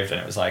arrived, and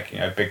it was like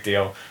a big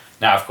deal.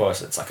 Now, of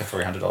course, it's like a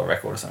 $300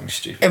 record or something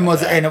stupid. And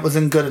it was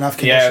in good enough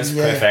condition. Yeah, it was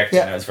perfect,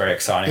 and it was very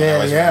exciting. I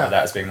always remember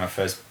that as being my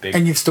first big...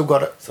 And you've still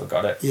got it. Still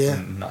got it. Yeah.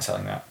 And not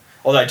selling that.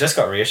 Although it just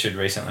got reissued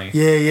recently.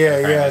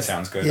 Yeah. It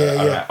sounds good.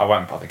 I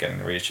won't bother getting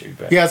the reissue.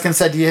 But I was going to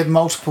say, do you have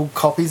multiple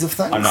copies of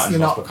things? I'm not in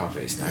multiple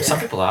copies. No.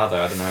 Some people are,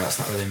 though. I don't know. That's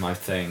not really my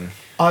thing.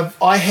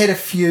 I had a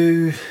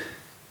few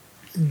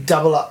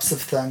double ups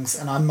of things,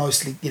 and I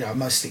mostly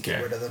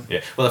get rid of them.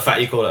 Yeah. Well, the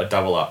fact you call it a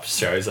double up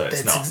shows that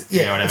it's not.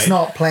 You know what I mean? It's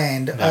not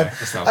planned. No,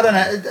 it's not. I don't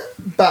know,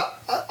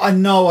 but I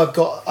know I've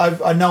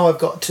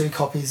got 2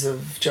 copies of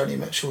Joni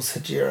Mitchell's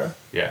Hejira.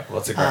 Yeah, well,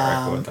 that's a great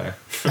record though.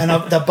 And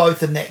they're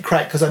both in that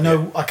crate because I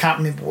know I can't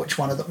remember which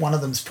one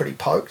of them's pretty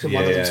poked and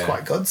one of them's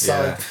quite good.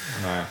 So.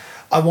 No.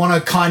 I want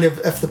to kind of,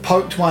 if the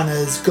poked one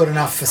is good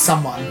enough for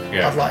someone,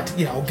 I'd like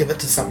to, I'll give it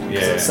to someone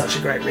because it's such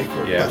a great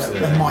record. But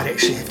it might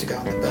actually have to go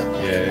in the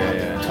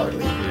bin.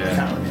 Totally. I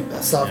can't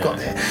remember. So I've got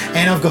that.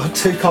 And I've got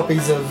 2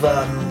 copies of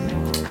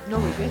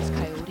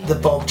the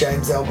Bob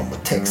James album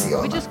with Taxi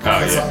on it.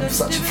 Because I'm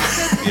such a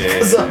fan.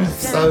 Because I'm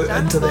so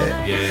into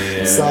that.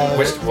 Yeah. So,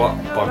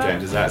 what Bob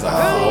James is that? Is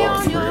that 4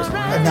 or 3 or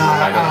something?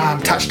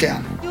 No,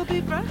 Touchdown.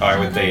 Oh,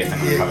 with the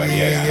cover.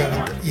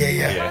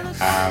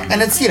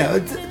 And it's,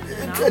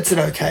 it's an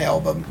okay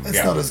album.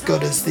 It's not as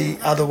good as the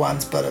other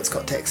ones, but it's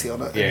got Taxi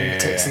on it.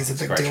 Taxi's a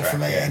big deal for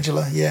me,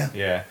 Angela.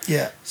 Yeah.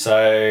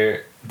 So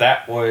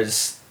that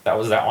was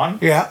that one.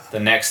 Yeah.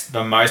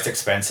 The most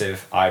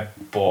expensive I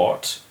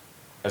bought,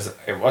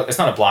 it's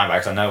not a blind bag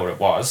because I know what it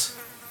was.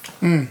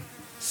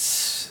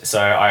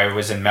 So I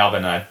was in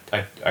Melbourne and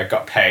I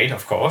got paid,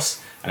 of course,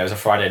 and it was a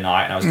Friday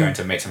night and I was going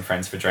to meet some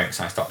friends for drinks,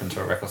 and I stopped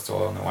into a record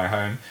store on the way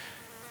home.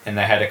 And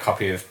they had a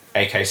copy of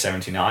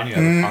AK-79,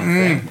 the punk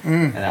thing,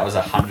 and that was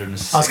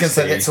 160. I was going to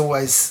say that's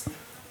always.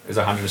 It was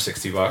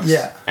 $160.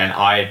 Yeah. And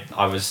I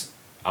was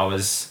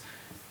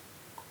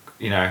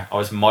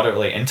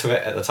moderately into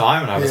it at the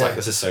time, and I was like,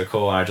 "This is so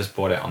cool!" And I just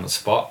bought it on the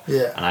spot.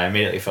 Yeah. And I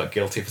immediately felt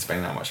guilty for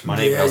spending that much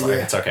money, but I was like,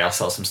 "It's okay, I'll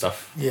sell some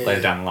stuff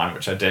later down the line,"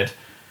 which I did.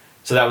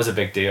 So that was a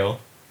big deal.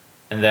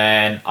 And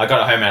then I got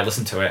it home and I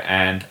listened to it,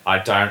 and I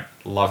don't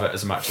love it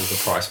as much as the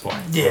price point.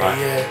 And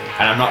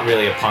I'm not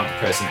really a punk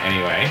person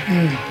anyway.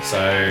 So,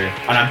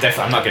 and I'm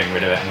not getting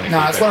rid of it.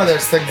 No, it's one of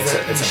those things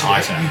that it's an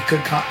item. You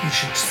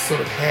should sort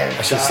of have.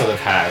 I should sort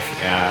of have.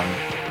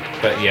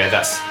 But yeah,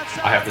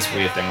 I have this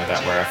weird thing with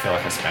that where I feel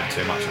like I spent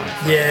too much on it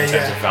in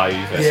terms of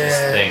value versus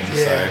things.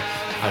 So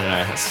I don't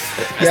know. It's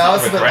not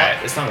a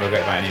regret. It's not a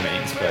regret by any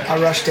means. But I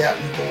rushed out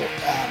and bought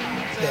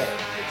that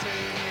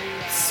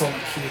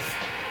Sonic Youth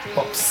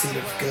box set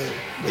of Goo.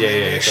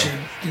 The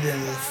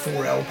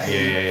 4 LP.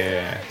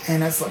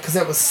 And it's like, because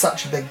that was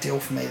such a big deal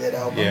for me, that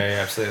album. Yeah,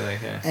 absolutely.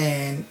 Yeah.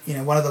 And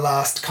one of the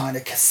last kind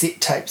of cassette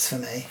tapes for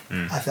me,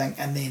 I think,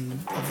 and then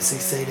obviously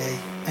CD.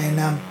 And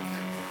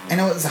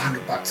it was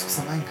 $100 or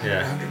something,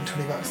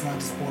 $120, and I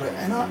just bought it.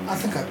 And I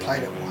think I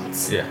played it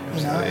once. Yeah,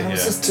 absolutely. And it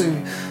was just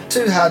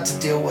too hard to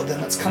deal with.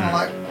 And it's kind of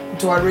like,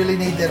 do I really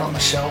need that on the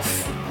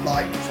shelf?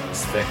 Like,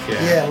 it's thick,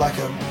 like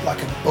a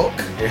book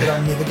that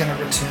I'm never going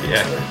to return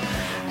to.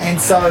 And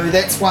so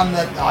that's one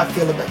that I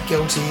feel a bit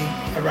guilty.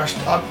 I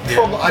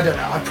don't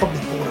know. I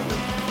probably bought it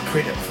with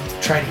credit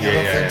for trading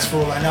other things for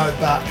all I know,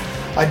 but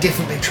I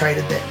definitely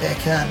traded that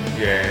back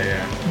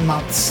in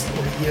months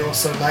or a year or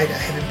so later,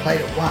 having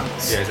played it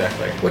once. Yeah,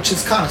 exactly. Which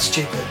is kind of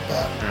stupid,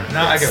 but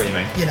no, I get what you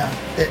mean.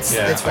 That's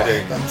what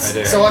happens. I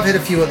do. So I've had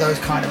a few of those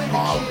kind of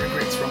mild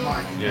regrets from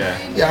mine.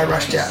 I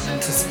rushed out and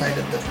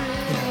anticipated that.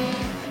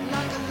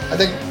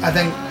 I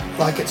think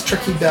like it's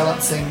tricky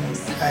balancing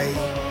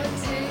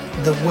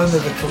the whim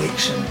of a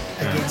collection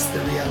against the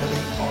reality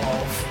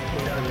of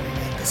we don't really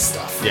need this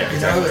stuff. Yeah,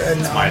 exactly.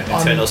 And it's my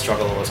internal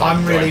struggle all the time.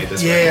 I'm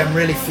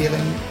really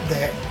feeling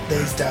that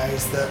these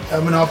days. That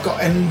I've got,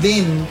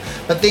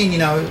 but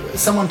then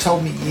someone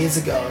told me years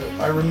ago.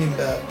 I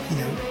remember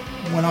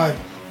when I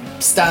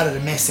started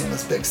amassing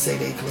this big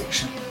CD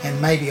collection,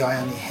 and maybe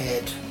I only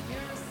had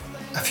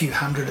a few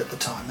hundred at the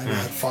time. Maybe I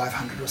had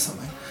 500 or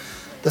something.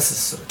 This is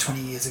sort of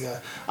 20 years ago.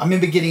 I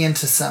remember getting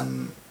into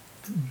some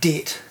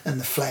debt in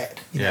the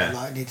flat, like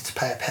I needed to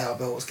pay a power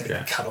bill, was going to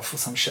get cut off or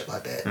some shit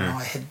like that, and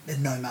I had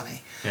no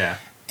money.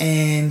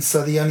 And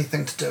so the only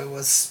thing to do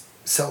was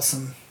sell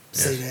some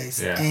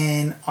CDs.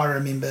 And I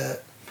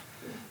remember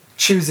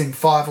choosing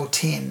 5 or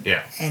 10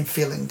 and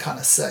feeling kind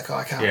of sick.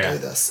 I can't do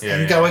this.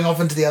 And going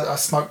off into the other, I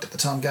smoked at the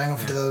time, going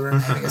off into the other room,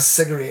 having a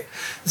cigarette,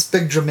 this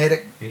big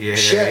dramatic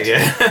shit.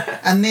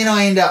 And then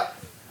I end up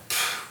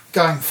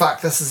going,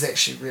 fuck, this is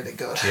actually really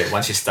good.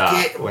 Once you start,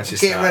 get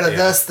rid of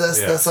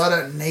this, I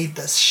don't need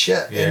this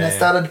shit. And I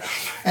started,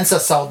 and so I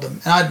sold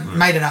them, and I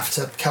made enough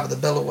to cover the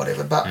bill or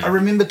whatever. But I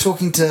remember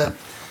talking to,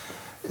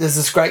 there's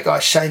this great guy,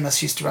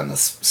 Seamus, used to run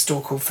this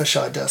store called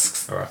Fisheye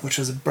Discs, which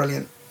was a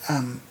brilliant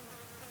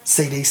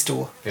CD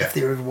store, if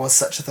there ever was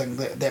such a thing.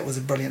 That was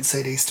a brilliant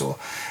CD store,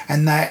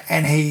 and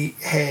he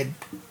had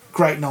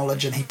great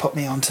knowledge, and he put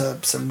me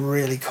onto some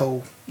really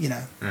cool,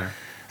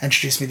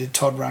 introduced me to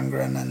Todd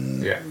Rundgren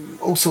and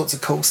all sorts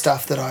of cool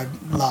stuff that I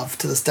love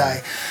to this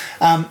day.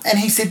 And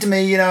he said to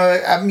me,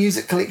 a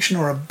music collection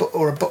or a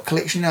book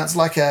collection, it's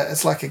like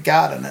a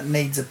garden. It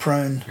needs a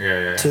prune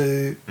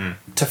to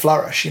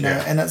flourish,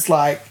 and it's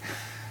like,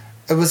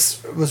 it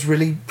was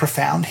really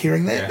profound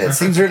hearing that. It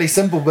seems really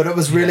simple, but it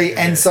was really,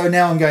 and so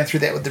now I'm going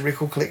through that with the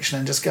record collection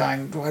and just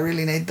going, do I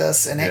really need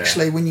this? And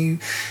actually when you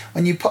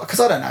because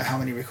I don't know how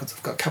many records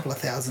I've got, a couple of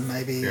thousand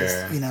maybe,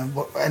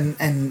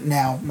 and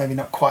now maybe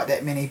not quite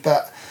that many,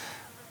 but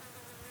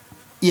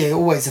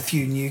always a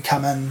few new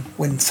come in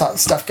when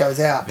stuff goes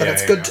out, but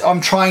it's good.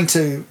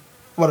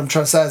 What I'm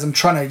trying to say is I'm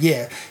trying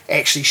to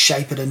actually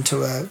shape it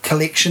into a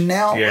collection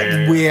now,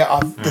 where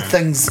the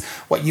things,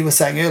 what you were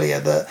saying earlier,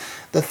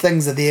 the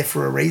things are there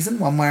for a reason,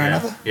 one way or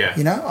another.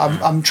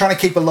 I'm trying to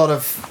keep a lot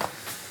of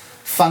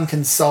funk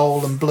and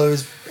soul and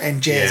blues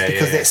and jazz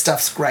because that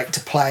stuff's great to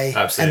play.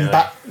 Absolutely.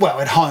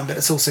 At home, but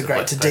it's also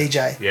great to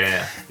DJ.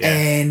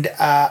 And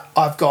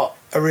I've got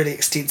a really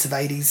extensive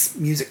 80s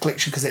music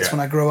collection because that's when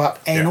I grew up,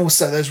 and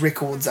also those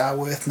records are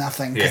worth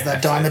nothing because they're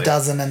dime a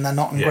dozen and they're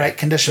not in great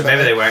condition. But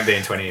maybe they won't be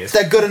in 20 years.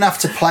 They're good enough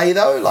to play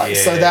though,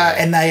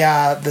 and they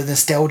are the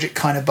nostalgic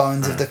kind of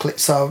bones of the clip.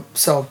 So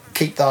I'll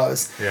keep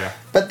those.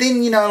 But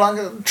then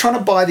like trying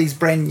to buy these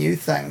brand new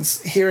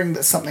things, hearing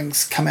that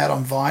something's come out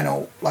on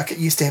vinyl, like it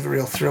used to have a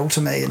real thrill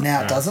to me, and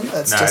now it doesn't.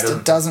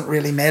 It doesn't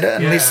really matter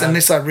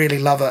unless I really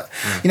love it.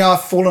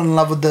 I've fallen in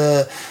love with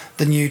the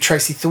new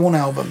Tracy Thorn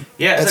album.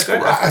 It's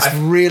good. It's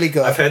really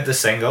good. I've heard the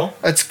single.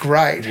 It's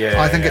great.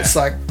 I think it's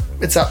like,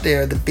 it's up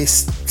there, the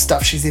best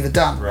stuff she's ever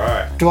done.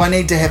 Right. Do I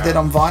need to have that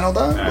on vinyl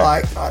though? No.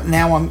 Like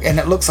now and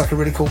it looks like a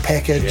really cool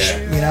package,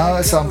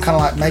 so I'm kind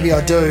of like, maybe I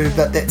do,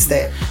 but that's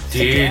that.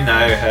 Do you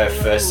know her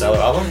first solo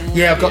album?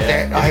 Yeah, I've got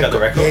that. Have you got the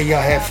record? Yeah,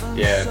 I have.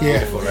 Yeah,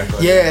 beautiful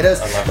record. Yeah, it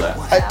is. I love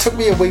that. It took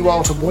me a wee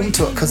while to warm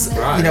to it because,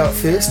 at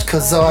first,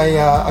 because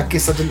I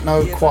guess I didn't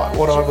know quite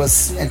what I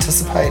was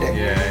anticipating.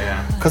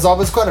 Because I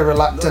was quite a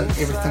reluctant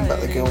Everything But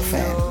the Girl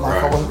fan.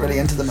 Like I wasn't really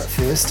into them at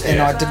first, and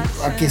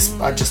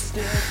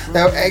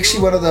they were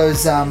actually one of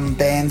those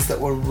bands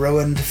that were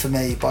ruined for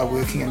me by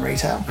working in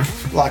retail.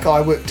 Like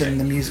I worked in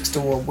the music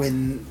store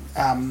when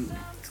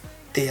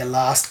their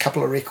last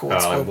couple of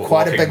records were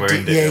quite a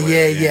big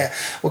deal.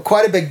 Were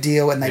quite a big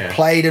deal, and they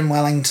played in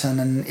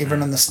Wellington, and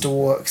everyone in the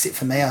store except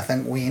for me, I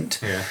think,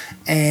 went.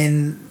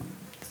 And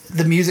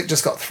the music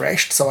just got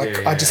thrashed, so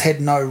I just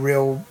had no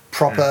real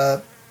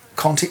proper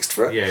context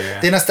for it. Yeah.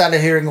 Then I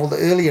started hearing all the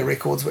earlier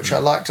records, which I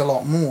liked a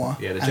lot more.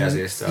 Yeah, the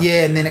jazzier stuff.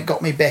 Yeah, and then it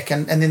got me back,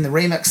 and then the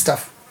remix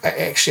stuff,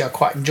 actually I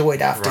quite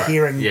enjoyed after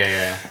hearing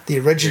the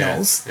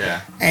originals.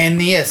 Yeah.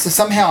 And so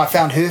somehow I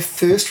found her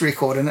first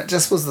record, and it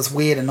just was this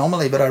weird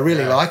anomaly, but I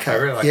really like it. I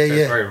really like it.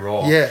 It's very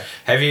raw. Yeah.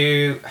 Have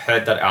you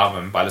heard that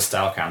album by the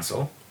Style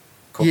Council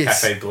called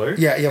Cafe Blue?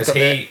 Yeah, I've got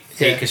that.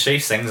 Because she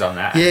sings on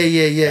that.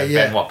 Yeah.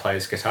 Ben Watt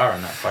plays guitar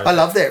on that. I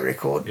love that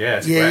record. Yeah,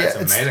 it's great. It's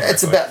amazing.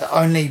 It's about the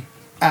only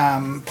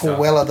Paul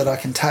Weller that I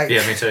can take.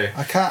 Yeah, me too.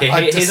 I can't.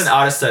 He's an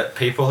artist that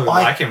people who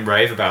like him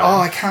rave about.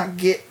 I can't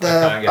get the.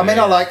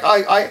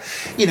 I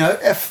you know,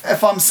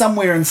 if I'm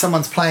somewhere and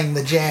someone's playing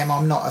the jam,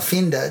 I'm not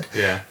offended.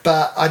 Yeah.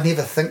 But I'd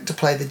never think to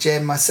play the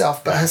jam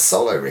myself. But his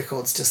solo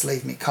records just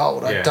leave me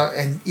cold. I don't,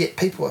 and yet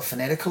people are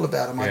fanatical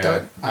about him. I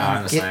don't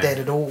get that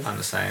at all. I'm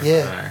the same.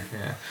 Yeah.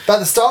 But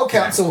the Style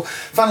Council,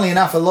 funnily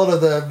enough, a lot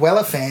of the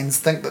Weller fans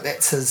think that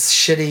that's his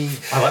shitty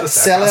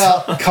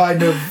sellout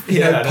kind of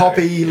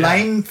poppy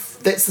lame.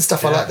 That's the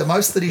stuff I like the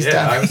most that he's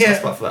done. I was for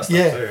that stuff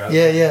too.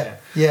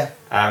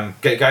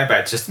 Going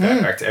back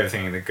to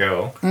Everything in the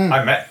Girl,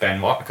 I met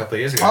Ben Watt a couple of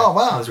years ago. Oh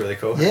wow, that was really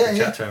cool.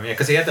 Chat to him,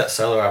 because he had that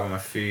solo album a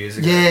few years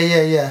ago.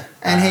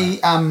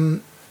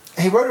 And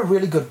he wrote a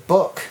really good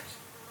book.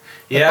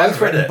 Yeah,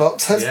 both written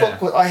books. His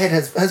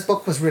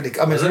book was really.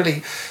 I mean,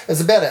 it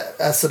was about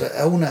a sort of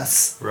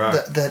illness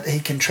that he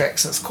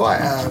contracts. It's quite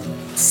a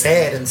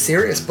sad and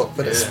serious book,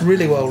 but it's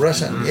really well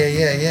written.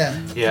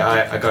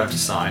 Yeah, I got him to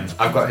sign.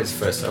 I've got his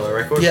first solo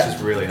record, which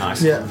is really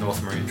nice. Called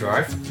North Marine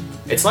Drive.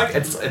 It's like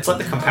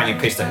the companion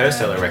piece to her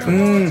solo record.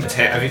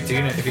 Have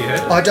you heard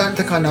it? I don't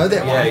think I know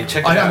that one. Yeah,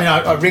 check it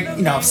out. I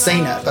mean, I've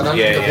seen it, but I don't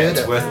think I've heard it.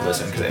 It's worth a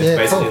listen because it's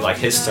basically like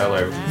his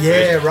solo.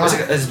 Yeah,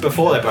 right. It's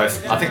before they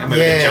both. I think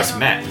they just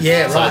met.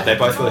 Yeah, so right. they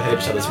both would have heard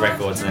each other's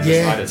records and then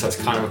decided. So it's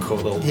kind of a cool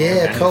little.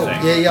 Yeah, cool.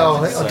 Thing.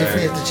 I'll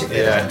definitely have to check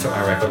that out. Yeah, I took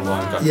my record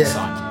along and got to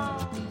sign.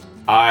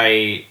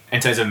 In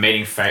terms of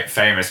meeting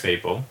famous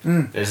people,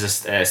 there's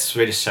this Danish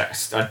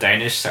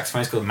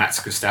saxophonist called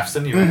Mats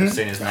Gustafsson. You might have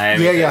seen his name.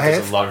 Yeah, I have.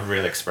 There's a lot of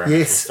really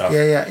experimental stuff.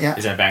 Yeah.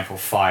 He's in a band called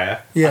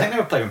Fire. Yeah. I think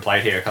they were even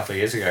played here a couple of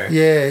years ago.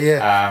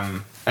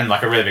 Yeah. And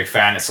like a really big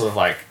fan. It's sort of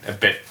like a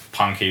bit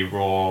punky,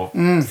 raw,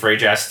 free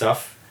jazz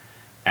stuff.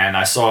 And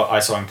I saw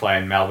him play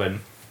in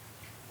Melbourne.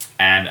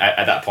 And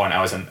at that point,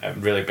 I was in a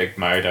really big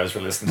mode. I was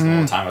really listening to him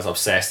all the time. I was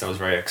obsessed. I was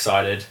very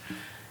excited.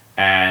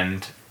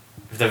 And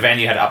the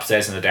venue had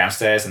upstairs and the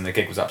downstairs, and the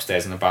gig was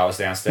upstairs and the bar was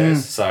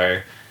downstairs.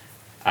 So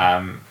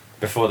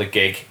before the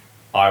gig,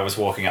 I was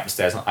walking up the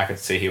stairs and I could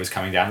see he was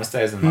coming down the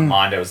stairs. In my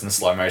mind, it was in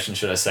slow motion.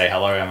 Should I say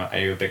hello? Are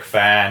you a big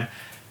fan?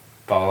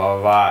 Blah, blah,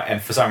 blah, blah.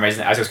 And for some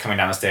reason, as he was coming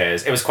down the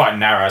stairs, it was quite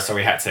narrow, so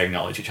we had to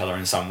acknowledge each other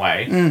in some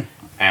way.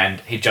 And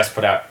he just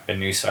put out a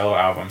new solo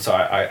album. So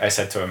I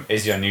said to him,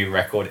 "Is your new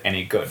record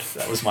any good?"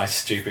 That was my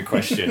stupid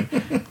question.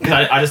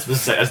 Because I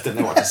just didn't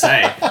know what to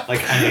say.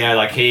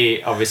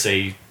 He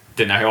obviously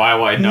didn't know who I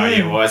was, no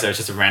idea who it was. I was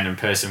just a random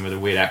person with a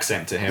weird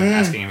accent to him,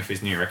 asking him if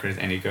his new record is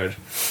any good.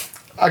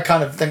 I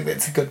kind of think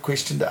that's a good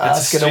question to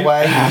ask in a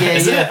way.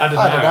 I don't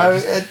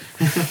know.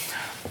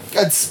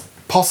 It's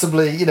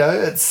possibly,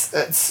 it's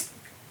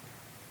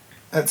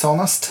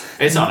honest.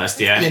 It's honest,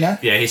 yeah.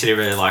 Yeah, he said he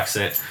really likes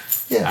it.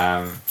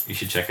 Yeah. You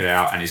should check it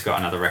out, and he's got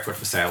another record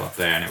for sale up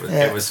there, and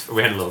it was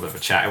we had a little bit of a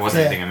chat. It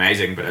wasn't anything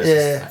amazing, but it was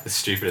just like the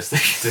stupidest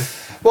thing to do.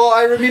 Well,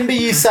 I remember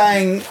you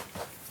saying,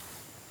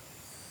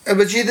 it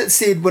was you that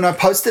said, when I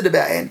posted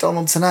about Ant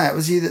Donald tonight, it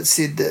was you that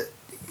said that,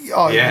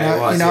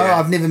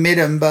 I've never met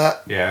him,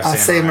 but I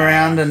see him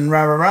around and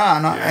rah,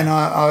 and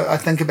I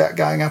think about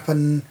going up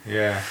and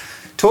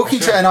talking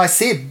to him, and I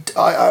said,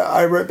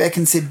 I wrote back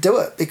and said, do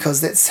it,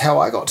 because that's how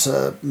I got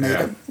to meet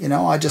him.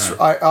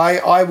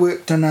 I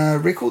worked in a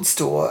record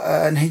store,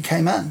 and he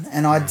came in,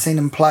 and I'd seen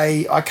him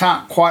play. I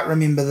can't quite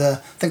remember I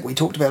think we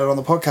talked about it on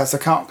the podcast, I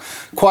can't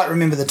quite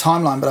remember the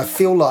timeline, but I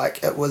feel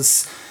like it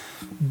was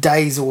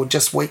days or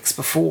just weeks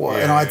before,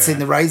 and I'd seen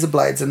the Razor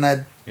Blades, and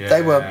they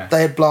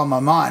had blown my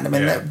mind. I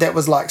mean, that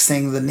was like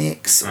seeing the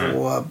Necks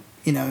or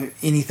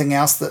anything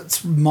else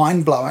that's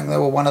mind blowing. They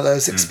were one of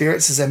those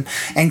experiences, and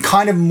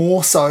kind of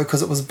more so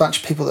because it was a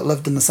bunch of people that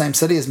lived in the same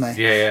city as me.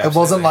 It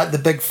wasn't like the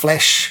big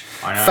flash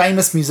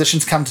famous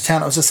musicians come to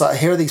town. It was just like,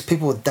 here are these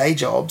people with day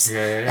jobs,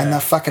 and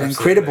they're fucking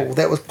incredible.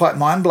 That was quite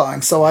mind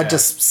blowing. So I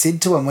just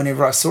said to him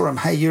whenever I saw him,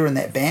 "Hey, you're in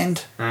that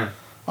band."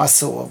 I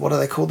saw, what are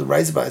they called, the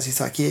Razor Blades? He's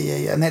like,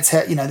 yeah. And that's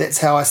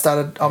how I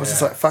started. I was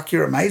just like, fuck,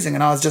 you're amazing.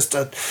 And I was just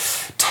a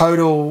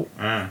total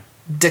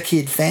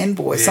dickhead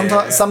fanboy.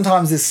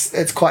 Sometimes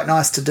it's quite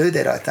nice to do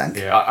that, I think.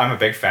 Yeah, I'm a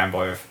big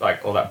fanboy of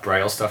like all that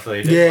Braille stuff that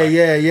he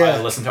did.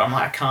 I listen to it, I'm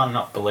like, I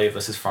cannot believe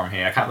this is from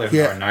here. I can't believe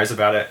no one knows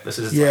about it. This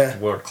is like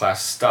world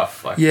class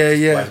stuff. Like,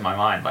 it blows my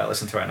mind. Like,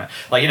 listen to it.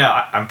 And,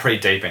 I'm pretty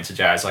deep into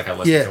jazz. Like, I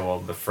listen to all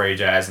the free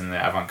jazz and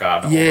the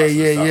avant-garde and all that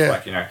sort of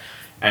stuff. Like,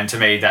 and to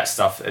me, that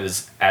stuff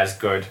is as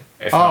good,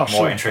 if not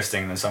more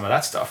interesting than some of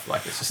that stuff.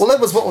 Like, it's just. Well, that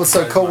was what was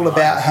so cool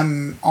about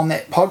him on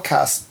that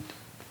podcast.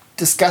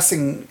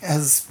 discussing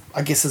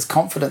his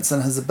confidence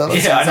in his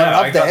abilities. Yeah, I know.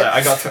 I love that.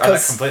 I got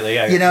that completely.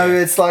 Yeah,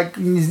 it's like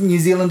New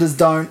Zealanders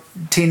don't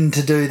tend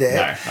to do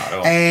that. No, not at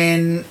all.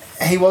 And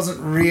he wasn't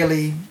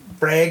really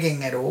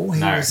bragging at all.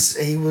 He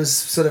was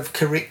sort of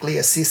correctly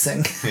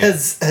assessing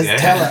his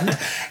talent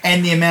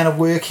and the amount of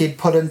work he'd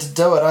put in to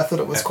do it. I thought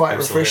it was quite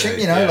refreshing,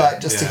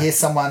 to hear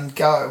someone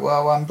go,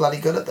 well, I'm bloody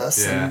good at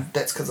this, and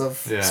that's because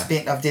I've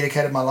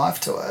dedicated my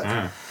life to it.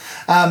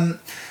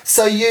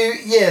 So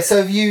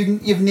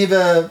you've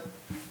never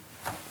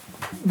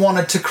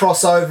wanted to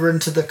cross over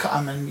into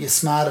you're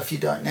smart if you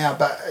don't now,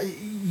 but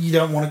you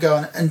don't want to go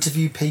and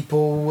interview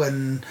people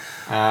and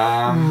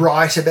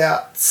write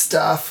about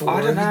stuff?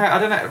 I don't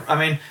know. I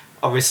mean,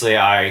 obviously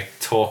I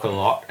talk a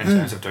lot in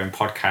terms of doing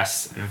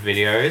podcasts and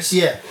videos.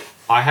 Yeah.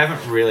 I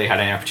haven't really had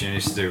any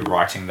opportunities to do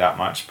writing that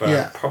much,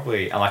 but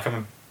probably,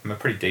 I'm a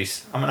pretty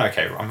decent, I'm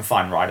a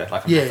fine writer,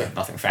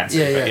 nothing fancy,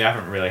 but you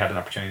haven't really had an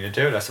opportunity to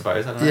do it, I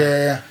suppose. I don't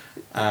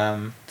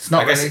know. It's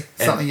not really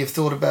something you've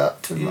thought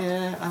about too much.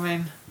 Yeah, I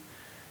mean,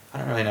 I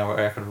don't really know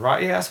where I could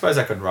write. Yeah, I suppose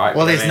I could write.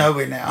 Well, there's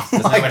nowhere now.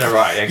 There's nowhere to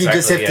write, exactly. You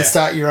just have to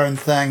start your own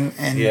thing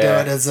and do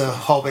it as a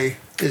hobby.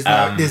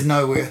 There's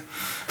nowhere.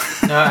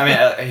 No, I mean,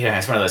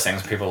 it's one of those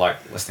things people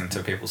like listening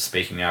to people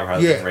speaking now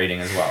rather than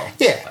reading as well.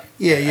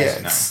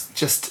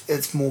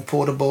 It's more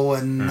portable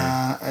and we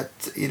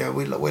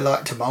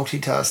like to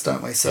multitask,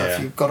 don't we? So if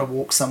you've got to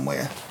walk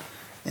somewhere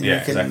and you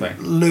can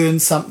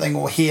learn something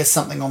or hear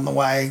something on the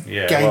way,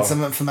 gain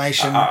some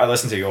information. I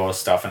listen to your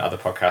stuff and other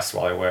podcasts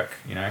while I work,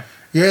 Yeah,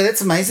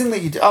 that's amazing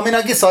that you do. I mean,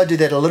 I guess I do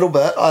that a little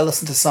bit. I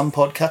listen to some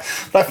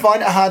podcasts, but I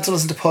find it hard to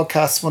listen to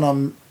podcasts when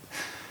I'm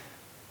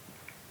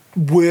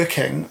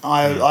working.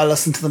 I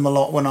listen to them a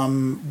lot when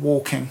I'm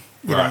walking,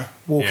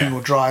 walking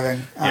or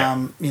driving,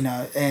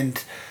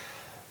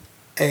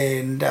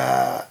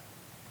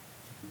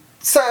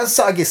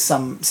 so I guess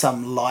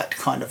some light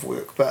kind of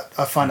work, but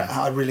I find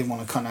I really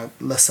want to kind of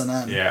listen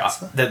in. Yeah,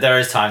 there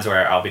is times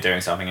where I'll be doing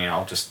something and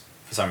I'll just,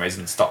 for some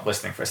reason, stop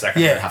listening for a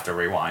second and have to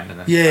rewind.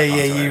 And then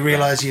you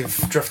realise you've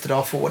drifted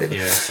off or whatever.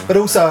 Yeah, but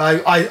also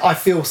I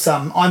feel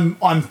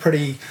I'm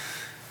pretty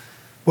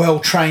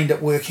well trained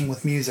at working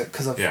with music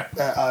because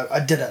I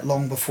did it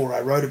long before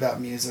I wrote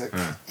about music,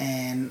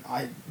 and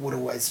I would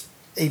always,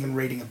 even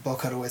reading a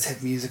book, I'd always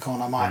have music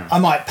on. I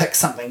might pick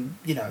something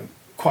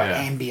quite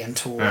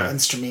ambient or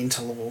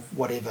instrumental or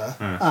whatever,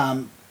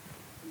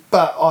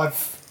 but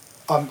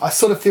I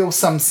sort of feel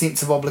some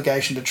sense of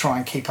obligation to try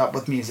and keep up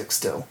with music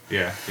still.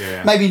 Yeah.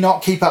 Maybe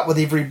not keep up with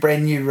every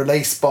brand new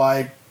release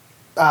by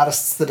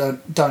artists that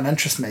don't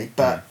interest me,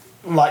 but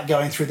like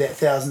going through that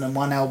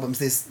 1001 albums,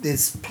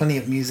 there's plenty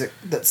of music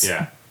that's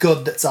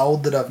good, that's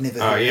old, that I've never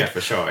heard. Oh yeah,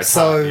 for sure. It's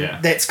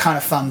that's kind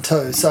of fun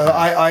too. So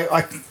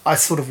I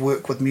sort of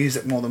work with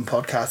music more than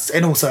podcasts,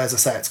 and also, as I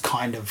say, it's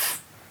kind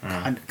of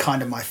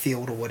my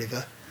field or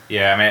whatever.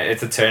 Yeah, I mean,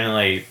 it's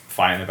eternally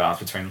finding the balance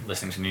between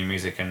listening to new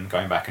music and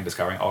going back and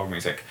discovering old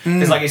music.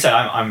 Because, like you said,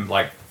 I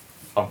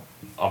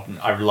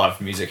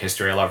love music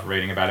history. I love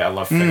reading about it. I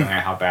love figuring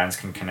out how bands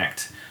can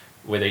connect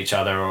with each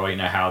other, or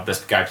how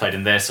this guy played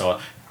in this,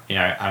 or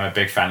I'm a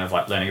big fan of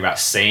like learning about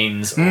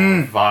scenes or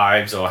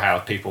vibes, or how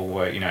people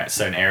were at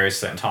certain areas,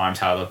 certain times,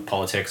 how the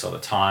politics or the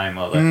time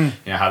or the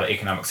how the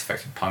economics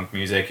affected punk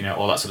music,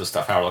 all that sort of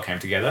stuff, how it all came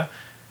together.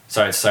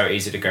 So it's so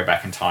easy to go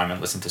back in time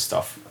and listen to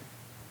stuff.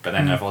 But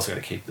then I've also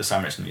got to keep, there's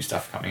so much new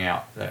stuff coming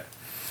out.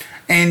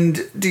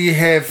 And do you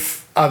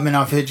have,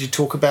 I've heard you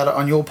talk about it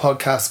on your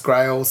podcast,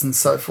 Grails and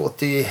so forth,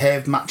 do you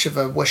have much of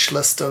a wish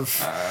list of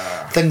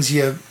things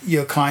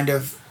you're kind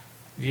of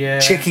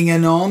checking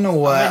in on,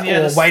 or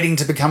waiting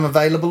to become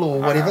available or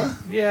whatever?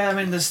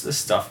 There's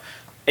stuff.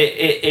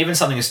 Even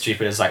something as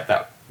stupid as like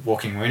that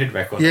Walking Wounded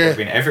record that's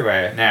been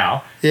everywhere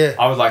now.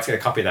 I would like to get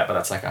a copy of that, but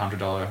that's like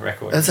 $100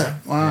 record. Is it?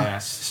 Wow. Yeah,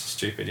 it's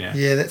stupid. Yeah, that's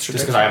ridiculous.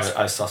 Just because I have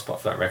a soft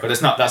spot for that record.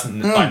 That's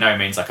by no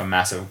means like a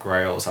massive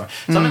grail or something.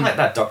 Something like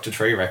that Dr.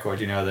 Tree record,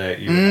 the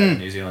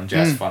New Zealand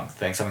jazz funk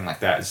thing, something like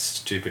that is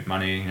stupid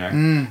money,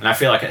 and I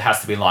feel like it has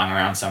to be lying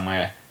around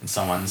somewhere in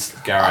someone's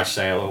garage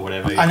sale or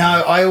whatever. I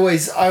know. I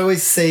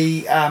always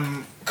see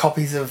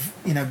copies of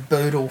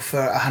Boodle for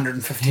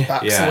 $150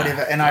 or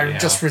whatever, and I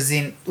just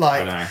resent,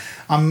 like,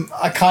 I'm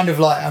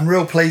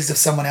real pleased if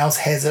someone else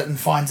has it and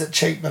finds it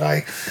cheap, but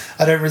I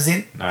don't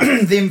resent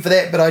them for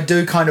that, but I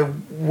do kind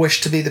of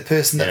wish to be the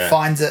person that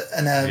finds it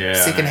in a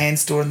second-hand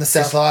store in the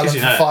South Island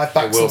for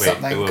 $5 or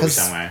something, because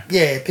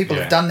people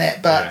have done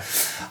that, but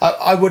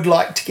I would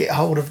like to get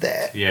hold of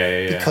that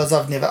because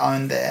I've never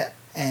owned that,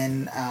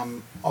 and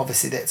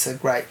obviously that's a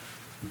great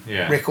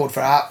record for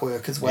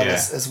artwork as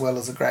well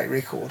as a great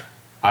record.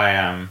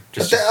 I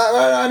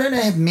don't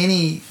have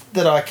many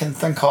that I can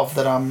think of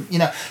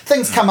that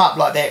things come up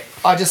like that.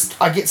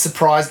 I get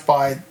surprised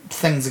by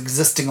things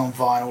existing on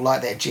vinyl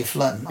like that Jeff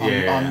Lynne.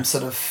 I'm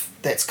sort of,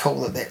 that's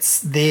cool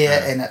that's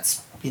there, and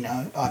it's I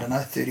don't know,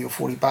 $30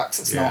 or $40.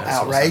 It's not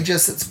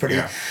outrageous. Awesome. It's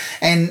pretty,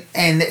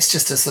 and that's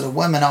just a sort of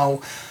whim. And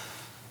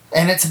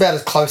And it's about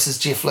as close as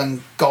Jeff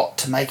Lynne got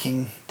to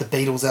making the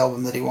Beatles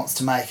album that he wants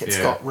to make. It's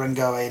got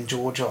Ringo and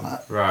George on it.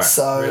 Right.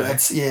 So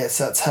it's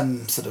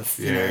him sort of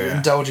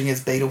indulging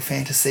his Beatle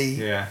fantasy.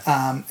 Yeah.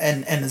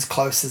 And as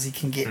close as he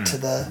can get to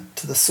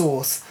the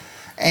source.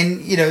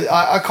 And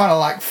I kind of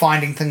like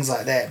finding things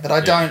like that, but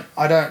I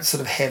don't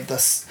sort of have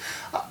this.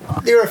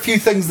 There are a few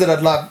things that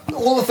I'd love.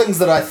 All the things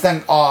that I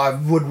think I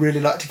would really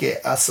like to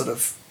get are sort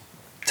of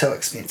too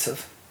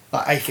expensive.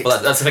 Like Aphex,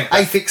 well, that's the thing.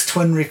 Aphex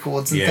Twin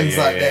records and things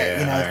like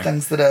that.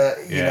 Things that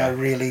are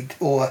really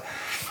or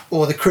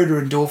the Kruder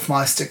and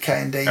Dorfmeister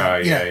K&D,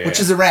 which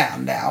is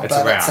around now, but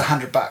it's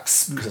 $100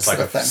 because it's like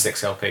a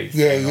 6 LP.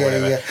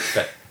 Yeah.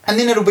 But, and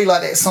then it'll be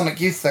like that Sonic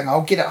Youth thing.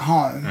 I'll get it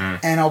home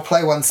and I'll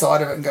play one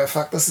side of it and go,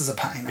 "Fuck, this is a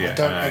pain." I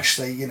don't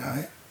actually,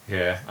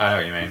 Yeah, I know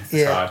what you mean.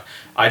 It's hard.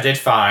 I did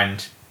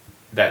find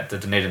that the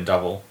Dunedin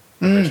Double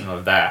original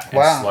of that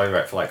in slow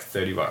rate for like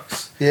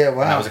 $30. Yeah,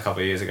 wow. And that was a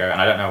couple of years ago, and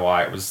I don't know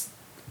why it was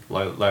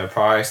low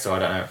priced, or I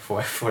don't know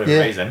for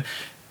whatever reason.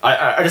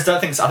 I just don't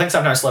think. I think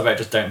sometimes slow rate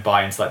just don't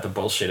buy into like the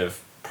bullshit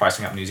of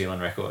pricing up New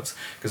Zealand records,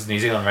 because New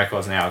Zealand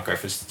records now go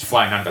for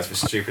flying numbers for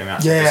stupid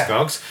amounts of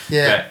Discogs.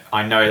 Yeah. But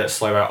I know that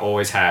slow rate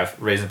always have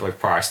reasonably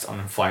priced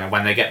on flying, and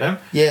when they get them,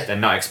 they're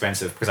not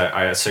expensive, because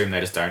I assume they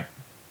just don't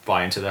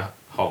buy into the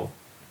whole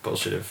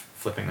bullshit of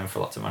flipping them for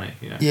lots of money.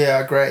 Yeah,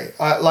 I agree.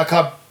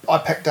 I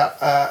picked up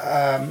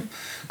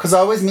because I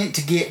always meant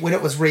to get, when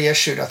it was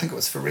reissued, I think it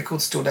was for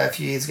Record Store Day a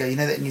few years ago. You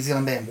know that New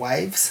Zealand band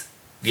Waves.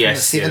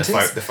 Yes, the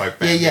 70s? The folk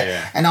band.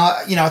 Yeah. And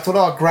I thought,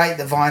 oh great,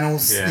 the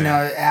vinyl's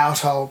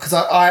out, because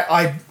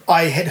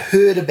I had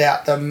heard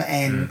about them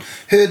and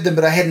heard them,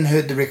 but I hadn't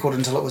heard the record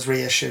until it was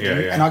reissued.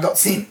 And I got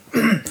sent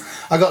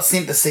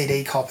the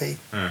CD copy,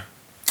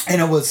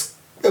 and it was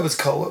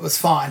cool. It was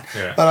fine,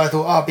 but I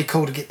thought, it'd be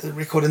cool to get the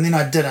record, and then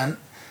I didn't,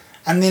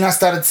 and then I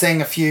started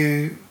seeing a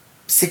few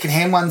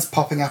second-hand ones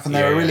popping up, and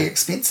they were really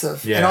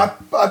expensive. And I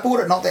bought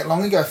it not that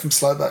long ago from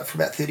Slowboat for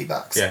about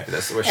 $30. Yeah,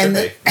 that's what it should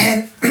be.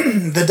 And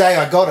the day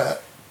I got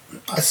it,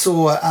 I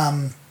saw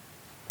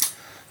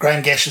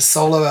Graham Gash's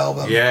solo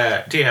album.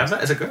 Yeah, do you have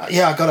that? Is it good?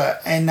 Yeah, I got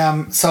it,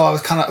 and so I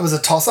was it was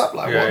a toss-up.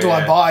 Like, what do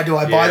I buy? Do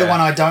I buy the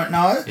one I don't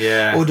know,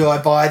 or do I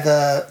buy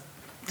the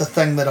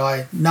thing that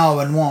I know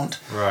and want?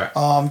 Right.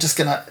 I'm just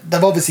gonna.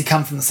 They've obviously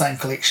come from the same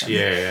collection.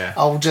 Yeah.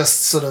 I'll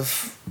just sort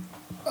of.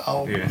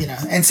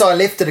 And so I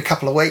left it a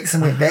couple of weeks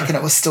and went back, and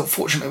it was still,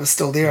 fortunately, it was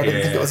still there. I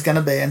didn't think it was going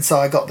to be, and so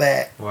I got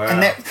that. Wow.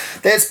 And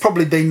that's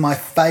probably been my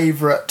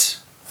favourite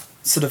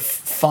sort of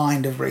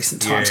find of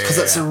recent times, because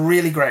it's a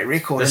really great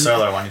record. The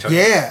solo one you're talking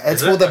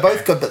about? They're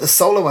both good, but the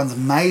solo one's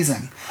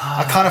amazing.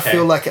 I kind of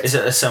feel like Is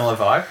it a similar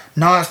vibe?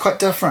 No, it's quite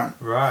different.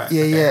 Right.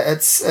 Yeah.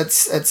 It's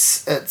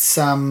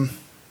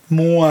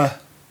more.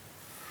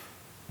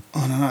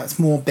 I don't know. It's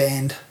more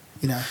band.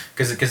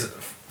 Because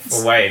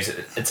for Waves,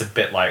 it's a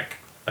bit like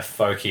a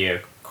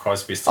folkier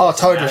Crosby style. Oh,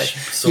 totally.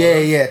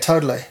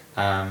 Totally. Okay.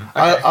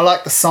 I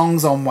like the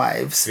songs on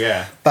Waves.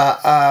 Yeah.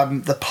 But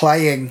the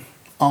playing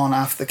on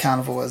After the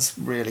Carnival is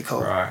really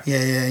cool. Right.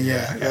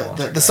 Yeah.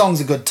 The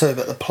songs are good too,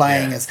 but the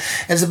playing is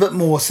a bit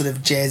more sort of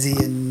jazzy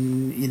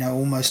and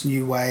almost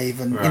new wave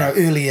and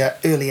early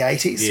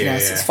 80s. So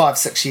it's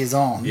 5-6 years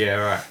on. Yeah,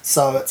 right.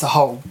 So it's a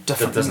whole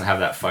different. It doesn't have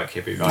that folk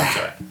hippie vibe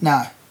to it.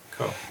 No.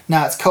 Cool.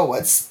 No, it's cool.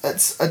 It's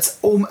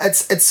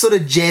sort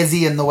of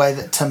jazzy in the way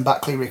that Tim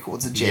Buckley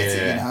records are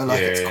jazzy.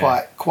 It's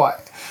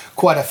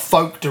quite a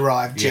folk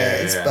derived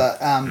jazz. But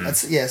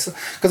it's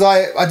because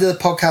I did a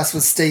podcast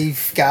with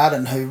Steve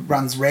Garden, who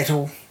runs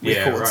Rattle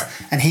Records,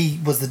 and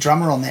he was the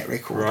drummer on that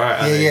record.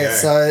 Right.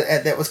 So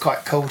that was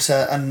quite cool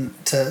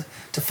to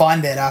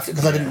find that after,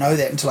 because I didn't know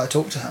that until I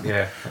talked to him.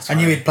 Yeah. I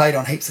knew he'd played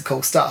on heaps of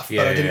cool stuff,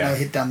 but I didn't know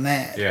he'd done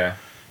that. Yeah.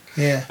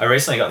 Yeah. I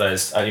recently got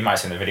those, you might have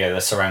seen the video, the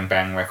Sarang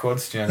Bang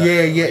records. Do you know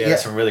that? Yeah.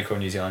 Some really cool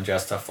New Zealand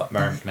jazz stuff, like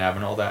Murray McNabb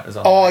and all that is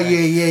on there.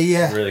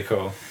 Yeah. Really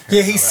cool.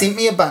 Yeah, he sent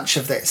me a bunch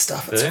of that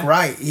stuff. It's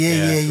great.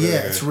 Yeah.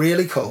 It's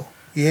really cool.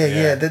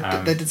 Yeah.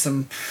 They did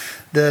some,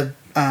 the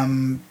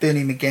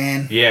Bernie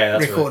McGann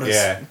record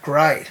is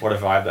great. What a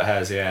vibe that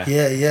has,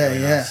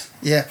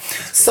 Yeah.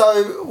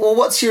 So, well,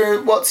 what's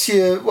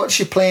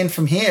your plan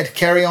from here to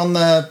carry on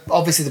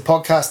obviously the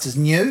podcast is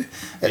new.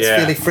 It's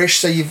fairly fresh,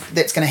 so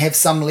that's going to have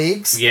some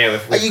legs. Yeah.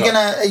 Are you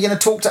gonna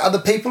talk to other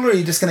people, or are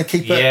you just going to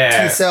keep it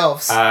to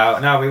yourselves?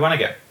 No, we want to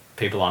get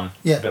people on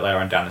a bit later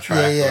on down the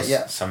track.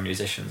 Yeah. Some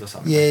musicians or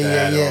something.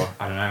 Or,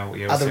 I don't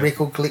know. Other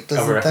record collectors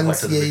and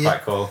things. Would be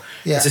quite cool.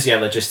 Yeah. It's just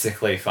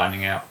logistically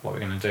finding out what we're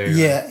going to do.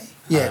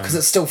 Yeah, because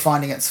it's still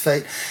finding its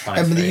feet.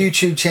 And the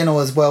YouTube channel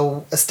is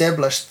well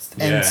established,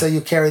 and so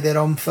you'll carry that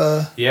on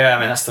for... Yeah, I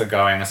mean, that's still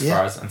going as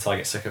far as until I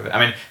get sick of it. I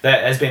mean,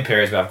 there's been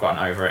periods where I've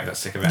gotten over it and got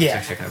sick of it.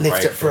 Taken a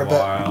break it for a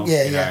while.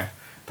 Bit.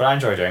 But I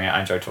enjoy doing it.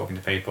 I enjoy talking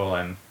to people,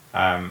 and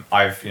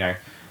I've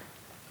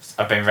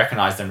been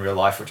recognised in real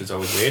life, which is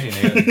always weird.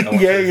 I'm a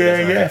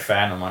big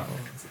fan. I'm like,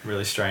 it's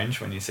really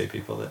strange when you see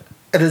people that...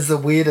 It is the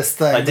weirdest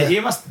thing. Like, do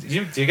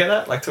you get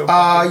that? Like,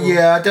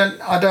 I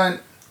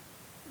don't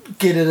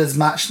get it as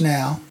much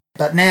now,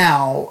 But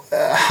now,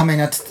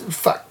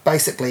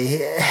 basically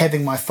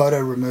having my photo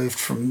removed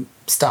from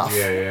stuff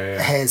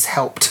has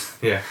helped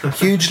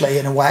hugely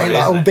in a way.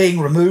 Or being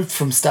removed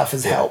from stuff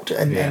has helped,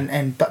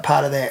 but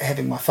part of that,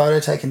 having my photo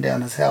taken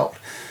down has helped.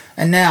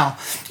 And now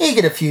you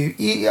get a few.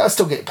 I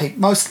still get people.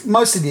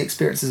 Most of the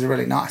experiences are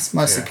really nice.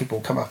 Mostly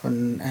people come up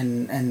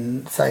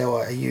and say, "Oh,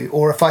 are you?"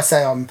 Or if I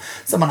say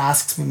someone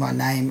asks me my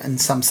name in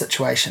some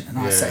situation, and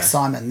I say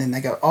Simon, then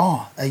they go,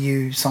 "Oh, are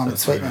you Simon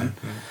Sweetman?"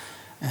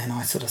 And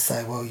I sort of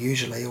say, "Well,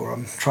 usually," or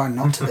 "I'm trying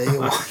not to be,"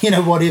 or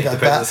whatever.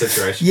 Depends on the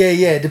situation.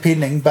 Yeah,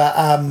 depending. But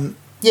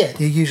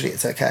usually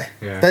it's okay.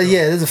 Yeah, but cool.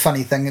 There's a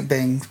funny thing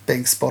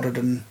being spotted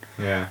in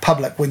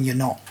public when you're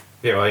not.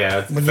 Yeah, well,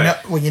 yeah.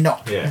 When you're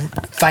not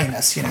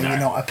famous, you're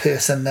not a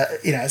person that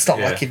it's not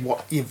like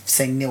you've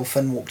seen Neil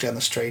Finn walk down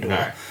the street.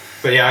 Or,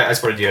 But I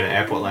spotted you in an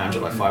airport lounge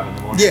at like 5 in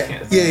the morning.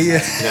 Yeah.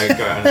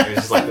 It was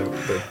just like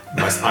the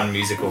most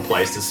unmusical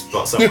place to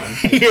spot someone.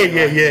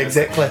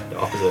 Exactly. The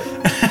opposite.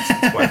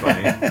 It's quite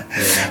funny.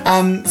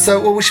 Yeah.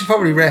 So we should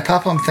probably wrap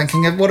up. I'm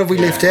thinking, what have we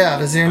left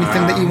out? Is there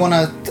anything that you want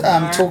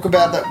to talk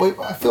about that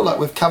I feel like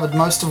we've covered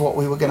most of what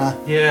we were gonna?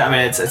 Yeah, I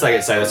mean, it's like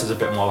I'd say this is a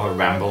bit more of a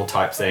ramble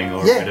type thing,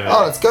 or a bit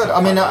of it's good. I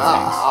mean,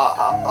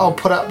 I'll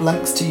put up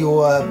links to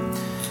your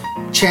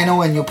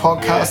channel and your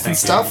podcast and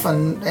stuff,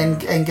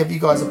 and give you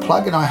guys a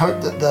plug. And I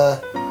hope that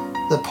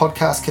the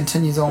podcast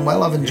continues on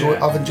well. I've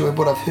enjoyed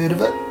what I've heard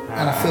of it,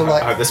 and I feel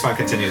like I hope this one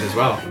continues as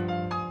well.